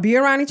even want to be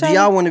around each other? Do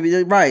y'all want to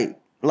be right?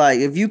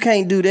 Like, if you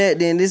can't do that,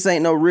 then this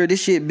ain't no real.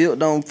 This shit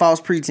built on false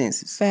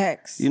pretenses.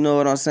 Facts. You know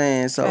what I'm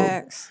saying? So,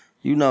 facts.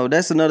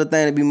 That's another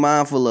thing to be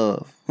mindful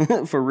of.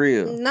 For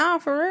real. Nah,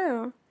 for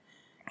real.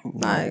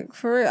 Like,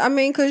 for real. I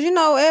mean, because,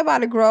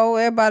 everybody grow,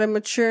 everybody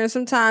mature. And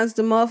sometimes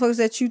the motherfuckers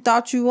that you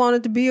thought you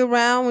wanted to be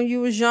around when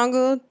you was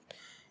younger,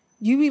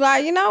 you be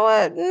like, you know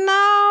what?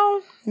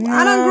 No.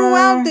 I done grew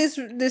out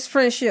this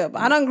friendship.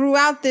 I done grew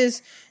out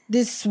this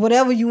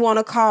whatever you want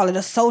to call it,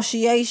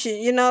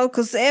 association,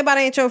 because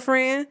everybody ain't your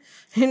friend,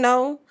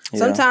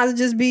 Sometimes it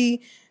just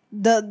be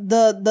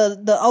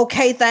the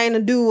okay thing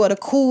to do or the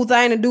cool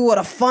thing to do or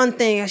the fun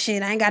thing.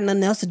 Shit, I ain't got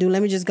nothing else to do.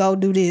 Let me just go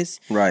do this.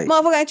 Right.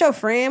 Motherfucker ain't your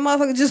friend.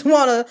 Motherfucker just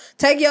want to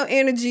take your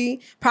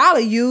energy,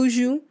 probably use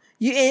you.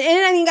 it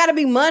ain't even gotta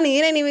be money.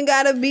 It ain't even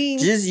gotta be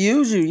just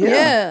use you.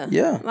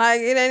 Yeah. Like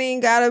it ain't even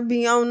gotta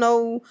be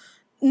on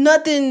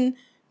nothing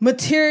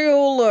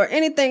material or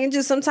anything. It's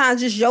just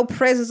sometimes just your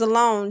presence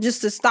alone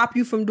just to stop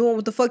you from doing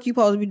what the fuck you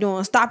supposed to be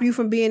doing. Stop you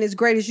from being as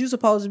great as you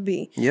supposed to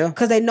be. Yeah.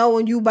 Because they know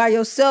when you by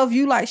yourself,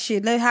 you like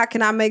shit. How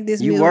can I make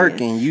this? You million?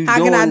 Working.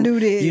 How can I do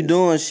this? You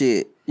doing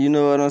shit. You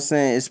know what I'm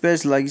saying?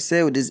 Especially like you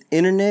said with this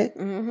internet,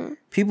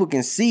 people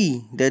can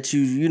see that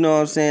you know what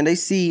I'm saying? They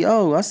see,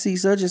 oh, I see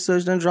such and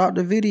such done dropped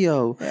the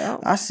video. Yeah.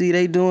 I see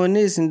they doing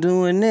this and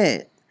doing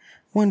that.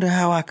 Wonder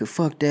how I could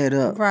fuck that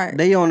up. Right.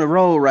 They on the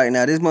road right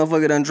now. This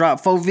motherfucker done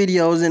dropped 4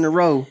 videos in a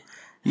row.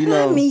 You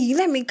know.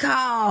 Let me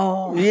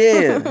call.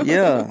 Yeah.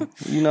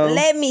 You know.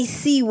 Let me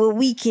see what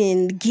we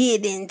can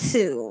get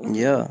into.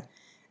 Yeah.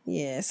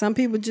 Yeah, some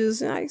people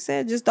just, like I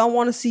said, just don't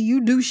want to see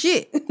you do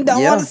shit.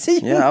 Don't want to see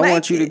you. Yeah, I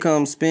want you to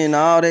come spend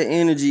all that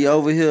energy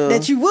over here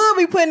that you will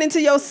be putting into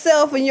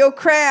yourself and your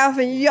craft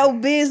and your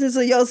business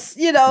or your,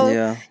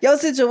 your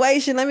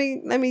situation. Let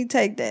me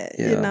take that.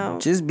 Yeah. You know,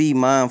 just be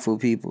mindful,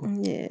 people.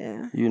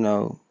 Yeah, you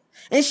know,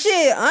 and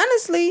shit.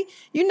 Honestly,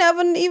 you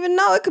never even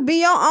know. It could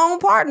be your own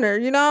partner.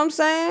 You know what I'm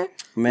saying?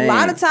 Man, a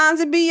lot of times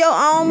it be your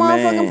own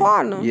motherfucking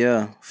partner.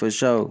 Yeah, for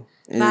sure.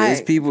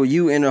 It's people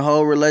you in a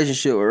whole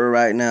relationship with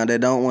right now that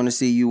don't want to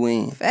see you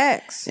win.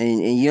 Facts. And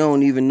you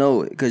don't even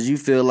know it because you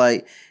feel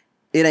like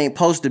it ain't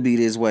supposed to be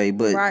this way.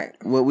 But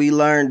what we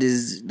learned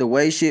is the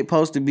way shit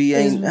supposed to be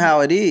ain't how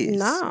it is.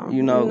 No.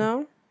 You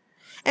know?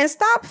 And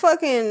stop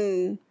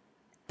fucking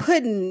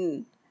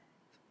putting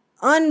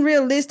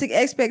unrealistic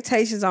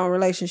expectations on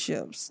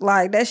relationships.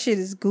 Like, that shit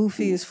is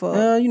goofy as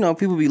fuck. You know,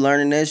 people be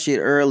learning that shit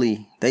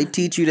early. They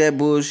teach you that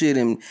bullshit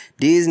in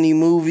Disney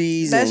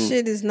movies. That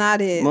shit is not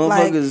it.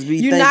 Motherfuckers be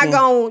you're not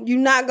gonna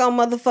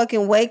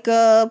motherfucking wake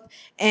up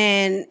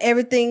and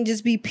everything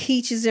just be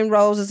peaches and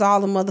roses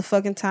all the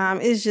motherfucking time.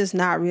 It's just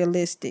not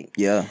realistic.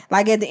 Yeah.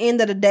 Like, at the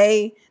end of the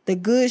day, the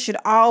good should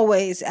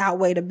always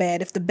outweigh the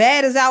bad. If the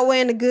bad is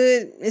outweighing the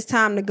good, it's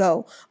time to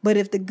go. But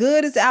if the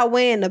good is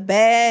outweighing the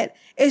bad,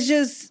 it's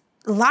just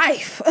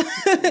life.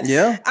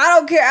 Yeah. I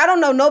don't care. I don't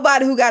know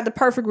nobody who got the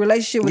perfect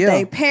relationship with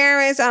their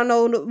parents. I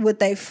don't know with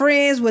their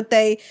friends, with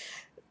their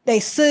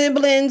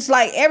siblings.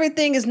 Like,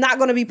 everything is not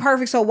going to be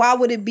perfect. So why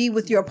would it be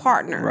with your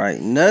partner? Right.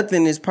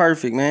 Nothing is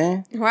perfect,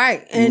 man.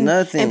 Right. And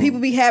nothing. And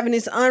people be having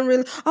this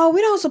unreal,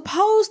 we don't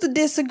supposed to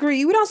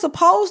disagree. We don't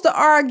supposed to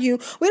argue.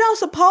 We don't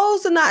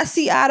supposed to not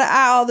see eye to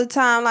eye all the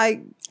time.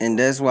 Like, and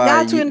that's why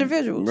y'all two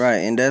individuals. Right.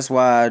 And that's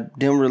why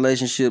them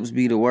relationships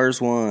be the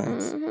worst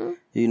ones.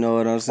 You know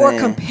what I'm saying? Or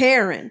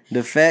comparing.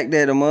 The fact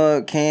that a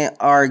mug can't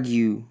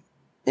argue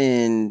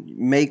and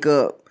make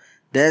up,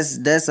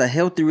 that's a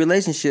healthy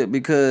relationship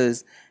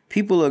because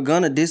people are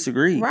gonna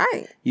disagree.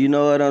 Right. You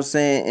know what I'm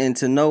saying? And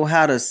to know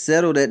how to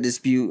settle that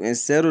dispute and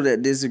settle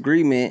that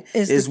disagreement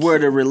is where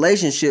the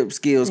relationship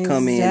skills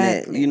come in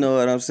at. You know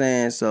what I'm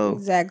saying? So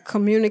exactly.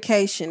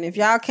 Communication. If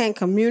y'all can't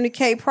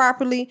communicate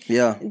properly,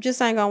 it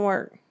just ain't gonna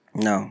work.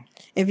 No.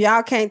 If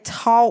y'all can't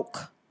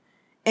talk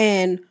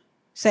and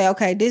say,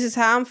 okay, this is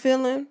how I'm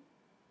feeling.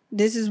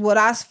 This is what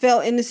I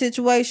felt in the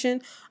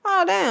situation.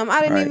 Oh, damn.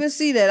 I didn't even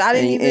see that. I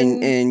didn't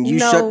even And you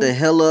shut the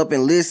hell up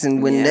and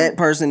listen when that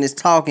person is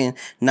talking,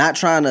 not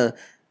trying to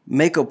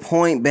make a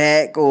point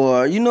back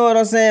or, you know what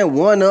I'm saying,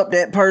 one up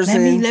that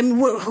person.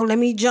 Let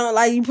me jump.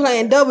 Like, you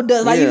playing double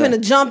dutch. Like, you finna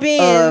jump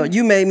in.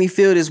 You made me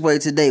feel this way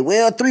today.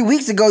 Well, 3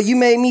 weeks ago, you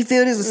made me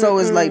feel this. So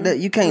it's like that.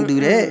 You can't do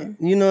that.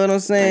 You know what I'm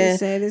saying?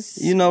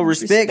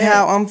 Respect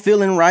how I'm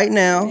feeling right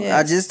now. Yes.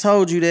 I just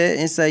told you that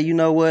and say, you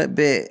know what,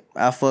 bet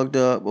I fucked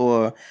up,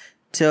 or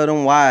tell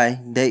them why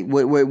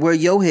where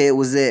your head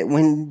was at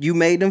when you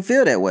made them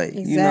feel that way.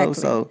 Exactly. You know,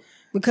 so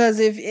because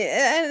and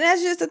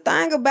that's just the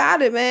thing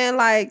about it, man.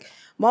 Like,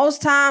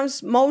 most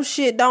times, most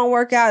shit don't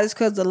work out is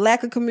because of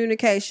lack of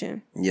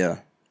communication. Yeah.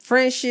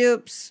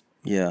 Friendships.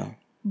 Yeah.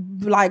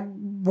 Like,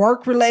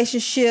 work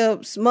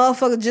relationships.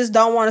 Motherfuckers just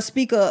don't want to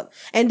speak up.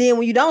 And then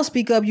when you don't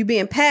speak up, you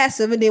being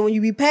passive. And then when you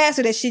be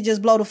passive, that shit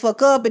just blow the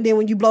fuck up. And then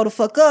when you blow the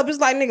fuck up, it's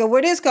like, nigga,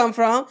 where this come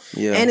from?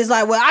 Yeah. And it's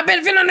like, well, I've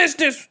been feeling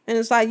this. And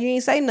it's like, you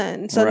ain't say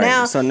nothing. So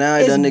now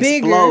it done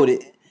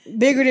exploded.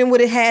 Bigger than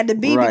what it had to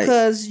be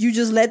because you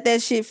just let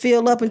that shit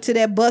fill up until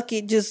that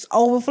bucket just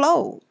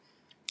overflowed.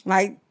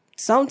 Like,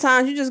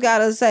 sometimes you just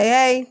gotta say,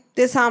 hey,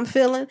 this how I'm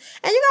feeling.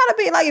 And you gotta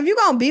be like, if you're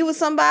gonna be with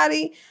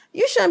somebody,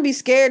 you shouldn't be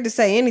scared to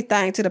say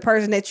anything to the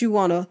person that you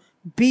wanna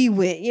be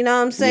with. You know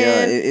what I'm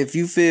saying? Yeah, if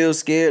you feel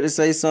scared to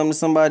say something to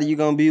somebody you're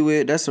gonna be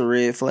with, that's a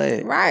red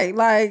flag. Right.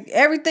 Like,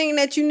 everything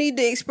that you need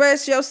to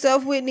express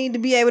yourself with need to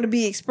be able to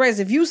be expressed.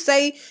 If you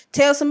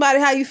tell somebody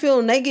how you feel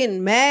and they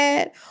getting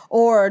mad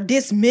or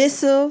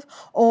dismissive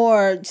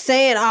or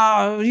saying,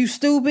 oh, you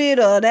stupid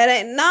or that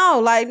ain't,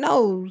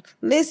 no,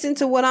 listen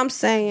to what I'm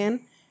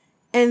saying.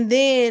 And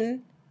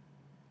then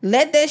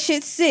let that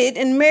shit sit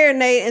and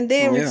marinate and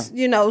then,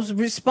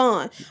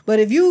 respond. But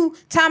if you,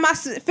 time I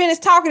finish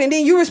talking and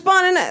then you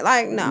responding,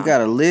 like, no. You got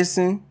to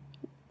listen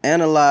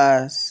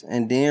analyze,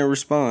 and then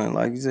respond.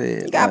 Like you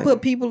said, you gotta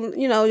put people,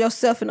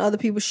 yourself in other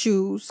people's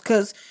shoes.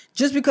 Because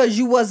just because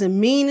you wasn't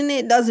meaning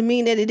it doesn't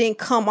mean that it didn't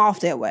come off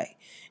that way.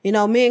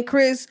 Me and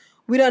Chris,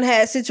 we done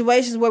had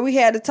situations where we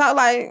had to talk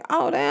like,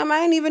 oh damn, I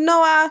didn't even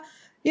know I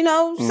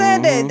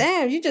said that.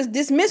 Damn, you just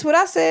dismissed what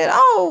I said.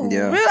 Oh,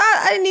 yeah. Really?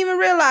 I didn't even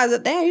realize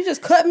it. Damn, you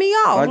just cut me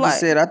off. Like you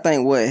said, I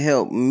think what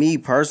helped me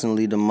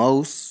personally the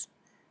most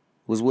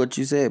was what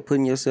you said,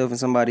 putting yourself in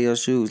somebody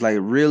else's shoes. Like,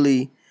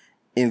 really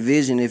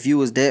envision if you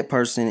was that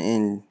person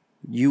and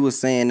you was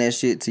saying that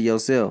shit to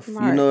yourself.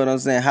 Right. You know what I'm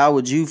saying? How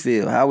would you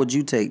feel? How would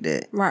you take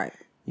that? Right.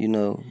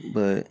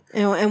 But...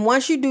 And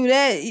once you do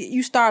that,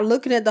 you start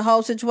looking at the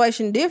whole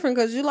situation different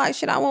because you're like,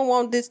 shit, I won't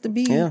want this to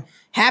be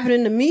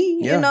happening to me.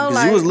 Yeah,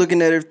 because you was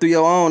looking at it through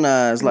your own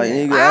eyes. Like,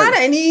 nigga, I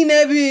didn't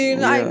even be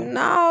like,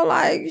 no,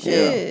 like,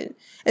 shit. Yeah.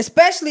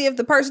 Especially if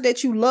the person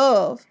that you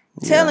love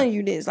telling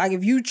you this. Like,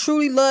 if you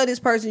truly love this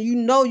person,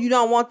 you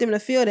don't want them to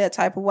feel that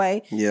type of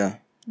way. Yeah.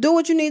 Do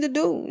what you need to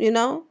do,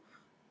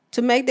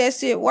 to make that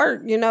shit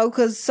work,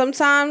 because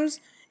sometimes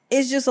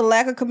it's just a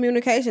lack of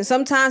communication.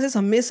 Sometimes it's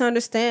a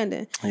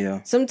misunderstanding.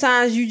 Yeah.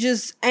 Sometimes you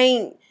just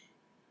ain't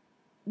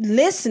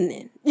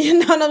listening. You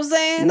know what I'm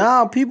saying?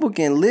 No, people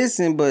can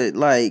listen, but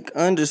like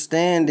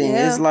understanding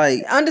is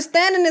like...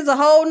 Understanding is a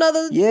whole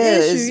nother issue.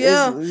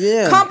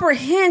 It's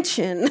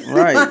comprehension.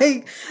 Right.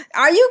 Like,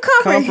 are you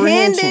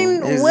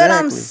comprehending what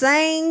I'm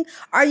saying?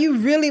 Are you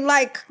really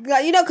like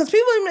because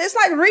people, it's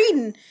like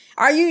reading.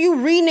 Are you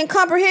reading and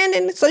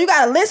comprehending? So you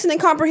got to listen and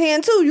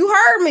comprehend too. You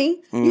heard me.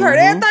 Mm-hmm. You heard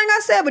everything I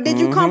said, but did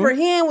you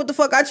comprehend what the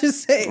fuck I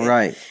just said?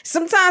 Right.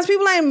 Sometimes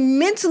people ain't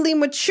mentally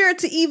mature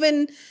to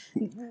even...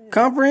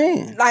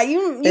 comprehend. Like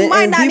you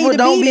might not need to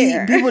be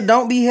there. People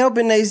don't be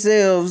helping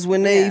themselves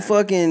when they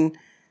fucking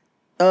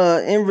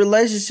in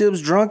relationships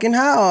drunk and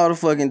high all the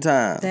fucking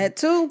time. That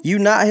too. You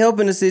not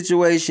helping the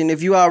situation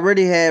if you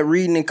already had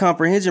reading and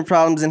comprehension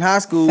problems in high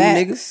school,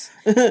 niggas.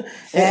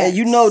 And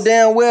you know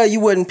damn well you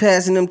wasn't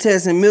passing them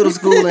tests in middle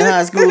school and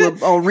high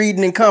school on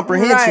reading and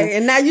comprehension. Right,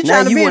 and now you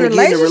trying to be in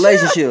a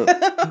relationship.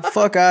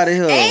 Fuck out of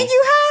here. And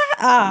you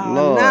high? Oh,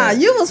 Lord. Nah,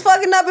 you was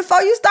fucking up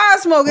before you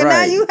started smoking.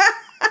 Right. Now you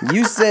high.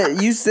 You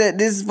set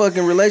this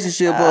fucking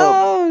relationship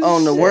up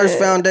on the worst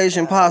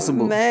foundation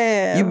possible.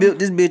 Man. You built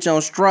this bitch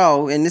on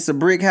straw and it's a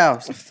brick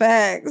house.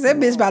 Facts. That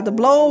bitch about to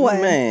blow away.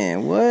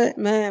 Man, what?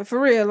 Man, for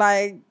real.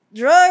 Like,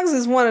 drugs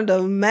is one of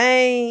the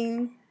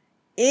main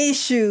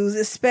issues,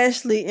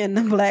 especially in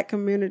the black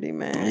community,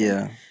 man.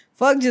 Yeah.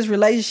 Fuck just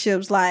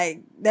relationships.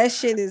 Like, that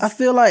shit is... I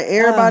feel like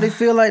everybody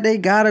feel like they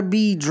gotta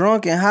be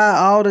drunk and high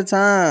all the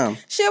time.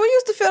 Shit, we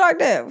used to feel like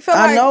that.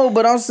 I know,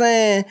 but I'm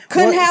saying...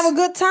 Couldn't have a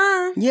good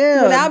time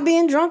without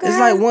being drunk and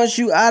high. It's like once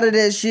you out of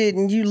that shit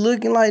and you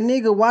looking like,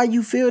 nigga, why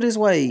you feel this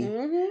way?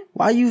 Mm-hmm.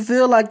 Why you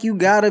feel like you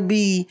gotta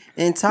be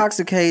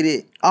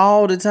intoxicated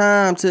all the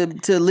time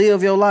to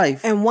live your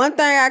life? And one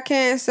thing I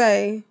can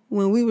say,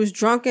 when we was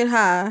drunk and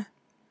high,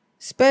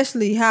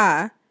 especially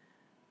high,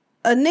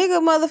 a nigga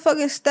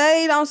motherfucking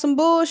stayed on some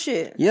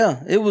bullshit.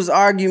 Yeah, it was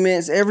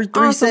arguments every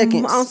 3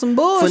 seconds. On some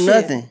bullshit. For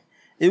nothing.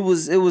 It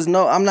was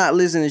no, I'm not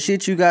listening to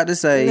shit you got to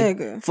say.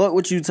 Nigga. Fuck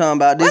what you talking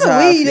about. This how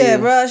I feel. There,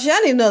 bro. Shit, I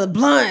need another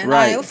blunt.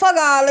 Right. Like, fuck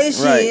all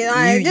this right. shit.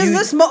 Like,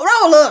 let's smoke,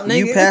 roll up, nigga.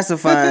 You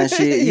pacifying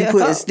shit. You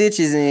putting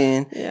stitches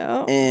in.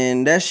 Yeah.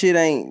 And that shit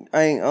ain't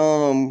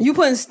You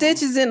putting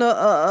stitches in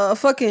a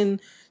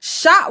fucking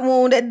shot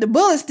wound that the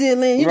bullet's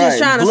still in. You just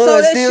trying to Blood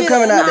sew that still shit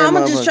coming up. out that I'm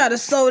gonna motherfucker. just try to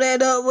sew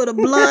that up with a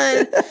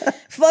blunt.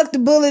 Fuck the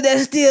bullet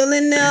that's still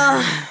in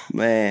there.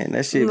 Man,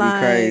 that shit be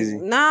crazy.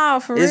 Nah,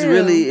 for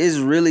real. It's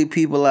really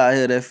people out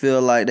here that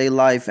feel like their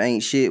life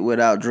ain't shit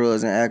without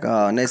drugs and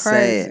alcohol. And that's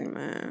crazy, sad.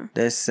 Man.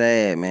 That's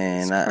sad,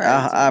 man.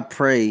 I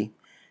pray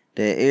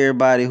that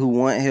everybody who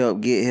want help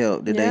get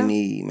help that they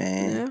need,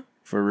 man. Yeah.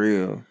 For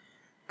real.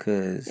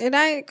 Cause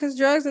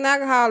drugs and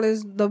alcohol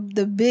is the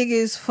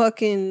biggest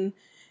fucking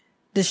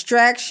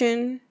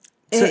distraction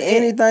to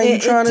anything you're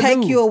trying to do. It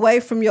take you away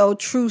from your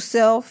true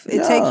self.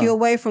 It take you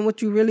away from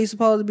what you really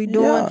supposed to be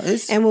doing. Yeah,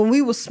 and when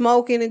we was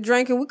smoking and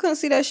drinking, we couldn't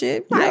see that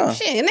shit. Like,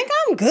 shit, nigga,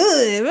 I'm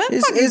good. What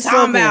the fuck you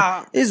talking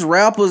about? It's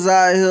rappers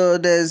out here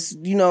that's,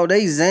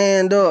 they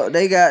zanned up.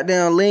 They got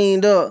down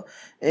leaned up.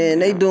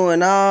 And they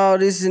doing all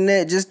this and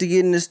that just to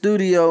get in the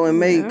studio and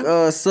make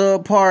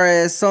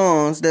subpar ass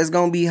songs that's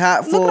gonna be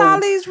hot Look at all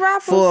these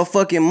rappers. For a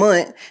fucking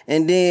month.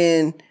 And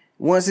then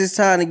once it's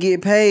time to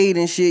get paid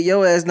and shit,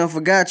 your ass done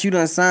forgot you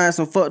done signed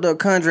some fucked up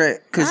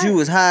contract because you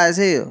was high as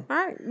hell. All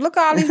right. Look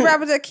at all these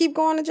rappers that keep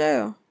going to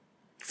jail.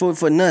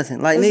 For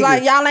nothing. Like, it's nigga,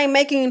 like y'all ain't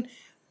making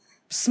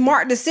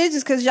smart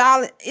decisions because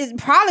y'all is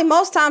probably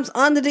most times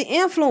under the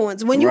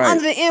influence. When you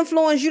under the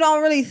influence, you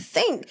don't really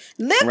think.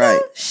 Liquor,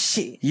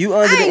 shit. You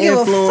under the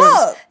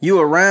influence. You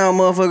around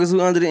motherfuckers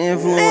who under the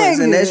influence,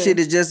 and that shit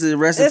is just a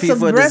recipe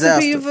for disaster.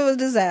 Recipe for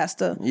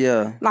disaster.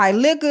 Yeah. Like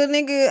liquor,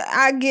 nigga,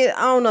 I get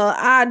on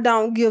I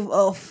don't give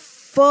a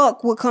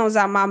fuck what comes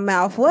out my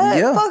mouth. What?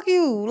 Yeah. Fuck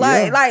you.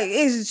 Like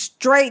it's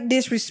straight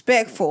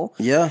disrespectful.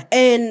 Yeah.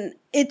 And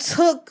it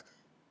took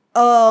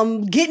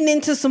getting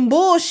into some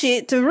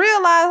bullshit to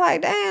realize,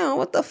 like, damn,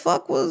 what the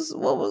fuck was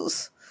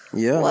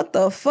what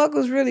the fuck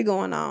was really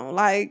going on?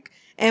 Like,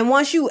 and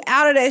once you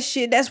out of that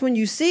shit, that's when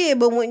you see it.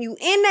 But when you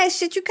in that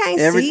shit, you can't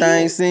see it.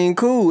 Everything seemed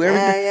cool.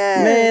 Everything,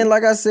 man,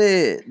 like I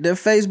said, the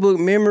Facebook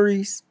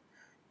memories,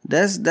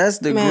 that's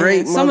the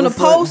great some of the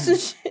posts and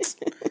shit.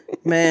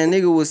 Man,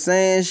 nigga was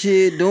saying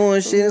shit,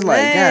 doing shit. It's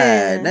like,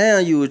 God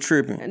damn, you were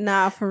tripping.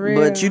 Nah, for real.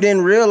 But you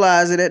didn't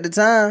realize it at the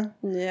time.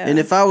 Yeah. And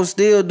if I was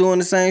still doing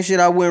the same shit,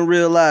 I wouldn't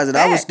realize it.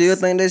 Facts. I would still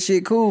think that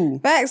shit cool.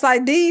 Facts.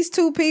 Like, these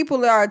two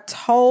people are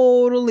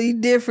totally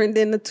different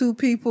than the two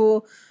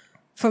people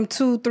from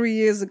 2-3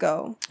 years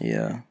ago.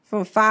 Yeah.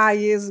 From 5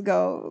 years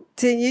ago.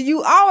 10 years.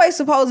 You always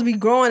supposed to be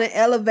growing and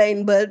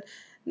elevating, but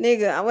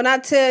nigga, when I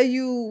tell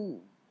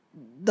you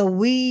the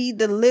weed,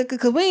 the liquor,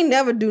 because we ain't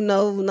never do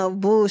no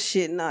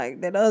bullshit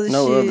like that other shit.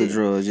 No other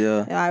drugs,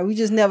 yeah. All right, we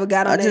just never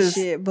got on that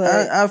shit.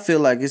 But I feel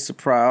like it's a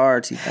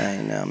priority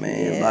thing now,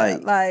 man. Yeah,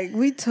 like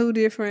we two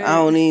different. I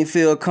don't even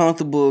feel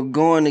comfortable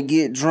going to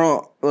get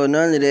drunk or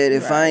none of that.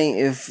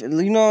 If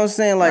you know what I'm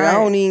saying, like I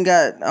don't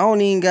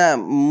even got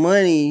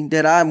money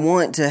that I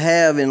want to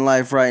have in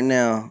life right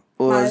now.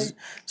 Or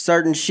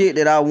certain shit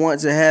that I want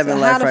to have in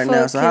life right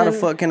now. So how the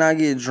fuck can I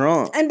get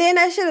drunk? And then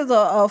that shit is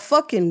a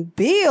fucking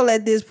bill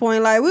at this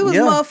point. Like, we was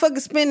motherfucking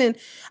spending,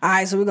 all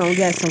right, so we're going to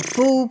get some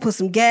food, put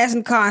some gas in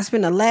the car, and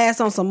spend the last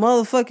on some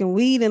motherfucking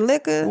weed and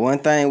liquor. One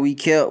thing we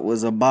kept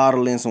was a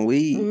bottle and some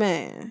weed.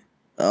 Man.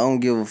 I don't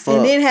give a fuck.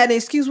 And then had the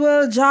excuse,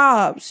 well,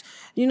 jobs.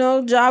 You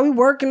know, job, we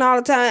working all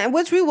the time.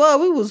 Which we was.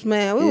 We was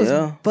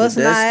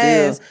busting our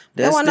ass.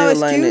 That wasn't no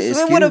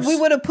excuse. We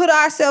would have put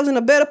ourselves in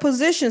a better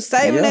position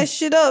saving that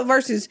shit up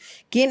versus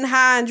getting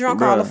high and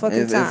drunk all the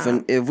fucking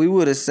time. If we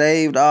would have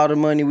saved all the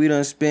money we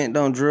done spent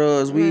on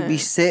drugs, we'd be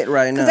set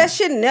right now. Because that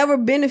shit never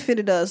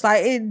benefited us.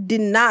 Like, it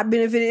did not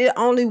benefit. It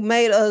only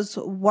made us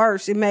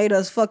worse. It made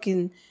us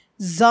fucking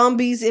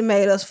zombies. It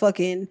made us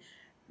fucking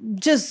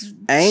just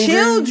angry.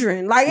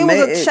 Children. Like, it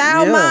was a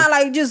child mind.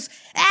 Like, just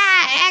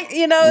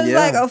you know, it's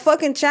like a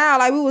fucking child.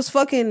 Like, we was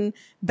fucking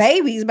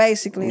babies,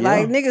 basically.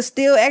 Like, niggas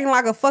still acting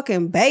like a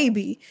fucking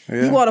baby.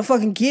 You want to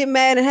fucking get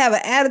mad and have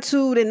an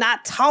attitude and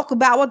not talk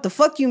about what the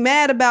fuck you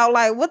mad about.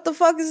 Like, what the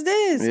fuck is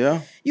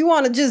this? You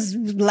want to just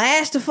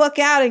lash the fuck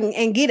out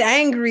and get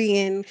angry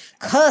and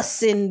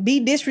cuss and be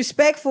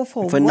disrespectful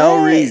for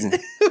no reason.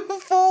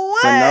 For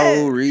what? For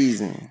no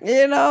reason.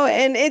 You know,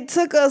 and it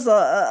took us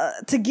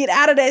to get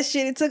out of that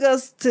shit. It took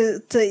us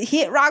to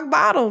hit rock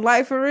bottom,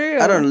 like, for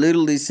real. I done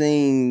literally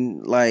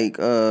seen, like,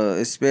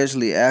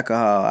 especially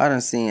alcohol. I done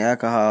seen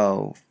alcohol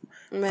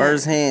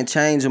firsthand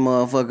change a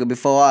motherfucker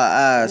before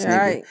our eyes, nigga.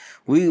 Right.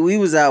 We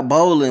was out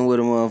bowling with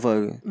a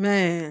motherfucker.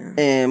 Man.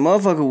 And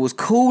motherfucker was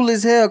cool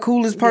as hell,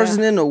 coolest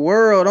person in the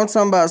world. I'm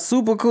talking about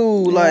super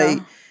cool. Like,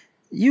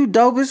 you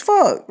dope as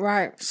fuck.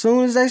 Right.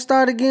 Soon as they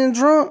started getting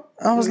drunk,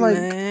 I was like,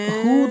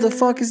 who the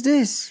fuck is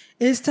this?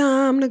 It's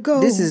time to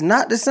go. This is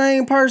not the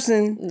same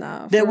person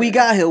that we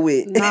got here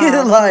with.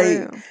 Nah,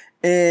 like,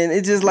 and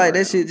it's just like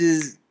that shit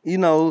just, you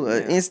know,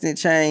 instant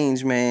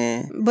change,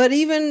 man. But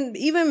even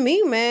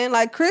me, man,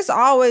 like, Chris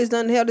always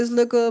done held his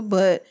liquor,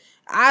 but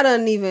I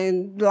done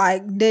even,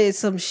 like, did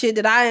some shit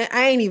that I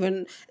ain't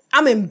even,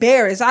 I'm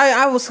embarrassed.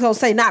 I was gonna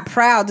say not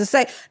proud to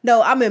say,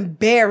 no, I'm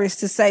embarrassed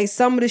to say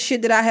some of the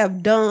shit that I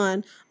have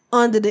done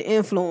under the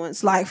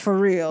influence, like, for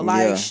real.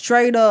 Like,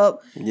 straight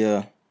up.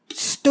 Yeah.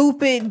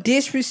 Stupid,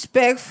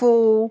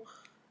 disrespectful,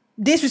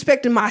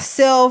 disrespecting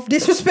myself,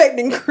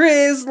 disrespecting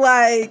Chris,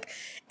 like,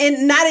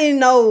 and not even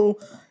know,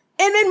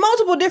 and in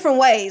multiple different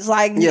ways,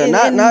 like,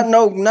 not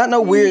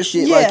no weird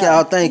shit like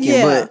y'all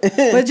thinking,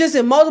 but just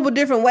in multiple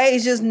different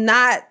ways, just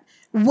not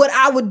what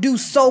I would do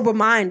sober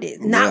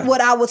minded, not what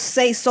I would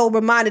say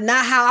sober minded,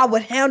 not how I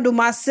would handle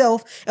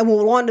myself and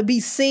would want to be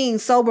seen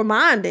sober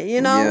minded, you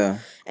know,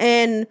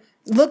 and.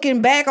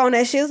 Looking back on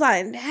that shit, it's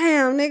like,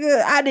 damn,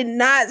 nigga, I did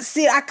not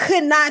see it. I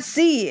could not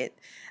see it.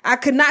 I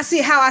could not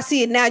see how I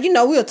see it now. You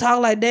know, we'll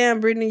talk like, damn,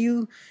 Brittany,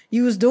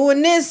 you was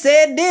doing this,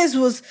 said this,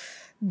 was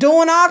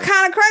doing all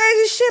kind of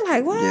crazy shit.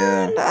 Like, what?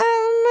 I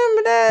don't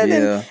remember that.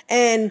 Yeah.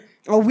 And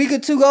a week or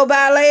two go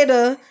by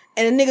later,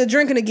 and a nigga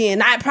drinking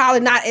again.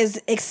 Probably not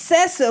as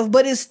excessive,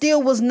 but it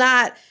still was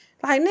not.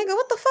 Like, nigga,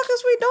 what the fuck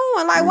is we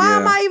doing? Like,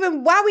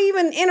 why we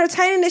even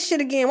entertaining this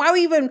shit again? Why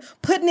we even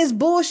putting this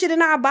bullshit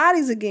in our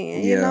bodies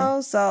again? You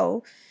know?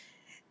 So,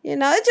 you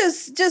know, it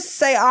just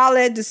say all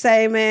that to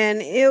say,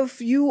 man,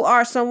 if you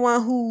are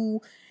someone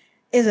who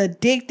is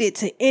addicted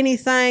to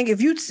anything,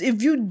 if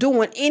you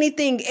doing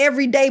anything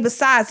every day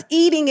besides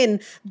eating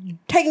and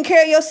taking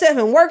care of yourself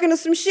and working on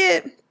some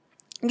shit,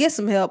 get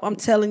some help. I'm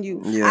telling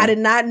you. I did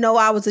not know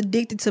I was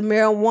addicted to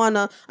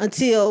marijuana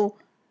until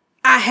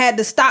I had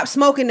to stop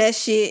smoking that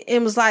shit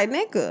and was like,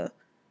 nigga,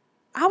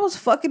 I was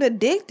fucking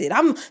addicted.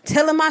 I'm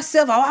telling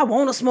myself, oh, I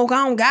want to smoke.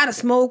 I don't gotta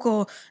smoke.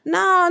 Or,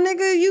 nah,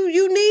 nigga,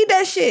 you need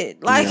that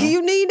shit. Like,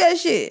 you need that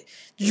shit.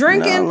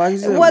 Drinking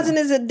it wasn't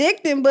as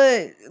addicting,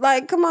 but,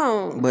 like, come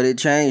on. But it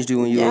changed you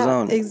when you was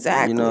on it.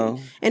 Exactly. You know?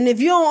 And if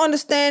you don't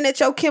understand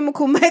that your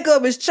chemical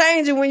makeup is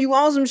changing when you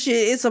on some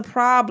shit, it's a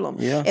problem.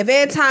 Yeah. If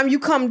every time you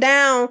come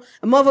down,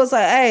 a motherfucker's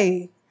like,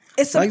 hey,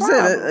 it's a like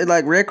problem. I said,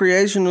 like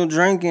recreational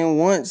drinking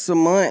once a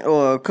month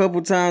or a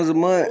couple times a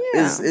month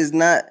is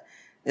not.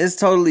 It's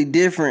totally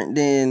different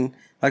than,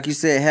 like you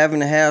said, having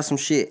to have some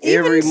shit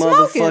every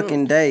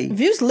motherfucking day. If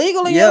it's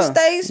legal in your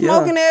state,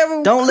 smoking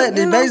every... Don't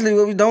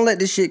let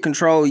this shit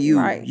control you.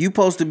 Right. You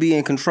supposed to be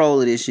in control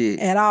of this shit.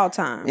 At all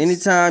times.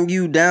 Anytime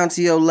you down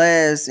to your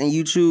last and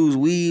you choose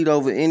weed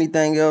over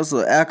anything else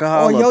or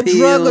alcohol or your pills,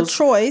 drug of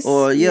choice.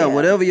 Or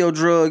whatever your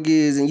drug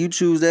is, and you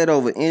choose that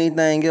over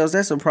anything else,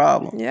 that's a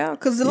problem. Yeah,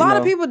 because a lot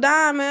of people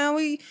dying, man.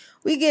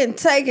 We getting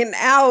taken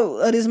out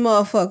of this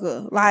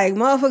motherfucker. Like,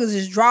 motherfuckers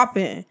is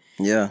dropping.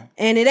 Yeah.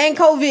 And it ain't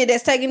COVID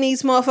that's taking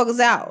these motherfuckers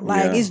out.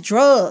 Like, it's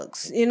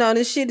drugs.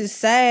 This shit is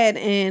sad.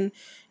 And,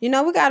 we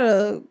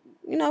gotta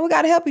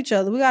help each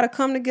other. We gotta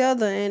come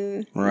together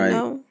and,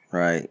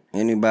 Right.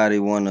 Anybody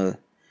want to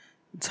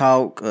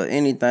talk or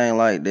anything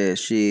like that,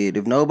 shit.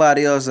 If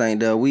nobody else ain't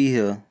there, we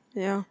here.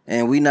 Yeah.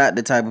 And we not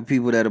the type of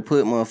people that'll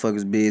put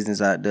motherfuckers' business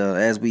out there.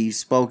 As we've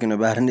spoken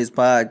about in this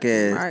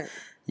podcast. Right.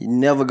 You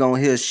never gonna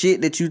hear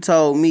shit that you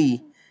told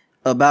me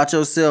about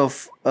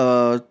yourself,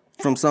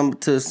 from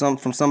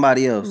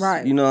somebody else.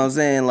 Right. You know what I'm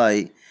saying?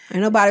 Like,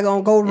 ain't nobody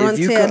gonna go run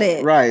tell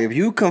that. Right. If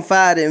you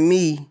confide in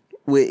me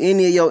with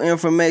any of your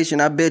information,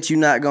 I bet you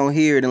not gonna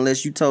hear it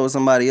unless you told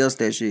somebody else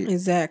that shit.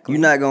 Exactly.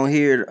 You're not gonna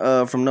hear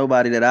it from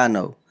nobody that I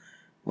know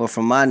or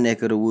from my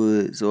neck of the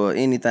woods or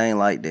anything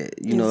like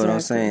that. You know what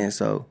I'm saying?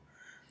 So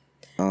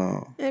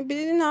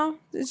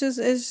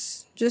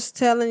it's just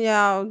telling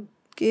y'all,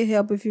 get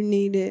help if you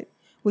need it.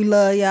 We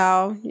love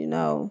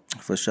y'all,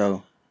 For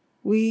sure.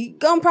 We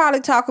gonna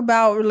probably talk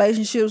about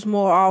relationships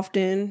more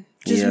often,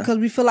 just because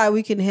we feel like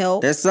we can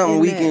help. That's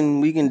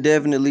something we can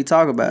definitely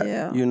talk about.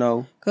 Yeah.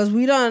 Because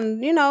we done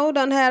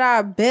had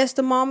our best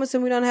of moments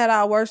and we done had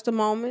our worst of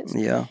moments.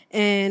 Yeah.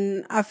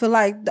 And I feel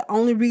like the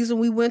only reason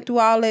we went through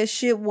all that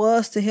shit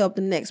was to help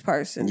the next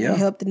person, to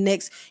help the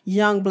next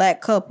young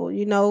black couple.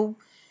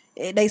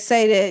 They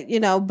say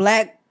that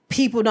black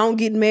people don't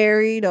get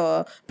married,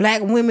 or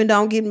black women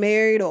don't get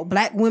married, or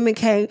black women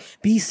can't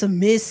be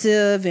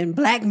submissive, and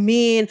black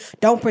men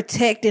don't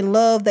protect and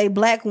love they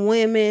black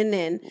women,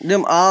 and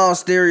them all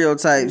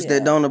stereotypes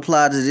that don't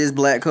apply to this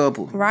black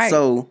couple. Right.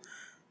 So,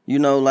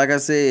 like I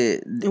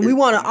said, and we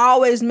want to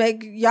always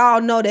make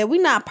y'all know that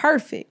we're not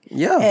perfect.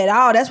 Yeah. At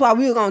all. That's why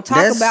we were gonna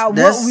talk about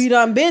what we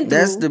done been through.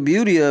 That's the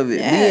beauty of it.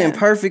 Being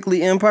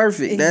perfectly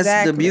imperfect. Exactly.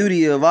 That's the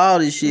beauty of all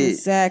this shit.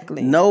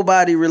 Exactly.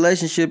 Nobody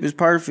relationship is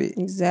perfect.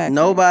 Exactly.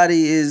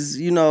 Nobody is,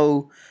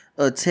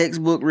 a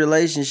textbook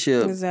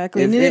relationship.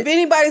 Exactly. And if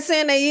anybody's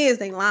saying they is,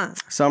 they lying.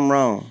 Something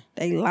wrong.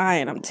 They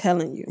lying, I'm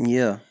telling you.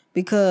 Yeah.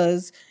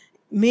 Because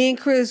me and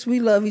Chris, we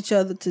love each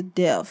other to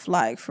death,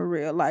 like, for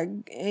real. Like,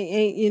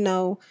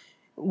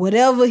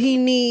 whatever he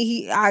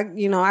need,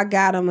 I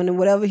got him, and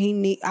whatever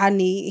I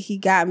need, he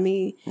got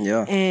me.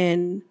 Yeah.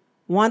 And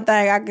one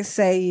thing I can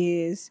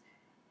say is,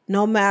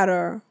 no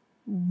matter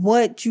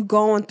what you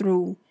going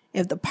through,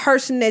 if the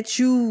person that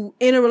you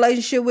in a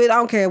relationship with, I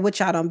don't care what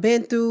y'all done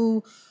been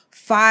through,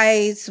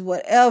 fights,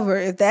 whatever,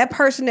 if that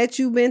person that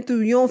you've been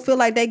through, you don't feel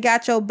like they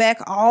got your back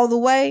all the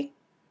way,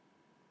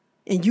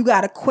 and you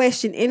got to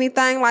question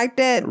anything like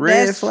that,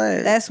 red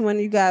flag. That's when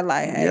you got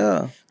hey.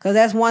 Yeah. Because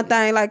that's one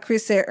thing, like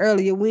Chris said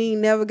earlier, we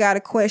ain't never got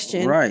to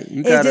question. Right.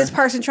 Is this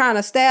person trying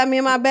to stab me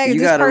in my back? Is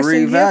this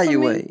person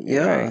reevaluate.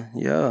 Here for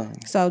me? Yeah. Yeah.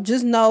 So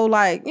just know,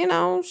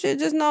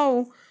 just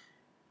know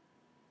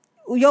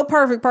your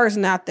perfect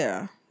person out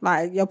there.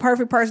 Like, your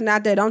perfect person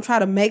out there, don't try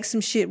to make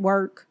some shit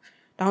work.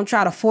 Don't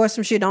try to force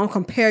some shit. Don't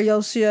compare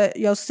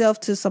yourself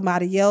to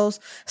somebody else.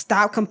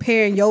 Stop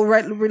comparing your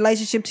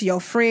relationship to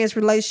your friend's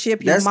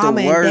relationship, your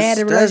mama and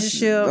daddy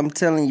relationship. I'm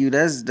telling you,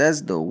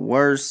 that's the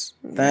worst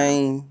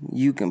thing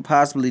you can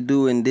possibly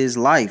do in this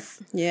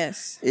life.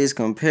 Yes. Is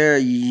compare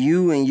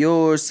you and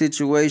your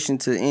situation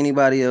to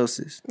anybody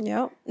else's.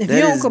 Yep. If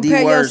you don't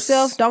compare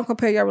yourself, don't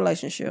compare your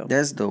relationship.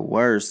 That's the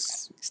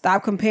worst.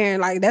 Stop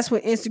comparing. Like, that's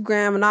what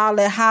Instagram and all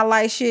that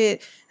highlight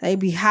shit, they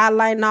be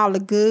highlighting all the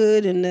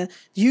good and the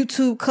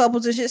YouTube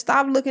couples and shit.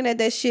 Stop looking at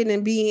that shit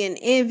and being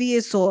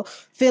envious or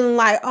feeling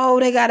like, oh,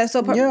 they got it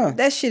so perfect. Yeah.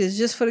 That shit is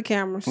just for the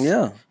cameras.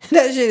 Yeah.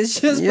 That shit is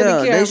just for the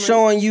cameras.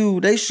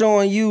 They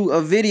showing you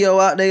a video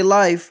out their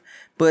life,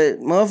 but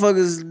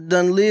motherfuckers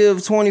done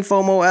live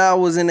 24 more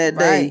hours in that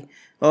day.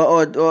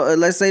 Or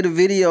let's say the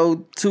video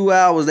 2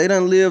 hours, they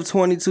done live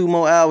 22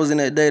 more hours in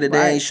that day that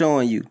they ain't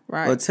showing you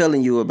or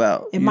telling you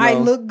about. It might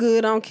look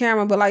good on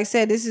camera, but like I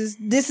said, this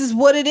is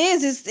what it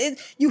is.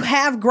 You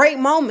have great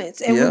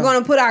moments, and we're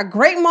gonna put our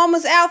great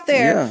moments out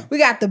there. Yeah. We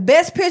got the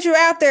best picture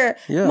out there.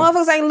 Yeah.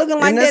 Motherfuckers ain't looking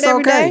like that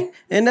every day.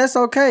 And that's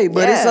okay,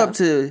 but it's up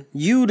to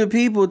you, the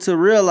people, to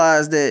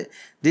realize that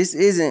this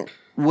isn't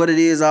what it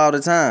is all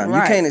the time.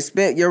 You can't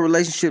expect your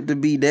relationship to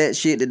be that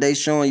shit that they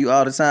showing you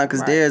all the time,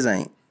 because theirs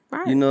ain't.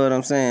 Right. You know what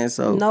I'm saying?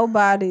 So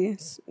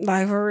nobody's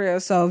like for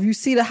real. So if you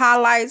see the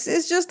highlights,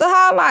 it's just the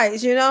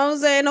highlights. You know what I'm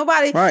saying?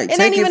 Nobody. Right. It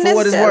Take ain't it even for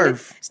what it's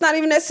worth. It's not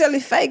even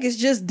necessarily fake. It's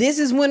just this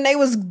is when they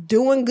was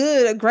doing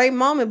good, a great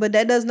moment. But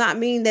that does not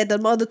mean that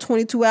the other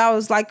 22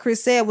 hours, like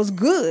Chris said, was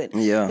good.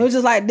 Yeah. It was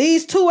just like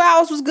these 2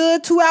 hours was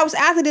good. 2 hours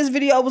after this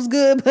video was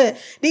good, but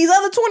these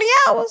other 20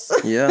 hours.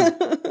 Yeah.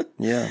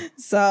 Yeah.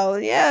 So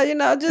yeah, you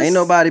know, just ain't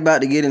nobody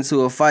about to get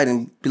into a fight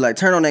and be like,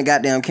 turn on that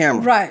goddamn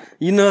camera. Right.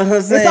 You know what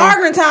I'm saying? It's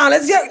arguing time.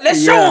 Let's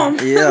show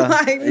them. Yeah.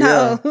 Like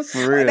no,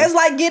 for real. That's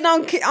like getting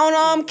on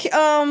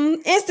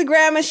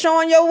Instagram and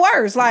showing your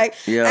worst. Like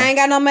I ain't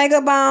got no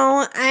makeup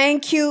on. I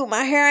ain't cute.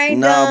 My hair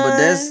ain't done. But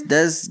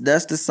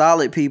that's the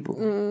solid people.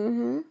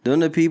 Mm-hmm. Them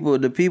the people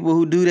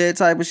who do that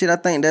type of shit. I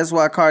think that's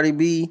why Cardi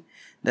B.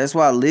 That's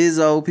why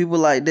Lizzo, people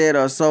like that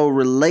are so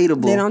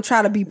relatable. They don't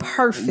try to be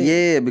perfect.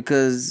 Yeah,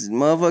 because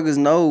motherfuckers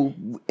know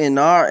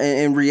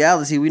in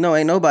reality, we know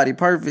ain't nobody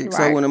perfect. Right.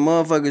 So when a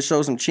motherfucker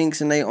show some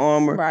chinks in their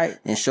armor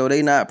and show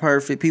they not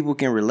perfect, people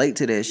can relate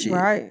to that shit.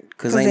 Right.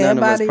 Because ain't none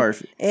of us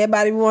perfect.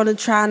 Everybody want to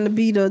try to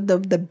be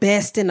the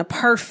best and the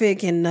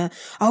perfect and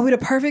we the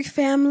perfect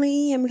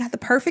family and we got the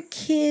perfect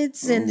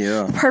kids and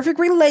the perfect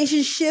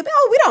relationship.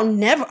 Oh, we don't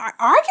never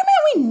argument.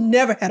 We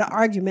never had an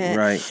argument.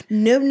 Right.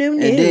 No.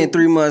 And then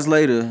 3 months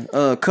later,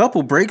 a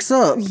couple breaks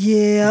up.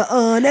 Yeah.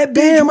 That bitch.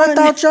 Damn, I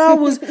thought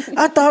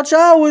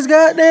y'all was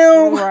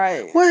goddamn.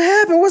 Right. What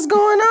happened? What's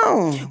going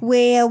on?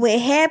 Well, what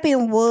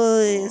happened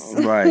was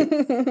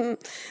right.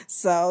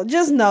 So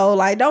just know,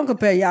 like, don't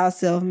compare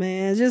yourself,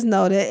 man. Just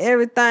know that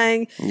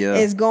everything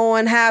is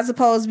going how it's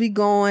supposed to be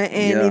going.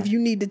 And if you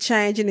need to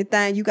change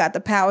anything, you got the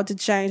power to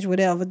change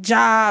whatever.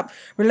 Job,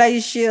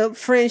 relationship,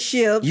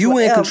 friendship. You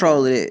in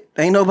control of it.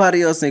 Ain't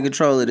nobody else in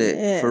control of that.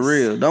 Yes. For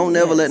real. Don't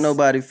never let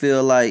nobody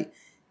feel like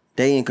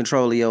they in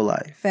control of your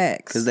life.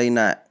 Facts. Because they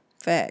not.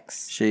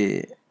 Facts.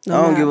 Shit. I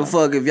don't give a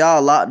fuck if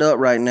y'all locked up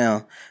right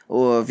now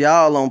or if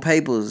y'all on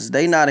papers.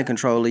 They not in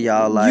control of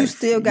y'all life. You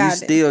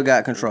still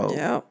got control.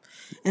 Yep.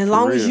 As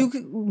long as you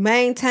can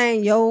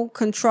maintain your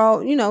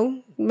control, you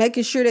know,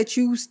 making sure that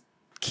you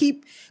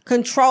keep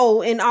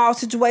control in all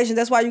situations.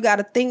 That's why you got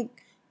to think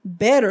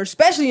better,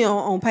 especially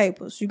on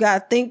papers. You got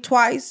to think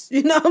twice,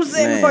 you know what I'm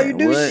saying, before you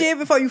do shit,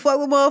 before you fuck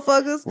with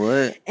motherfuckers.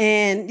 What?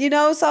 And, you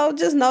know, so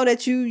just know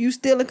that you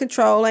still in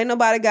control. Ain't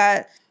nobody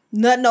got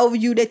nothing over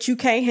you that you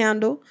can't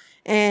handle.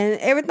 And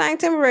everything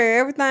temporary.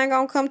 Everything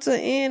gonna come to an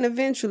end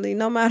eventually.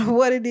 No matter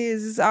what it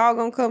is, it's all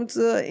gonna come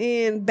to an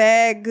end.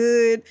 Bad,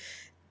 good,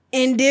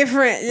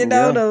 indifferent, you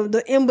know,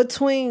 the in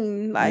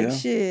between, like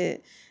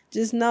shit.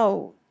 Just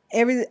know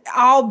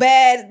all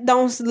bad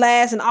don't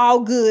last and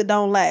all good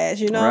don't last.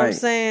 You know what I'm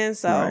saying?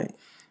 So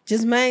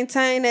just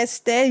maintain that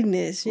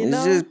steadiness. You know,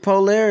 it's just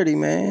polarity,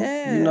 man.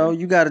 Yeah. You know,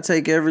 you got to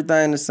take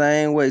everything the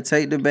same way.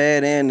 Take the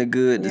bad and the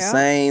good the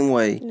same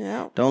way.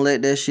 Yep. Don't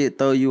let that shit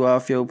throw you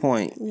off your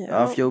point,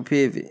 off your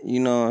pivot. You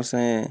know what I'm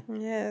saying?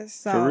 Yes.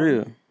 So for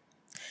real.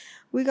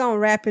 We're gonna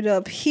wrap it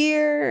up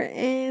here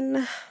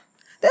and.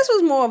 This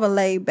was more of a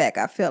laid back,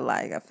 I feel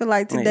like.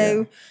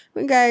 Today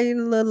we got a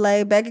little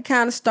laid back. It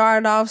kind of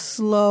started off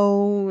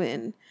slow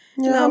and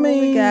I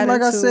mean,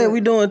 like I said,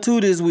 we doing 2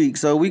 this week,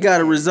 so we got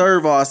to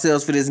reserve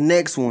ourselves for this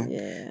next one.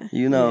 Yeah.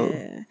 You know.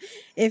 Yeah.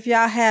 If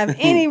y'all have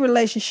any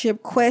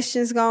relationship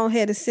questions, go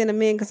ahead and send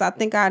them in because I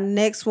think our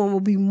next one will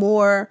be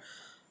more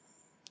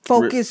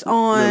focused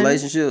on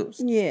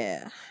relationships.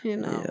 Yeah. You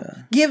know.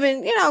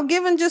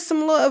 Giving just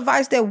some little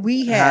advice that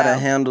we have. How to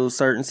handle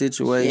certain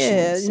situations.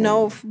 Yeah, you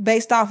know,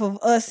 based off of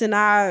us and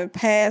our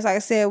past. Like I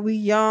said, we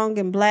young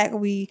and black.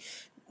 We,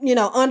 you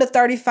know, under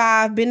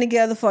 35, been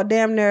together for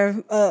damn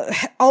near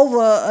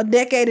over a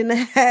decade and a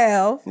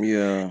half.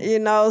 Yeah. You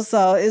know,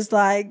 so it's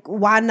like,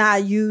 why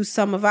not use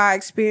some of our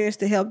experience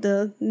to help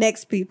the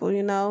next people,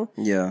 you know?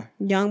 Yeah.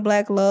 Young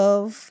black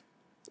love.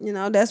 You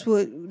know, that's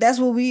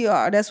what we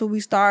are. That's what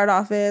we started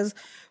off as.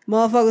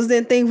 Motherfuckers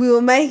didn't think we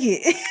would make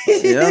it.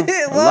 Yeah,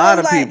 a lot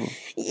of people.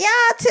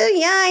 Y'all too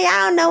young. Y'all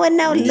don't know what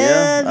no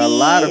love is. A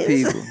lot of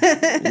people.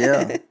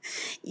 Yeah.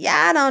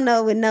 Y'all don't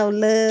know what no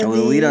love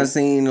is. We done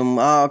seen them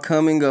all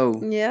come and go.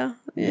 Yeah.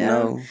 You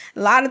know. A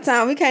lot of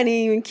time we can't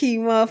even keep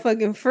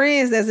motherfucking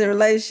friends that's in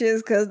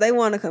relationships because they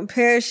want to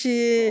compare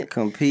shit.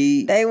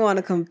 Compete. They want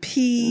to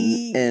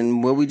compete.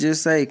 And what we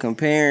just say,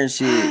 comparing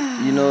shit.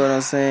 You know what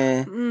I'm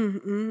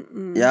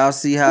saying? Y'all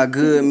see how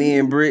good me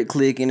and Britt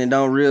clicking and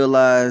don't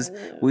realize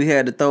we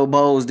had to throw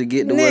bowls to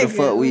get to where the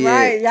fuck we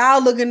at.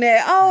 Y'all looking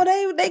at,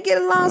 they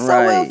get along so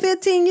well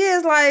 15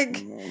 years.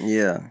 Like,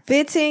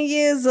 15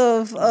 years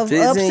of ups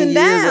and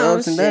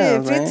downs.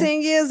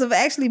 15 years of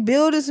actually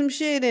building some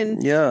shit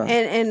and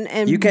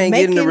you can't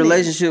get in a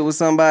relationship with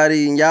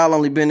somebody and y'all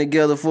only been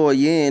together for a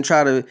year and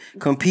try to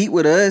compete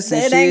with us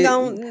and shit. Ain't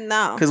gonna,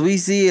 no. Because we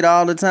see it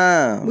all the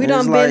time. We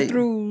done been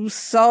through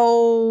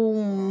so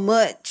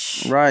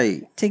much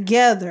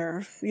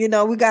together. You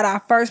know, we got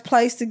our first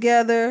place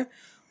together.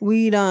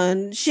 We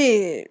done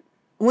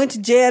went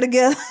to jail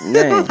together.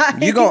 Man,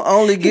 like, you gonna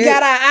only get, you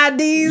got our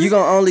IDs. You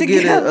gonna only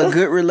together. get a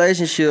good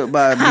relationship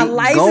by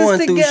going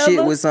through together.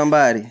 shit with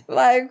somebody.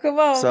 Like, come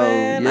on,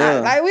 man. Yeah.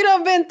 Like, we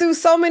done been through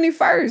so many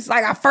firsts.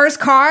 Like, our first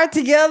car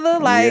together.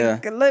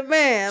 Like,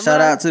 man.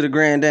 Shout out to the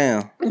Grand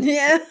Dam.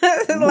 Yeah.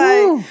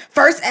 Like,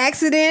 first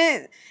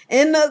accident.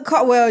 In the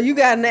car, well, you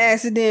got in the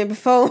accident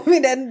before me.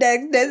 That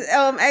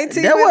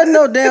 18. That wasn't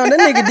no damn. That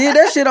nigga did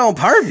that shit on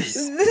purpose.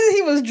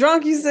 He was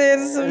drunk. You said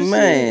some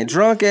man, shit.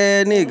 Drunk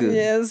ass nigga.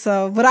 Yeah.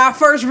 So, but our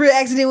first real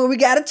accident when we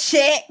got a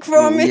check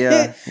from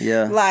it.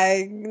 Yeah.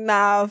 Like,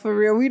 nah, for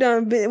real. We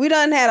done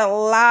had a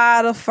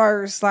lot of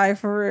firsts. Like,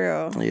 for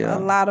real. Yeah. A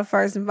lot of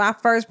firsts. My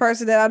first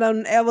person that I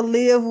done ever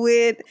lived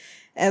with.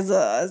 As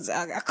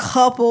a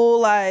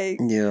couple, like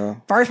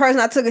first person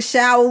I took a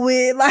shower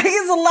with, like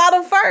it's a lot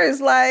of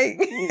firsts, like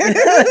we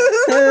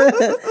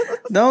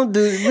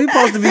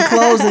supposed to be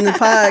closing the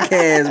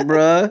podcast,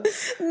 bruh.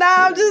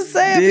 Nah, I'm just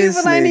saying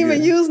people ain't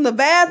even using the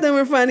bathroom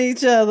in front of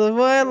each other,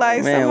 boy.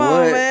 Like, man, come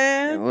on,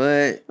 man.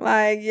 What?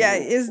 Like, yeah,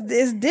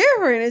 it's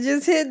different. It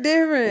just hit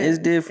different. It's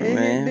different,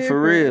 man.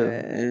 For real.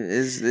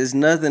 It's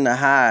nothing to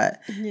hide.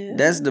 Yeah.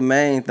 That's the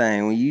main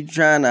thing. When you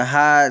trying to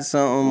hide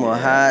something or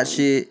hide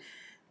shit,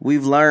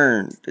 we've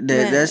learned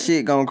that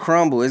shit gonna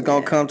crumble. It's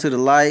gonna come to the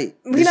light.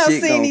 We done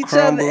seen each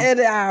other at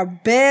our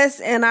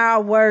best and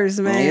our worst,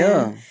 man.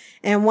 Yeah.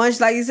 And once,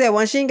 like you said,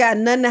 once she ain't got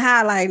nothing to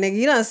hide, like, nigga,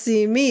 you done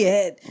see me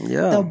at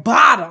the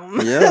bottom.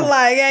 Yeah.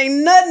 Like,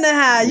 ain't nothing to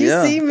hide. You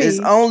see me.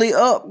 It's only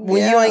up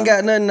when you ain't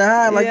got nothing to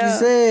hide, like you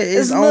said.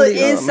 It's only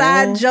little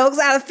inside jokes.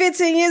 Out of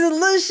 15 years, it's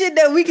little shit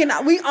that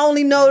we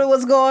only know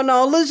what's going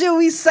on. Little shit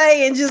we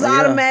say and just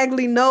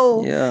automatically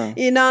know. Yeah.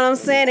 You know what I'm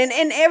saying?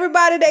 And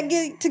everybody that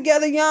get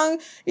together young,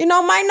 you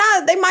know,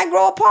 they might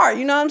grow apart.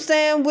 You know what I'm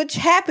saying? Which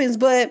happens,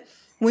 but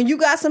when you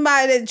got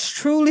somebody that's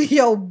truly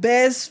your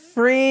best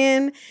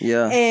friend,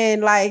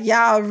 and like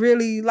y'all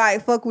really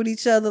like fuck with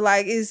each other,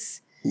 like it's.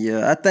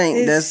 Yeah, I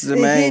think that's the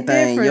main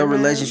thing. Your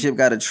relationship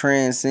got to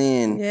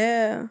transcend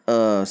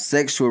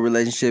sexual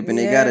relationship, and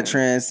they got to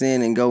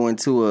transcend and go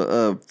into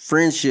a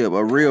friendship,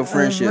 a real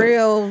friendship. A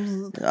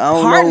real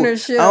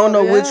partnership. I don't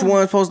know which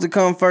one's supposed to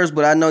come first,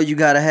 but I know you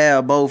got to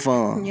have both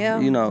of them. Yeah.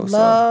 You know,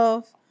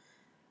 love,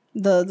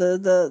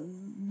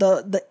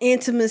 the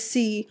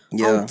intimacy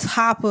on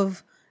top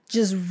of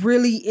just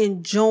really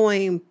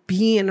enjoying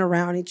being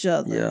around each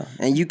other. Yeah.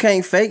 And you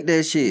can't fake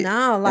that shit.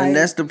 No, like, and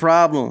that's the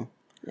problem.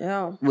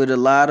 Yeah. With a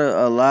lot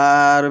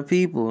of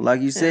people.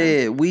 Like you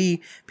said,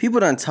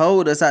 people done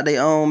told us out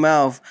their own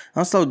mouth,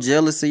 I'm so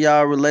jealous of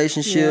y'all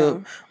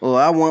relationship,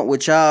 or I want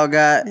what y'all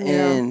got,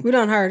 and we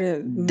done heard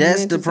it.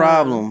 That's the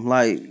problem.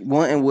 Like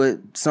wanting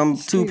what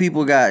two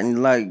people got,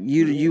 and like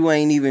you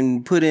ain't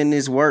even put in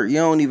this work. You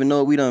don't even know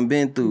what we done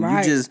been through.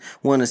 Right. You just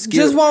want to skip.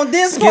 Just want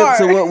this part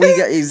to what we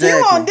got. Exactly.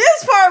 You want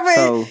this part,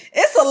 but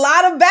it's a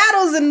lot of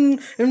battles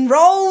and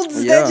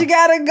roads that you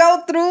gotta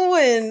go through,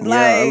 and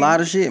like a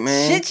lot of shit,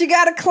 man. Shit you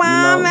gotta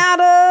climb out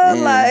of,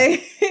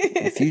 like.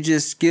 If you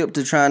just skip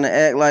to trying to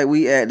act like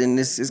we act, then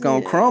it's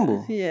gonna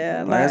crumble.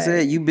 Yeah, like I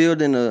said, you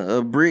building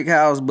a brick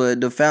house, but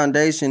the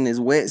foundation is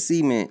wet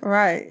cement.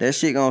 Right. That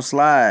shit gonna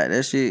slide.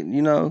 That shit,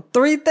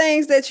 3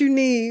 things that you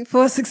need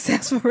for a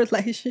successful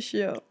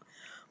relationship.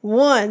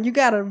 1, you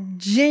gotta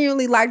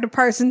genuinely like the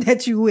person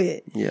that you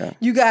with. Yeah.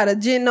 You gotta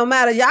no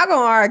matter, y'all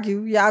gonna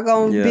argue, y'all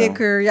gonna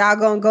bicker, y'all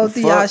gonna go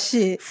through y'all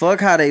shit.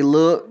 Fuck how they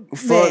look.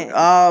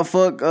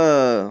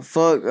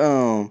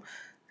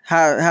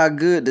 How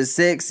good the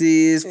sex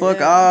is.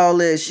 Fuck all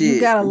that shit.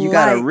 You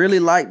gotta really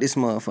like this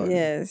motherfucker.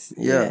 Yes.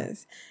 Yeah.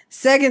 Yes.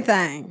 Second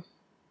thing,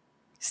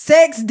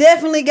 sex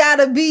definitely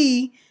gotta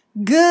be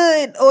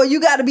good, or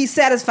you gotta be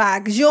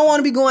satisfied, because you don't want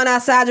to be going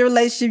outside your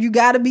relationship. You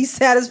gotta be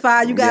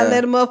satisfied. You gotta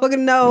let a motherfucker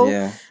know.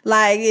 Yeah.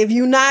 Like, if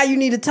you not, you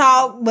need to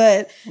talk,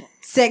 but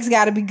sex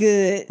gotta be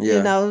good.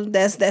 Yeah.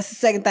 That's the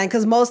second thing,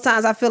 because most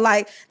times I feel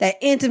like that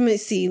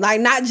intimacy,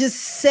 like not just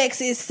sex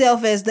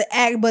itself as the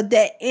act, but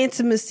that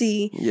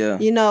intimacy. Yeah.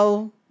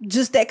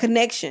 Just that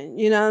connection,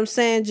 you know what I'm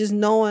saying? Just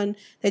knowing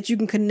that you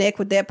can connect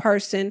with that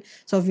person.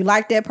 So if you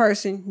like that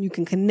person, you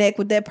can connect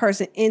with that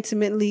person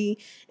intimately,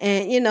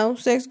 and,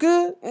 sex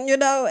good,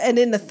 And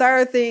then the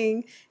third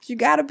thing is you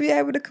got to be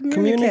able to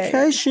communicate.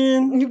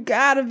 Communication. You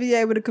got to be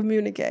able to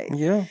communicate.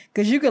 Yeah.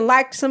 Because you can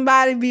like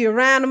somebody, be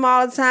around them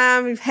all the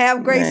time,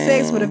 have great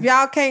sex, but if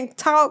y'all can't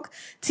talk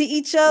to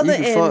each other.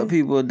 You can fuck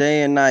people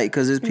day and night,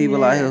 because there's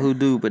people out here who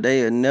do, but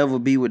they'll never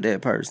be with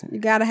that person. You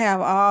got to have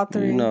all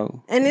 3.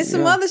 And there's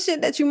some other shit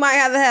that you might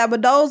have to have,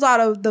 but those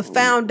are the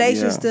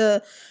foundations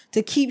to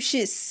keep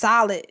shit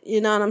solid.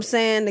 You know what I'm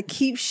saying? To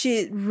keep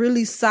shit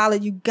really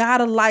solid, you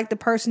gotta like the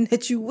person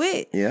that you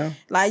with. Yeah.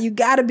 Like, you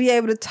gotta be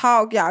able to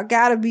talk. Y'all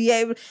gotta be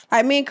able,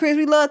 like me and Chris,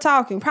 we love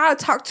talking. Probably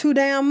talk too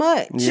damn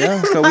much. Yeah,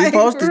 because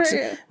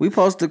we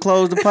supposed to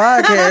close the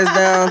podcast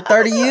down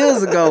 30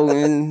 years ago,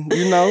 and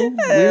we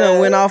done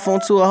went off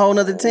onto a whole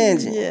nother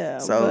tangent. Yeah.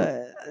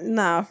 But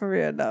nah, for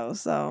real though.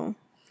 So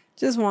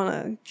just want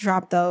to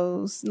drop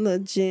those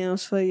little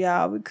gems for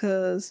y'all,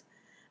 because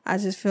I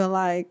just feel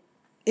like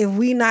if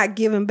we not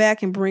giving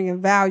back and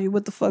bringing value,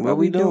 what the fuck are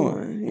we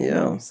doing? You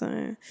know what I'm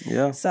saying?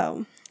 Yeah.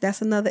 So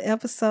that's another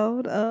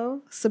episode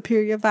of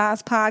Superior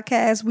Vibes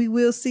Podcast. We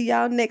will see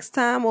y'all next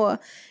time, or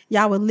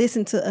y'all will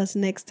listen to us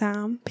next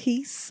time.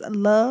 Peace,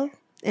 love,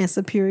 and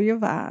superior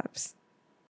vibes.